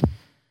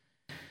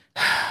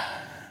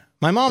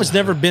 My mom has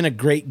never been a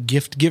great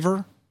gift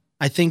giver.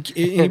 I think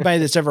anybody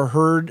that's ever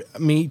heard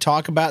me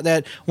talk about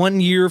that, one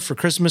year for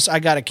Christmas, I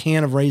got a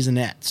can of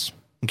Raisinets.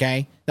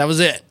 Okay? That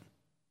was it.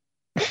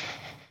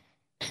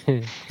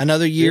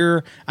 Another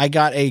year, I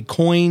got a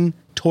coin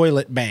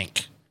toilet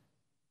bank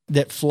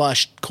that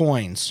flushed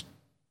coins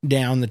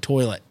down the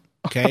toilet.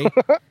 Okay?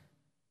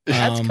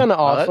 That's kind of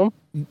awesome.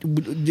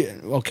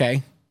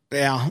 Okay.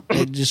 Yeah,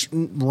 just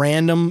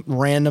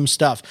random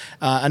stuff.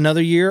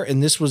 Another year,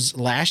 and this was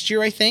last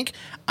year, I think,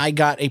 I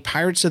got a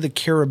Pirates of the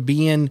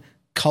Caribbean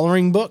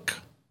coloring book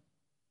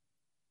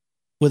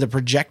with a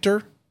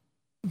projector,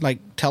 like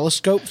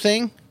telescope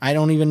thing. I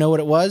don't even know what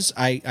it was.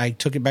 I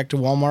took it back to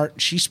Walmart.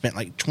 She spent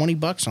like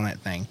 $20 on that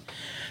thing.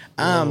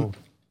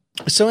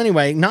 So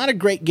anyway, not a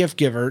great gift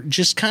giver,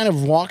 just kind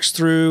of walks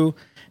through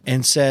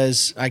and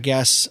says, I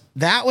guess,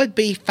 that would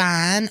be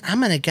fine.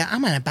 I'm gonna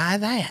buy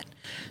that.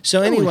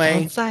 So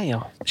anyway,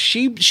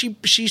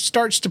 she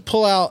starts to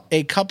pull out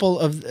a couple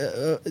of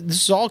this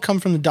has all come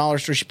from the dollar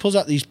store. She pulls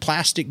out these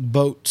plastic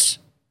boats.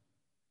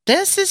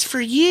 This is for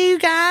you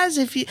guys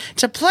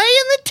to play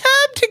in the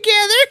tub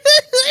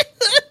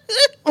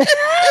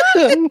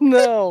together.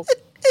 No.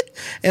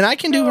 And I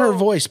can do her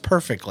voice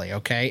perfectly,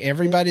 okay?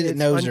 Everybody that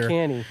knows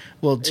her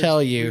will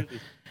tell you.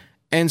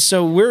 And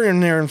so we're in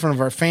there in front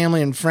of our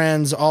family and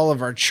friends, all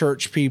of our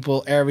church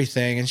people,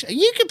 everything. And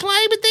you can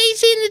play with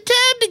these in the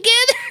tub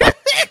together.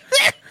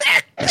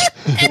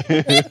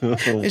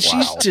 And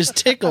she's just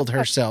tickled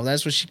herself.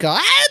 That's what she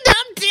called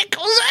dumb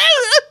tickles.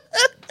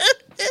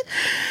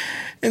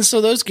 And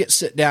so those get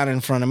sit down in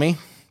front of me.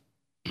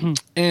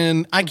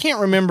 And I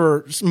can't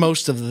remember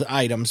most of the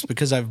items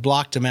because I've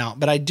blocked them out.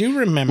 But I do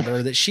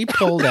remember that she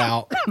pulled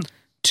out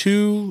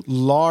 2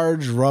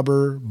 large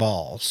rubber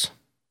balls.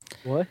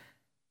 What?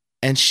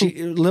 And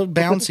little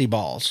bouncy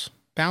balls.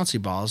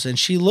 And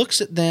she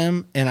looks at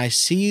them, and I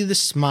see the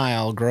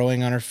smile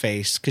growing on her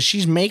face because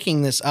she's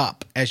making this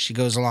up as she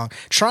goes along,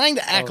 trying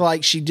to act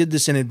like she did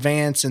this in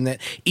advance and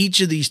that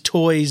each of these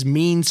toys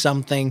mean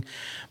something,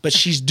 but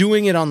she's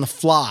doing it on the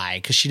fly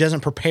because she doesn't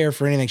prepare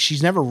for anything.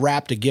 She's never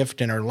wrapped a gift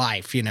in her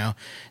life, She's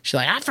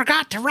like, I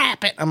forgot to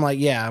wrap it. I'm like,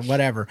 yeah,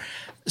 whatever.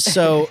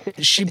 So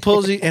she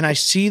pulls it, and I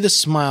see the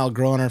smile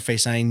grow on her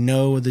face, and I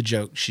know the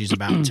joke she's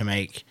about to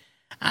make.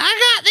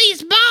 I got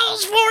these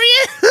balls for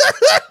you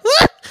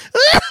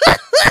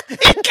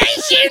in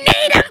case you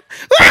need them.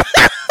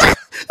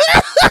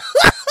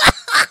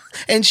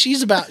 And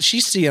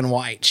she's seeing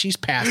white. She's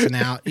passing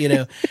out,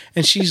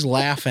 and she's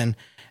laughing.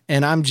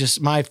 And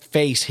my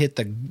face hit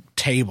the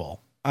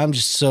table. I'm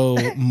just so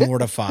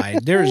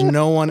mortified. There is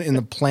no one in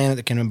the planet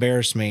that can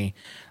embarrass me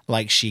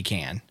like she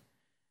can.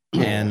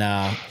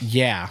 And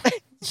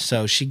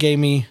so she gave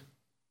me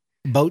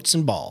boats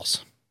and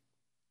balls.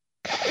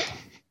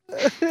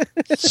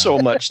 So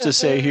much to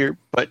say here,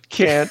 but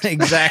can't.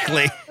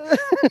 Exactly.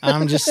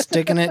 I'm just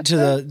sticking it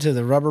to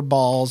the rubber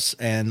balls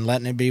and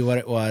letting it be what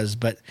it was.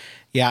 But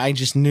yeah, I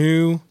just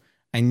knew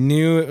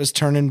it was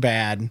turning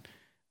bad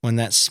when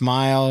that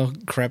smile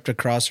crept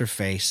across her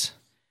face,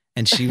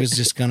 and she was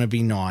just going to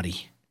be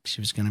naughty.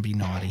 She was going to be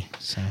naughty.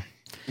 So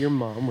your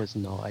mom was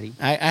naughty.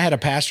 I had a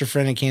pastor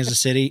friend in Kansas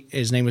City.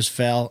 His name was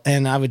Phil,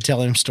 and I would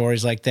tell him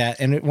stories like that.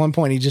 And at one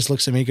point, he just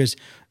looks at me and goes,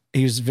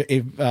 he was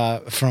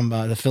from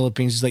the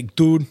Philippines. He's like,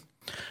 dude,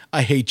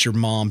 I hate your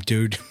mom,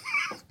 dude.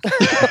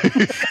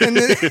 And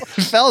then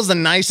Phil's the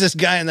nicest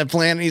guy on the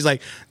planet. He's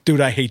like,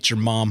 dude, I hate your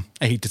mom.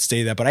 I hate to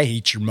say that, but I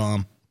hate your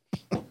mom.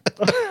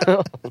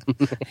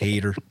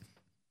 Hate her.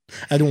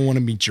 I don't want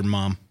to meet your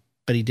mom.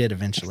 But he did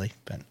eventually.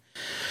 But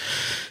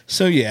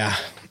so, yeah.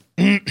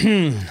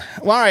 Well,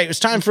 all right. It's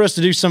time for us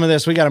to do some of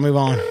this. We got to move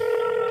on.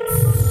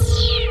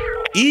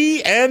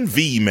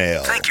 E&V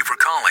mail. Thank you for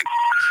calling.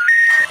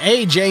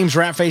 Hey, James,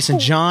 Ratface, and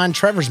John.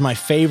 Trevor's my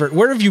favorite.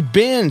 Where have you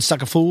been,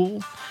 sucker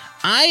fool?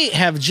 I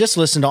have just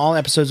listened to all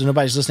episodes of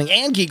Nobody's Listening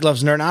and Geek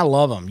Loves Nerd, and I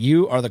love them.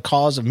 You are the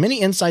cause of many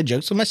inside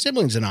jokes with my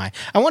siblings and I.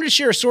 I wanted to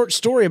share a short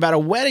story about a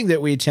wedding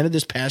that we attended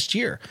this past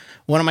year.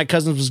 One of my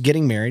cousins was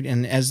getting married,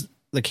 and as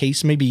the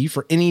case may be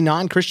for any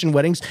non-Christian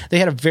weddings, they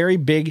had a very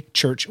big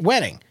church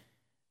wedding.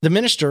 The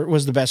minister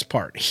was the best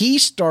part. He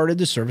started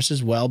the service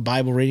as well,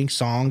 Bible reading,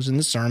 songs, and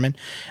the sermon.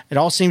 It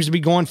all seems to be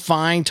going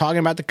fine, talking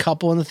about the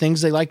couple and the things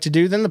they like to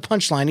do. Then the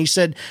punchline, he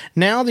said,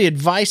 now the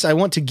advice I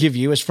want to give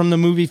you is from the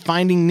movie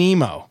Finding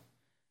Nemo.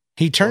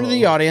 He turned to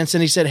the audience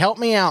and he said, help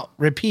me out.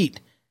 Repeat.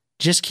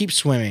 Just keep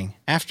swimming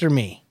after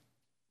me.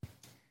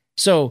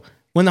 So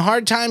when the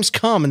hard times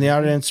come and the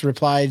audience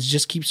replies,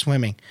 just keep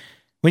swimming.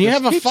 When you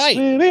have a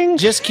fight,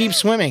 just keep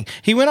swimming.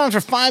 He went on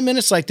for 5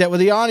 minutes like that with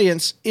the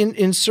audience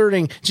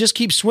inserting, just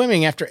keep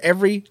swimming after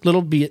every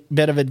little bit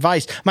of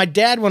advice. My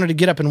dad wanted to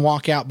get up and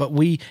walk out, but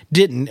we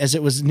didn't, as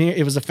it was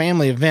a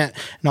family event.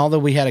 And although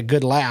we had a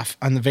good laugh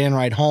on the van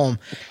ride home,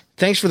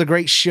 thanks for the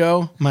great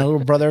show. My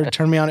little brother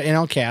turned me on to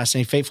NLCast, and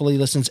he faithfully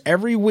listens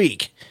every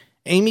week.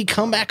 Amy,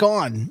 come back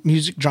on,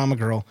 Music Drama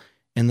Girl,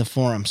 in the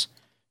forums.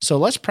 So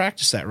let's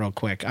practice that real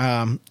quick.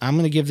 I'm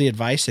going to give the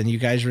advice, and you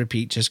guys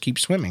repeat, just keep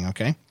swimming,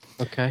 okay?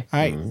 Okay. All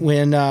right.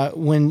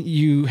 When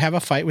you have a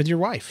fight with your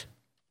wife,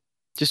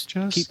 just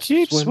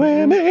keep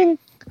swimming.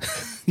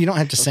 You don't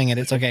have to sing it.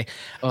 It's okay.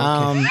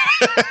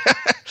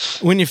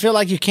 When you feel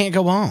like you can't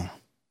go on,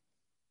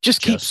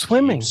 just keep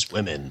swimming.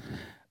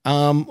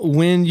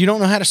 When you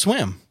don't know how to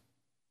swim,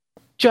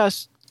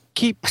 just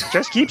keep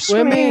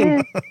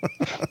swimming.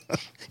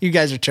 You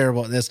guys are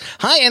terrible at this.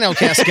 Hi,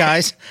 NLCast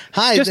guys.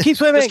 Hi. Just keep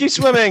swimming. Just keep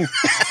swimming.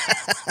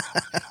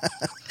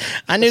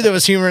 I knew there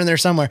was humor in there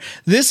somewhere.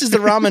 This is the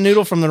Ramen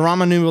Noodle from the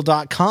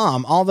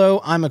RamenNoodle.com.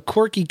 Although I'm a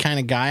quirky kind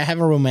of guy, I have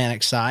a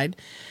romantic side.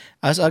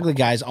 Us ugly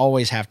guys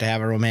always have to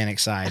have a romantic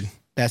side.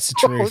 That's the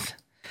truth.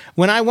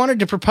 When I wanted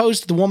to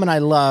propose to the woman I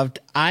loved,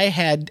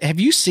 have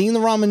you seen the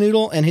Ramen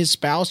Noodle and his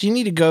spouse? You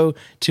need to go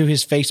to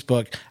his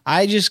Facebook.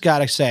 I just got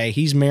to say,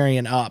 he's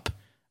marrying up.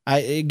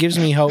 It gives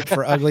me hope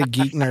for ugly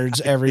geek nerds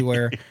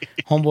everywhere.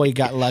 Homeboy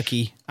got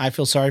lucky. I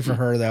feel sorry for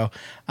her though.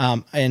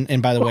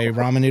 And by the way,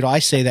 Ramen Noodle, I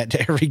say that to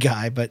every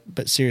guy,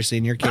 but seriously,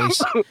 in your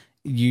case,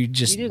 you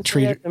just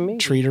treat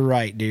her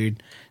right,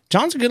 dude.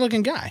 John's a good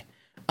looking guy.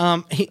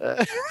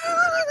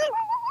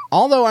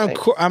 Although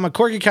I'm a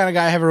quirky kind of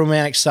guy, I have a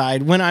romantic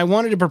side. When I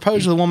wanted to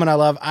propose to the woman I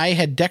love, I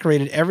had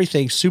decorated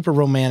everything super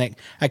romantic.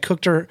 I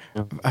cooked her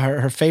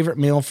favorite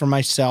meal for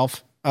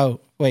myself.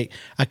 Oh, wait.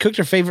 I cooked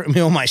her favorite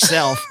meal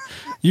myself.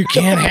 You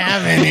can't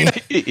have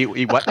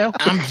any. What now?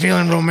 I'm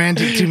feeling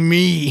romantic to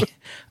me.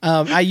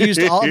 I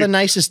used all the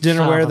nicest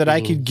dinnerware that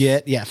I could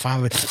get. Yeah,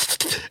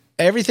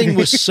 everything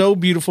was so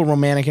beautiful,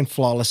 romantic, and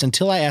flawless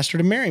until I asked her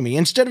to marry me.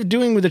 Instead of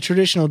doing with a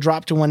traditional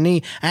drop to one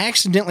knee, I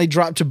accidentally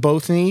dropped to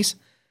both knees.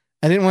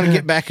 I didn't want to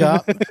get back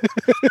up,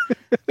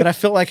 but I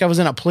felt like I was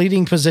in a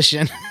pleading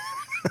position.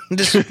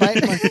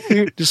 Despite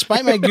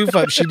my goof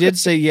up, she did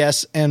say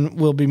yes and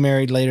we'll be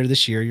married later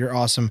this year. You're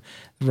awesome.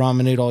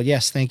 Ramen Noodle.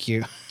 Yes, thank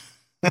you.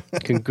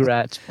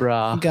 Congrats,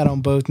 brah. He got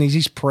on both knees.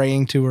 He's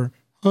praying to her.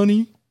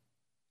 Honey.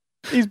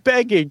 He's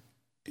begging.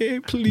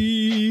 Hey,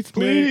 please.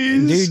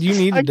 Dude, you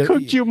needed to. I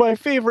cooked you my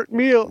favorite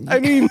meal. I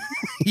mean.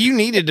 You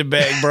needed to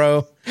beg,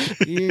 bro.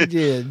 You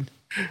did.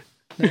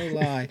 No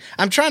lie.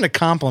 I'm trying to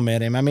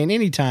compliment him. I mean,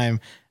 anytime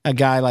a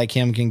guy like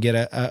him can get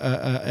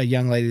a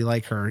young lady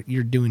like her,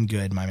 you're doing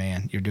good, my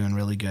man. You're doing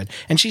really good.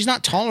 And she's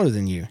not taller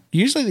than you.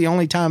 Usually the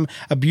only time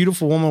a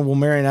beautiful woman will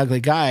marry an ugly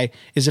guy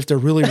is if they're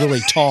really,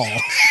 really tall.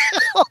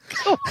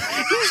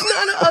 He's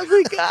not an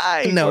ugly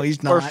guy. No,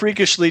 he's not. Or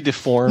freakishly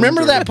deformed.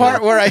 Remember that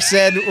part where I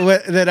said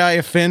that I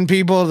offend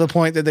people to the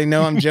point that they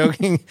know I'm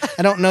joking?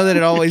 I don't know that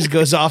it always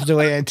goes off the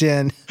way I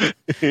intend.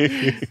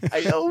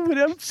 I know, but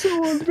I'm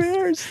so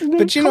embarrassed.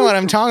 But you know what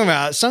I'm talking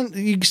about.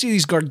 You can see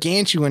these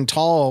gargantuan,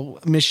 tall,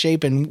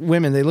 misshapen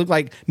women. They look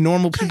like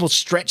normal people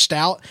stretched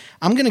out.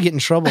 I'm going to get in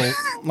trouble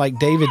like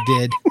David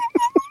did.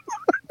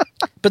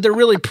 But they're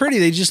really pretty.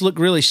 They just look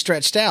really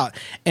stretched out.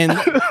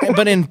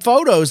 But in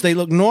photos, they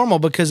look normal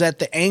because at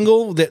the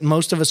angle that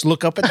most of us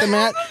look up at them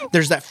at,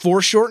 there's that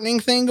foreshortening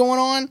thing going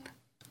on.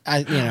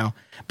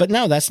 But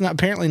no, that's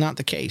apparently not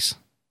the case.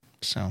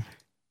 So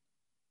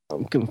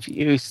I'm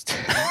confused.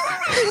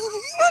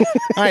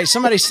 All right,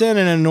 somebody sent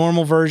in a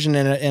normal version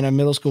and a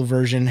middle school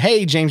version.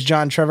 Hey, James,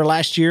 John, Trevor,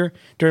 last year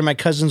during my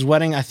cousin's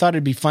wedding, I thought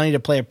it'd be funny to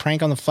play a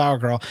prank on the flower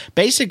girl.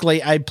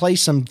 Basically, I'd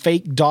place some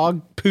fake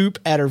dog poop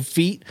at her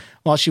feet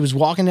while she was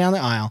walking down the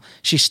aisle.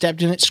 She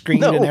stepped in it,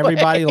 screamed, and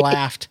everybody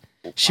laughed.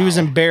 She was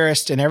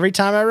embarrassed, and every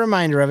time I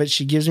remind her of it,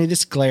 she gives me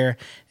this glare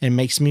and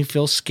makes me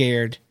feel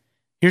scared.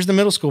 Here's the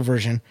middle school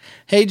version.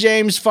 Hey,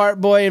 James, fart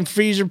boy and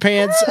freezer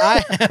pants,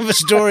 I have a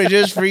story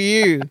just for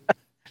you.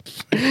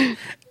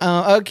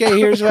 Okay,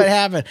 here's what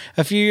happened.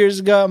 A few years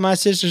ago at my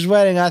sister's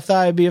wedding, I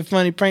thought it'd be a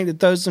funny prank to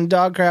throw some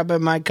dog crap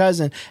at my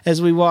cousin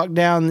as we walked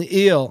down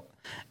the aisle.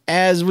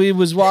 As we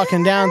was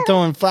walking down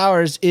throwing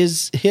flowers,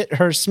 hit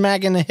her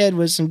smack in the head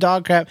with some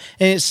dog crap,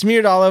 and it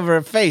smeared all over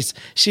her face.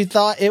 She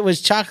thought it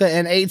was chocolate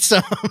and ate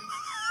some.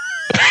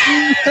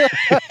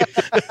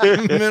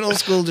 Middle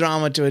school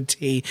drama to a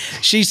T.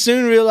 She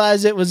soon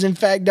realized it was in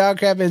fact dog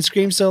crap and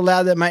screamed so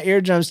loud that my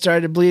eardrums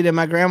started to bleed and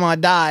my grandma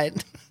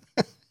died.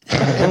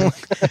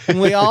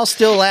 And we all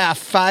still laugh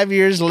 5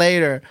 years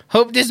later.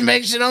 Hope this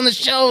makes it on the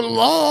show,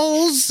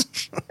 lols.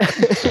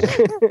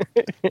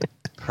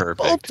 Perfect.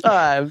 Both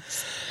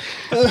times.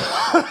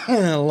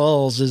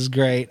 Lols is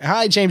great.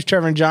 Hi, James,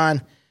 Trevor, and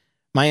John.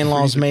 My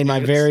in-laws made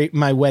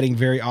my wedding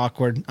very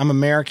awkward. I'm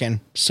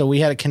American, so we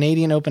had a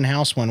Canadian open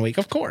house one week.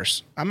 Of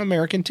course, I'm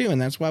American too,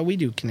 and that's why we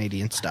do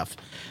Canadian stuff.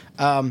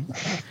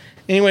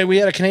 Anyway, we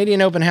had a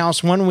Canadian open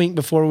house 1 week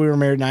before we were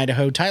married in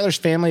Idaho. Tyler's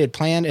family had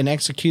planned and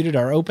executed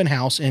our open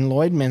house in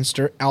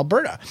Lloydminster,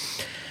 Alberta.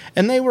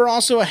 And they were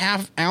also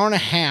hour and a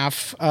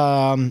half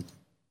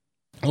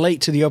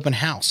late to the open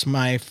house.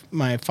 My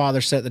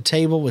father sat at the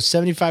table with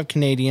 75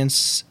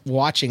 Canadians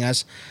watching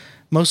us.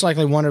 Most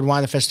likely wondered why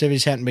the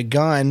festivities hadn't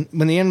begun.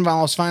 When the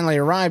in-laws finally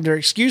arrived, their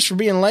excuse for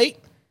being late,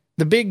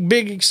 the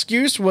big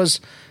excuse was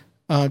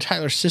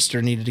Tyler's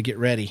sister needed to get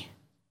ready.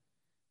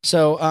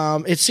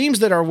 So it seems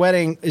that our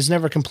wedding is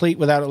never complete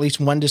without at least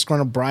one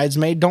disgruntled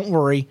bridesmaid. Don't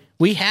worry.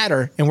 We had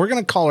her, and we're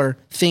going to call her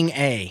Thing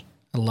A.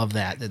 I love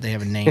that they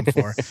have a name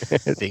for her.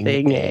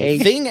 Thing A.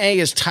 Thing A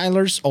is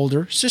Tyler's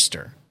older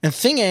sister, and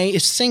Thing A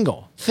is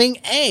single. Thing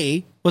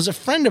A was a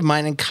friend of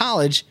mine in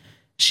college.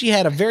 She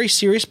had a very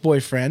serious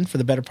boyfriend for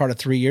the better part of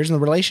 3 years, and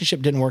the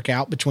relationship didn't work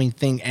out between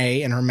Thing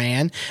A and her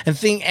man. And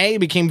Thing A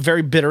became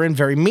very bitter and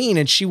very mean,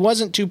 and she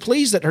wasn't too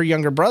pleased that her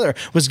younger brother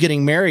was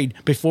getting married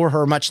before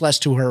her, much less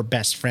to her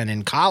best friend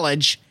in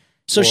college.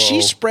 So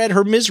she spread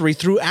her misery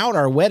throughout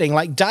our wedding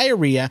like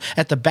diarrhea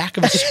at the back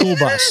of a school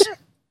bus.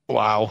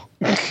 Wow.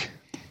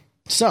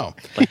 So,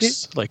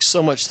 like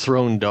so much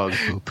thrown dog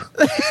poop.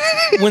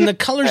 When the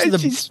colors of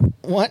the...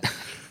 What?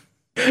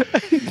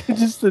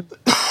 Just the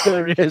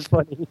story is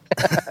funny.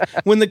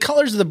 When the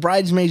colors of the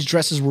bridesmaids'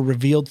 dresses were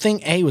revealed,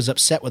 Thing A was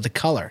upset with the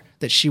color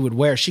that she would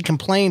wear. She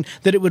complained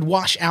that it would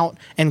wash out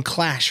and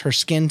clash her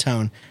skin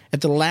tone.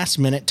 At the last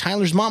minute,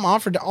 Tyler's mom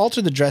offered to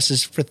alter the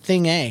dresses for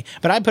Thing A,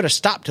 but I put a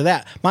stop to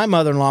that. My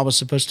mother-in-law was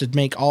supposed to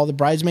make all the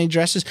bridesmaid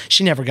dresses.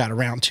 She never got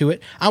around to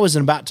it. I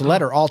wasn't about to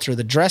let her alter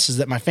the dresses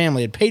that my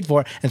family had paid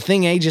for, and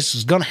Thing A just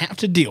was going to have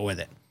to deal with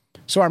it.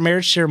 So our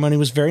marriage ceremony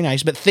was very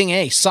nice, but Thing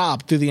A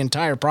sobbed through the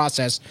entire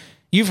process.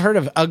 You've heard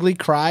of ugly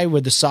cry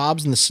with the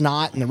sobs and the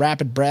snot and the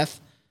rapid breath?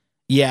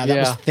 Yeah, that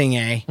was Thing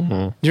A.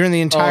 Mm-hmm. During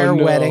the entire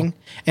wedding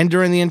and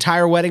during the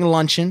entire wedding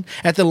luncheon,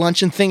 at the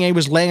luncheon, Thing A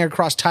was laying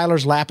across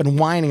Tyler's lap and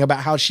whining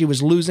about how she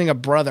was losing a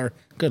brother.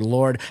 Good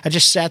Lord. I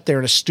just sat there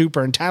in a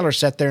stupor, and Tyler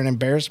sat there in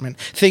embarrassment.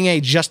 Thing A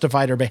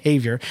justified her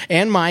behavior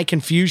and my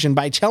confusion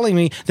by telling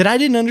me that I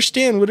didn't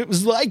understand what it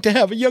was like to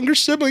have a younger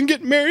sibling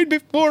get married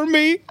before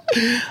me.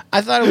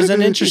 I thought it was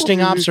an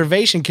interesting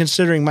observation,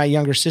 considering my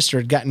younger sister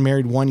had gotten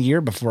married 1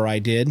 year before I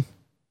did.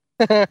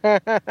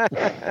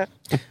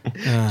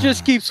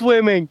 Just keep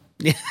swimming.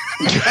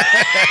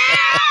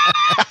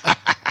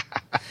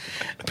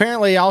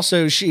 Apparently,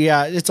 also, she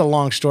it's a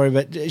long story,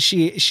 but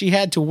she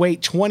had to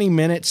wait 20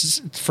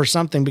 minutes for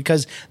something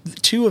because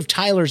two of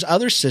Tyler's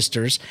other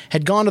sisters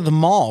had gone to the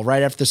mall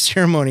right after the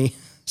ceremony.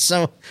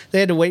 So they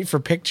had to wait for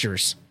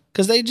pictures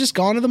because they had just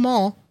gone to the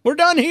mall. We're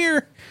done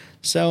here.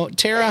 So,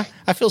 Tara,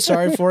 I feel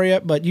sorry for you,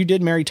 but you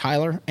did marry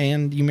Tyler,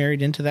 and you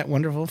married into that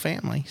wonderful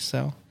family.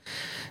 So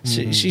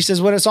she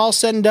says, when it's all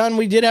said and done,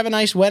 we did have a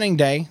nice wedding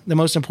day. The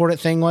most important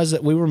thing was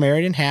that we were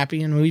married and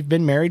happy, and we've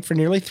been married for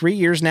nearly 3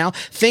 years now.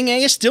 Thing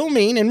A is still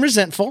mean and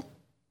resentful,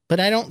 but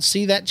I don't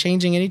see that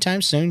changing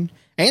anytime soon.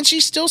 And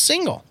she's still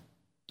single.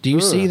 Do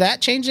you see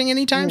that changing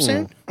anytime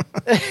soon?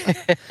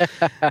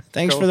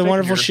 Thanks for the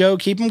wonderful show.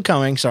 Keep them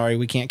coming. Sorry,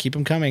 we can't keep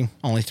them coming.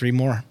 Only 3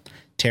 more.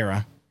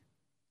 Tara.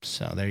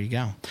 So there you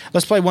go.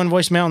 Let's play one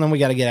voicemail and then we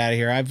got to get out of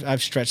here.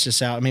 I've stretched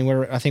this out. I mean,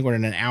 I think we're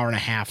in an hour and a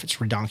half. It's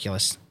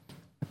redonkulous.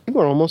 I think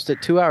we're almost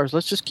at 2 hours.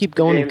 Let's just keep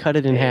going and cut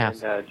it in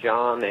half.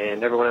 John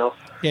and everyone else.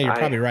 Yeah, you're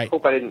probably right. I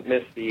hope I didn't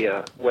miss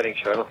the wedding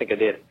show. I don't think I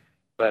did.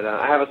 But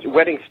I have a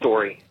wedding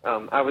story.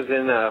 I was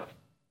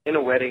in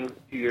a wedding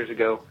a few years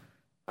ago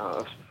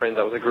of some friends.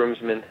 I was a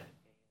groomsman.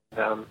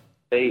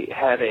 They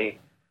had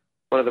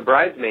one of the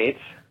bridesmaids,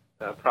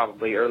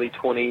 probably early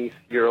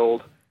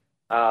 20-year-old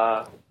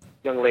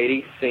young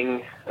lady,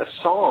 sing a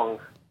song.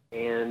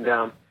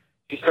 And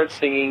she starts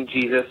singing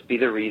Jesus Be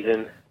the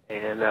Reason,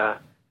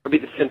 or be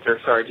the center.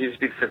 Sorry, Jesus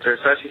Be the Center.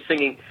 So as she's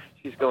singing,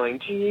 she's going,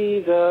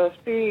 Jesus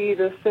be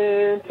the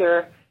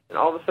center. And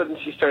all of a sudden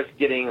she starts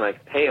getting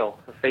like pale.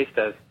 Her face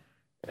does.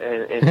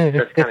 And she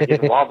starts kind of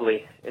getting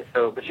wobbly. And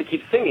so, but she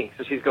keeps singing.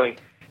 So she's going,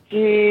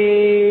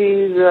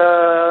 Jesus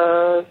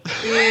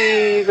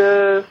be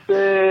the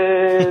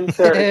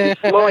center. And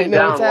she's slowing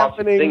down while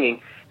she's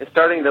singing and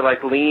starting to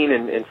like lean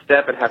and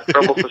step and have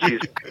trouble. So she's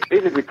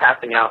basically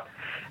passing out.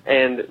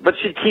 But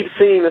she keeps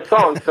singing the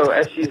song. So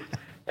as she's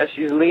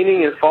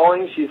leaning and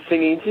falling, she's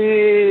singing,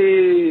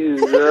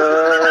 Jesus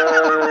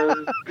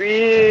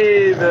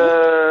be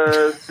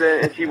the center,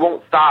 and she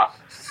won't stop.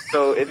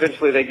 So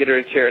eventually they get her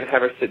a chair and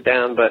have her sit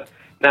down. But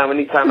now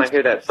anytime I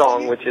hear that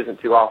song, which isn't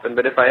too often,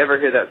 but if I ever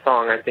hear that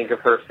song, I think of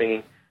her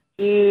singing,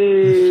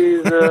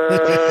 Jesus,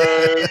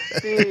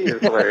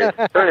 it's hilarious.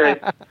 So anyway,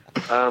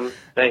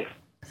 thanks.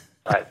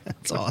 Bye.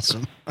 That's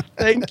awesome.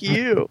 Thank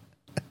you.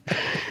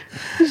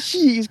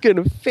 She's going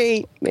to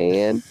faint,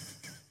 man.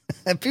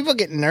 People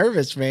get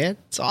nervous, man.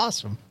 It's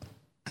awesome.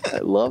 I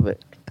love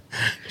it.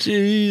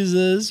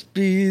 Jesus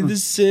be the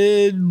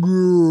center.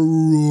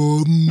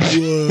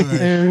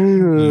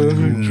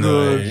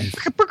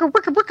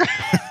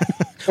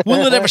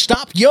 Will it ever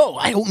stop? Yo,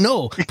 I don't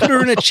know. Put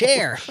her in a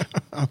chair.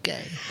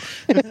 Okay.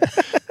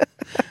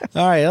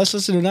 All right, let's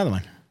listen to another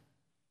one.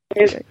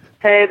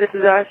 Hey, this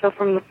is Arshel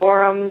from the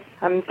forums.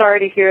 I'm sorry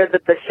to hear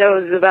that the show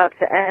is about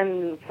to end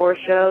in 4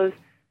 shows.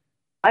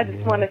 I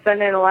just want to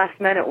send in a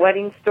last-minute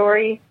wedding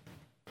story.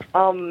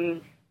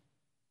 A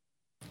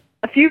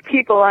few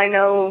people I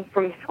know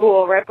from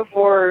school right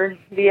before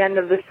the end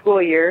of the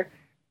school year,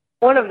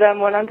 one of them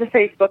went onto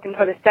Facebook and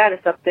put a status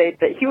update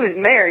that he was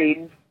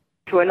married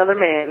to another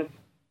man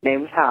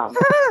named Tom.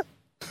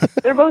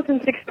 They're both in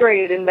 6th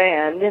grade in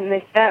band, and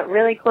they sat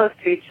really close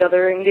to each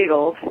other and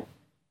giggled.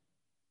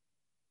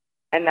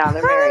 And now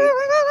they're married.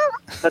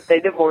 But they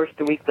divorced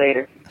a week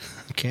later.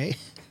 Okay.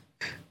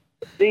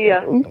 See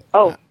ya.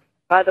 Oh,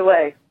 by the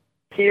way,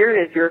 here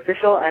is your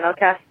official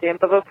NLCast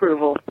stamp of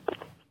approval.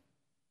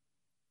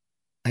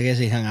 I guess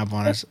he hung up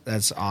on us.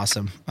 That's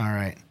awesome. All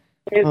right.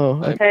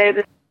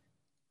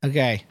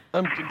 Okay.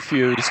 I'm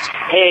confused.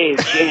 Hey,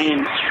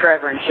 James,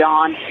 Trevor, and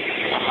John.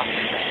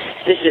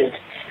 This is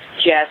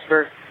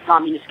Jasper,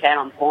 Communist Cat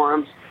on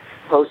forums,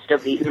 host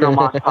of the Uno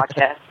Mas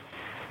podcast.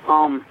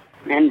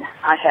 And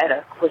I had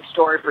a quick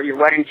story for your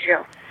wedding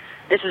show.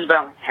 This is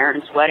about my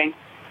parents' wedding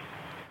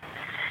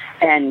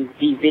and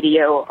the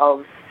video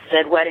of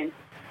said wedding.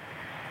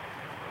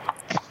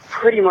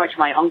 Pretty much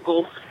my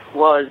uncle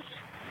was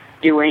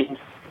doing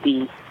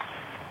the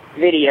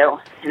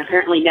video and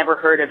apparently never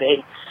heard of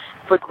a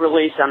quick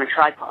release on a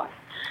tripod.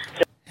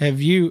 So,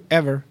 have you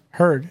ever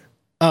heard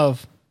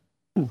of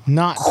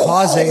not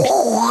pausing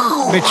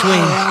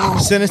between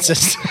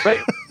sentences?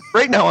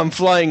 Right now I'm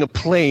flying a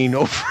plane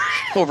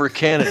over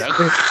Canada.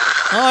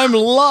 I'm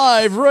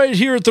live right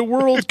here at the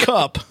World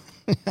Cup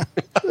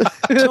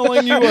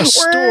telling you a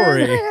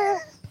story.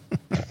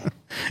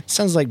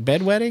 Sounds like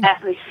bedwetting.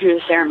 Halfway through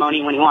the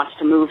ceremony, when he wants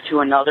to move to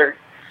another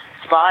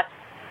spot,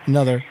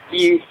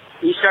 you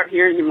start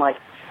hearing him like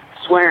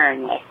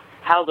swearing, like,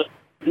 how the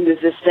does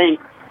this thing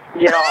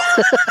get off?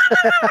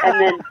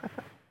 And then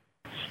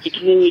he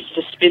continues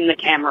to spin the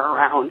camera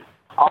around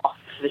off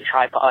the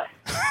tripod.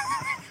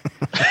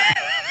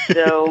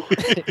 So,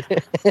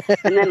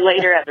 and then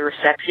later at the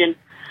reception,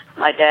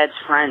 my dad's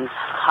friends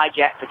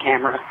hijacked the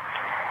camera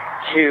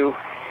to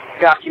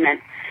document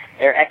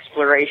their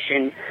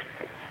exploration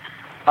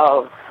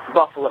of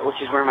Buffalo, which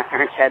is where my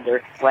parents had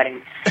their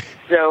wedding.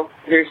 So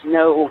there's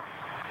no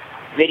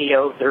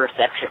video of the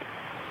reception.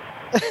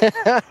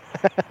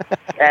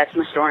 That's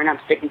my story, and I'm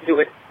sticking to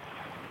it.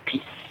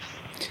 Peace.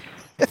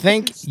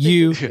 Thank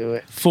you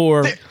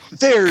for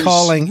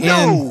calling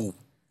in.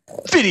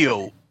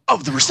 Video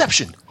of the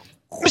reception.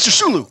 Mr.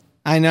 Sulu.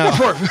 I know.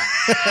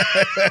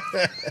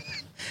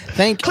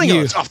 Thank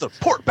Klingons you. Off the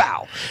port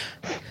bow.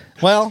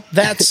 Well,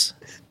 that's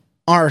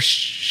our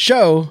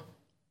show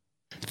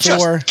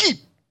for Just keep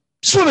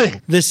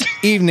swimming this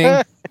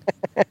evening.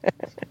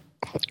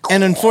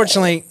 And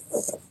unfortunately,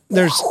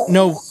 there's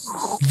no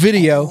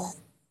video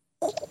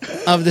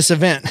of this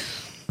event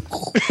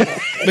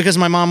because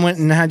my mom went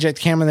and hijacked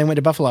the camera and they went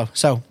to Buffalo.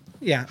 So,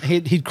 yeah,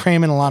 he'd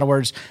cram in a lot of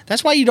words.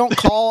 That's why you don't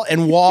call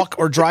and walk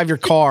or drive your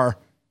car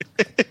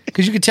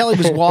Because you could tell he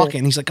was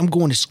walking. He's like, I'm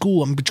going to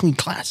school. I'm between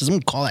classes. I'm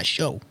going to call that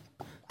show.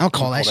 I'll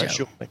call that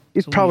show.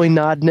 He's probably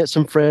nodding at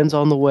some friends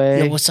on the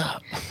way. Yo, what's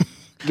up?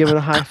 Giving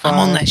a high five. I'm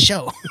on that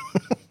show.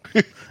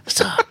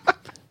 What's up?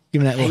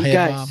 Giving that little Hey,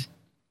 head guys,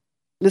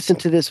 listen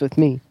to this with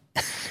me.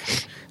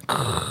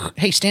 bob.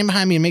 Hey, stand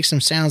behind me and make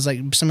some sounds like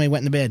somebody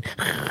went in the bed.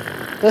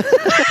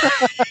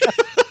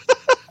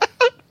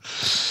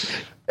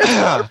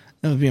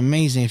 That would be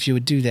amazing if you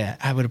would do that.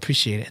 I would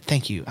appreciate it.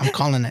 Thank you. I'm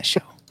calling that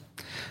show.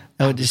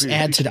 That would just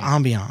add to the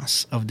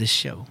ambiance of this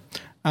show.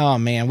 Oh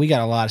man, we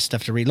got a lot of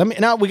stuff to read.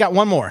 We got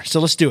one more, so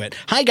let's do it.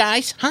 Hi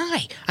guys.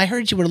 Hi. I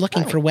heard you were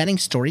looking for wedding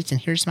stories,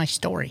 and here's my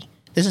story.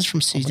 This is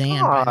from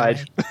Suzanne. By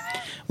the way.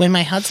 When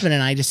my husband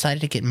and I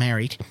decided to get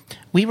married,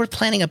 we were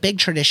planning a big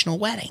traditional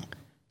wedding.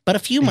 But a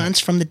few months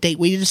from the date,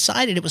 we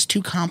decided it was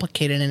too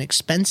complicated and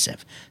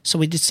expensive, so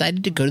we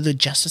decided to go to the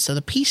Justice of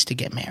the Peace to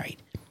get married.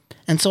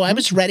 And so I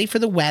was ready for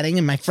the wedding,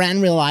 and my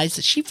friend realized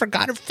that she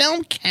forgot her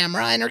film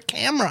camera in her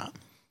camera.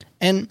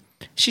 And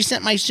she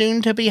sent my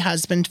soon-to-be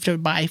husband to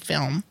buy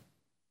film.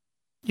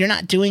 You're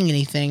not doing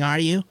anything, are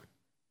you?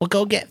 Well,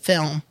 go get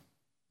film.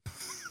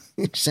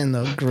 Send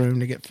the groom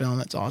to get film.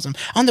 That's awesome.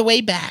 On the way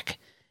back,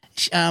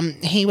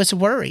 he was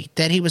worried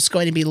that he was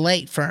going to be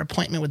late for our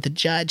appointment with the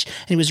judge.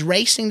 And he was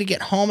racing to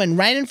get home, and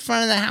right in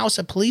front of the house,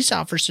 a police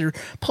officer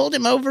pulled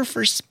him over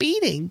for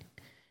speeding.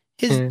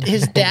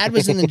 His dad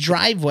was in the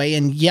driveway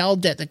and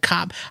yelled at the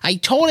cop. I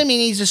told him he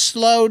needs to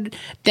slow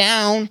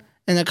down,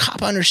 and the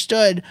cop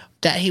understood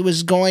that he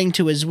was going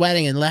to his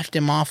wedding and left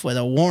him off with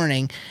a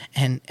warning.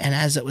 And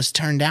as it was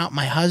turned out,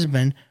 my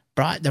husband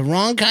brought the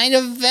wrong kind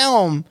of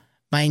film.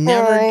 I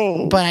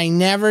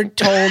never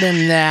told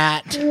him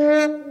that.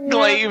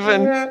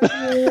 Glaven.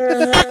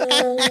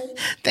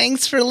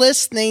 Thanks for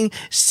listening,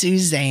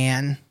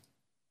 Suzanne.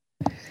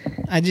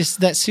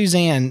 That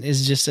Suzanne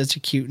is just such a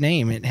cute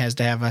name. It has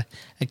to have a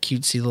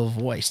cutesy little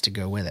voice to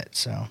go with it.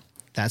 So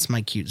that's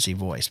my cutesy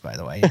voice, by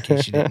the way, in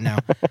case you didn't know.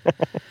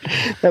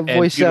 That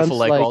voice beautiful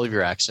sounds like all of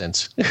your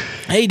accents.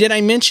 Hey, did I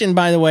mention,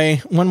 by the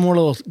way, one more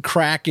little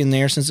crack in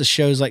there since the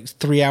show's like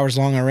 3 hours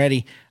long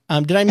already?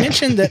 Did I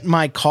mention that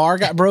my car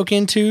got broke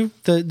into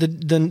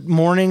the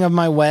morning of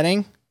my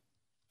wedding?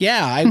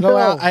 Yeah, I go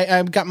out.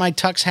 I've got my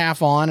tux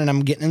half on, and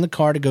I'm getting in the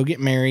car to go get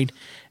married.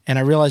 And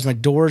I realized my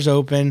door's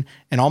open,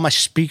 and all my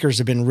speakers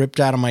have been ripped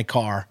out of my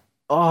car.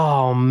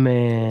 Oh,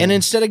 man. And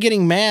instead of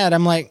getting mad,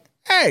 I'm like,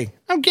 hey,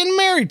 I'm getting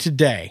married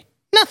today.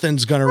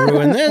 Nothing's going to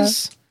ruin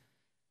this.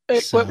 Hey,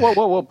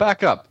 whoa,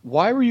 back up.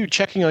 Why were you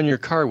checking on your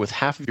car with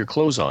half of your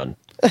clothes on?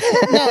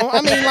 No,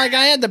 I mean, like,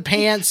 I had the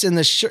pants and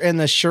the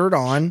shirt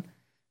on.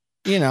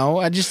 You know,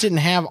 I just didn't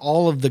have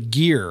all of the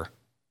gear,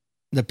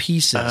 the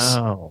pieces.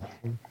 Oh.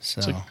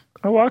 So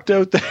I walked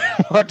out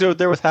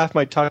there with half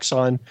my tux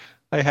on.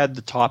 I had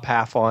the top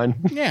half on.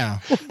 Yeah.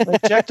 I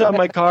checked on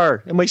my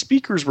car, and my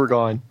speakers were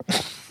gone.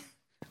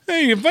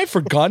 Hey, have I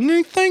forgotten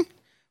anything?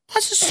 Why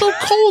is it so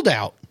cold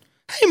out?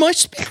 Hey, my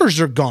speakers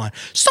are gone.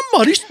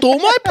 Somebody stole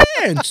my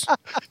pants.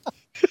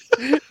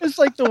 It's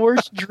like the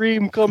worst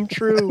dream come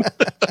true.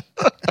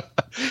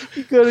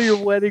 You go to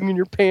your wedding and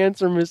your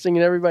pants are missing,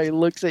 and everybody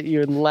looks at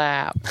you and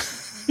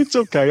laughs. It's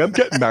okay. I'm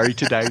getting married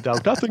today, though.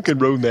 Nothing can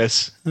ruin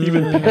this.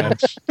 Even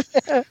pants.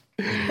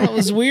 It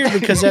was weird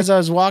because as I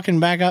was walking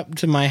back up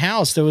to my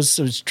house, there was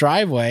this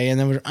driveway, and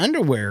there was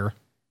underwear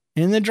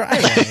in the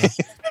driveway,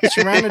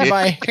 surrounded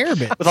by hair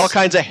bits. With all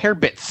kinds of hair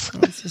bits.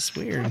 It's just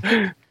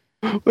weird.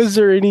 Was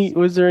there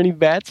any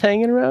bats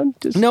hanging around?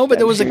 No, but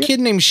there was a kid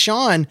named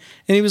Sean,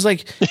 and he was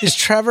like, "Is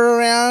Trevor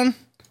around?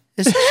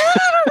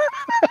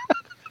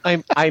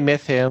 I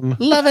met him.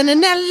 Loving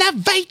an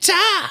elevator."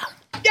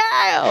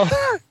 Yeah.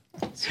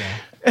 So.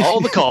 All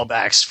the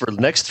callbacks for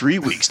the next 3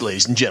 weeks,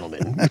 ladies and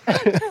gentlemen.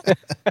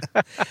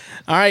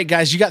 All right,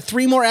 guys, you got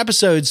 3 more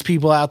episodes,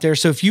 people out there.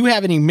 So if you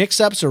have any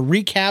mix-ups or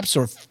recaps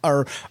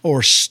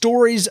or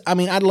stories, I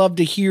mean, I'd love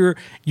to hear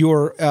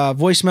your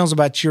voicemails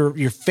about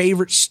your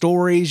favorite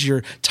stories,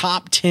 your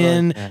top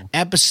 10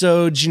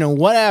 episodes,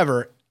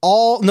 whatever.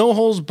 All no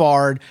holes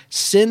barred.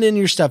 Send in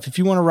your stuff. If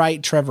you want to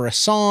write Trevor a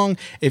song,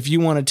 if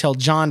you want to tell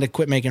John to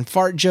quit making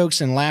fart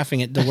jokes and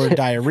laughing at the word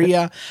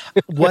diarrhea,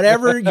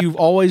 whatever you've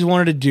always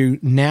wanted to do,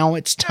 now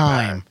it's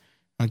time.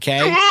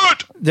 Okay?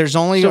 There's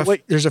only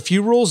there's a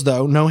few rules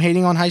though. No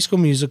hating on High School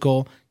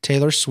Musical,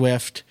 Taylor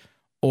Swift,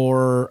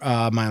 or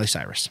Miley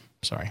Cyrus.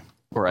 Sorry.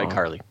 Or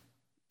iCarly.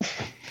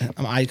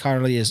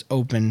 iCarly is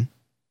open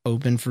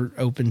for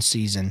open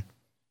season.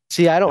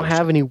 See, I don't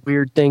have any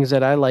weird things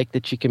that I like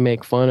that you can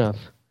make fun of.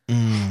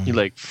 You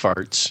like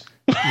farts.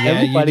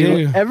 Yeah, you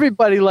do.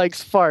 Everybody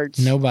likes farts.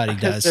 Nobody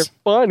does. They're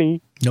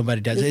funny. Nobody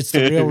does. It's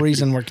the real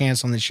reason we're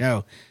canceling the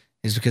show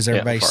is because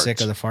everybody's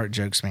sick of the fart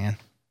jokes, man.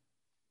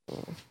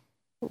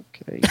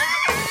 Okay.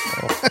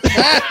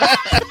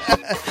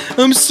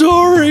 I'm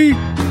sorry.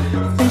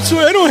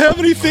 I don't have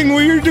anything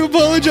weird to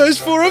apologize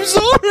for. I'm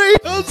sorry.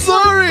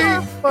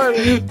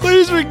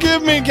 Please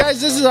forgive me.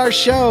 Guys, this is our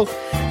show.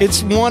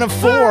 It's 1 of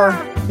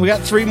 4. We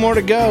got 3 more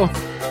to go.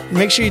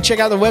 Make sure you check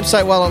out the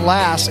website while it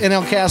lasts,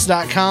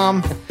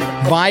 nlcast.com.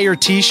 Buy your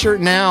t-shirt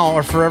now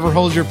or forever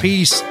hold your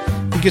peace.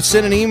 You could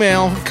send an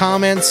email,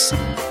 comments,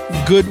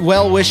 good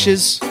well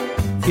wishes.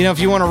 You know, if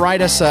you want to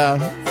write us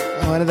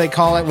what do they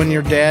call it when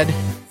you're dead?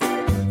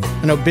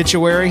 An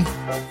obituary.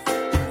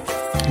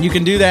 You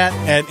can do that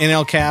at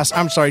NLCast.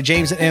 I'm sorry,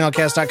 James at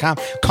NLCast.com.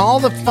 Call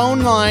the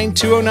phone line,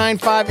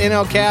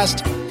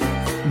 2095-NLCast.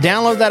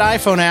 Download that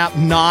iPhone app.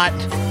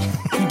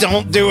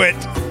 Don't do it.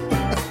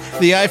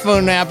 The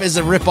iPhone app is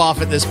a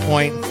ripoff at this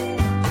point.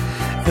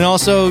 And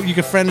also, you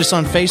can friend us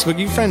on Facebook.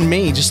 You can friend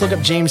me. Just look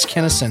up James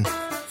Kennison.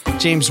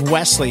 James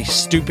Wesley,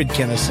 stupid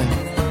Kennison.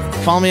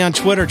 Follow me on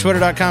Twitter,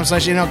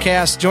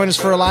 twitter.com/NLCast. Join us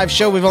for a live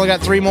show. We've only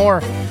got 3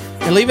 more.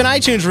 And leave an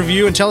iTunes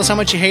review and tell us how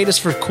much you hate us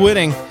for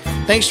quitting.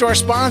 Thanks to our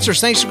sponsors.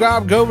 Thanks to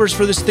Rob Govers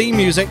for this theme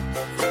music.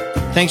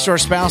 Thanks to our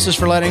spouses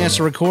for letting us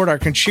record, our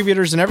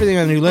contributors, and everything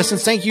who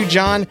listens. Thank you,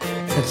 John,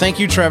 and thank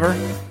you, Trevor.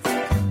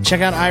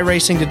 Check out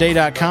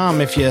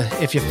iRacingToday.com if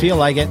you feel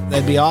like it.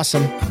 That'd be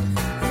awesome.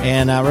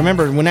 And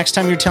remember, when next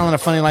time you're telling a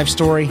funny life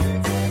story,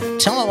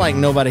 tell it like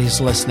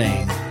nobody's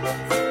listening.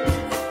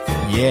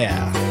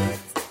 Yeah.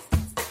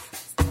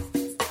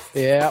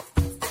 Yeah.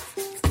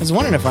 I was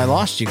wondering if I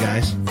lost you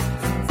guys.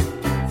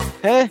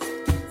 Hey?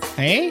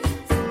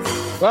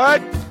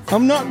 What?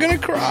 I'm not gonna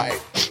cry.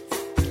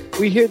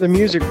 We hear the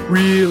music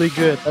really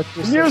good. That's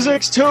just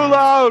music's too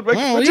loud.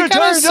 Well, you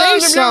gotta say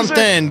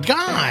something.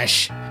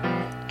 Gosh.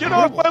 Get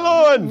off my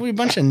lawn. We a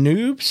bunch of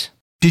noobs.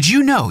 Did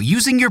you know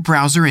using your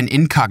browser in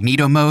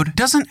incognito mode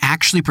doesn't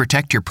actually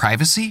protect your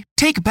privacy?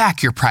 Take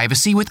back your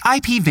privacy with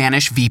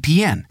IPVanish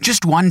VPN.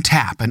 Just one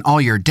tap and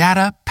all your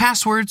data,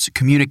 passwords,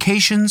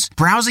 communications,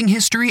 browsing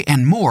history,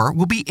 and more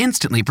will be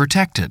instantly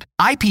protected.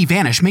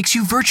 IPVanish makes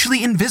you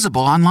virtually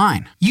invisible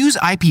online. Use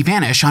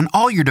IPVanish on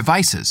all your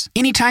devices,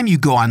 anytime you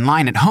go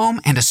online at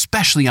home and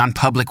especially on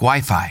public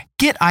Wi-Fi.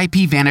 Get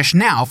IPVanish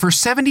now for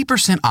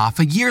 70% off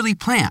a yearly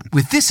plan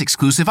with this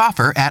exclusive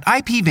offer at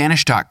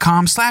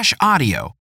IPVanish.com/audio.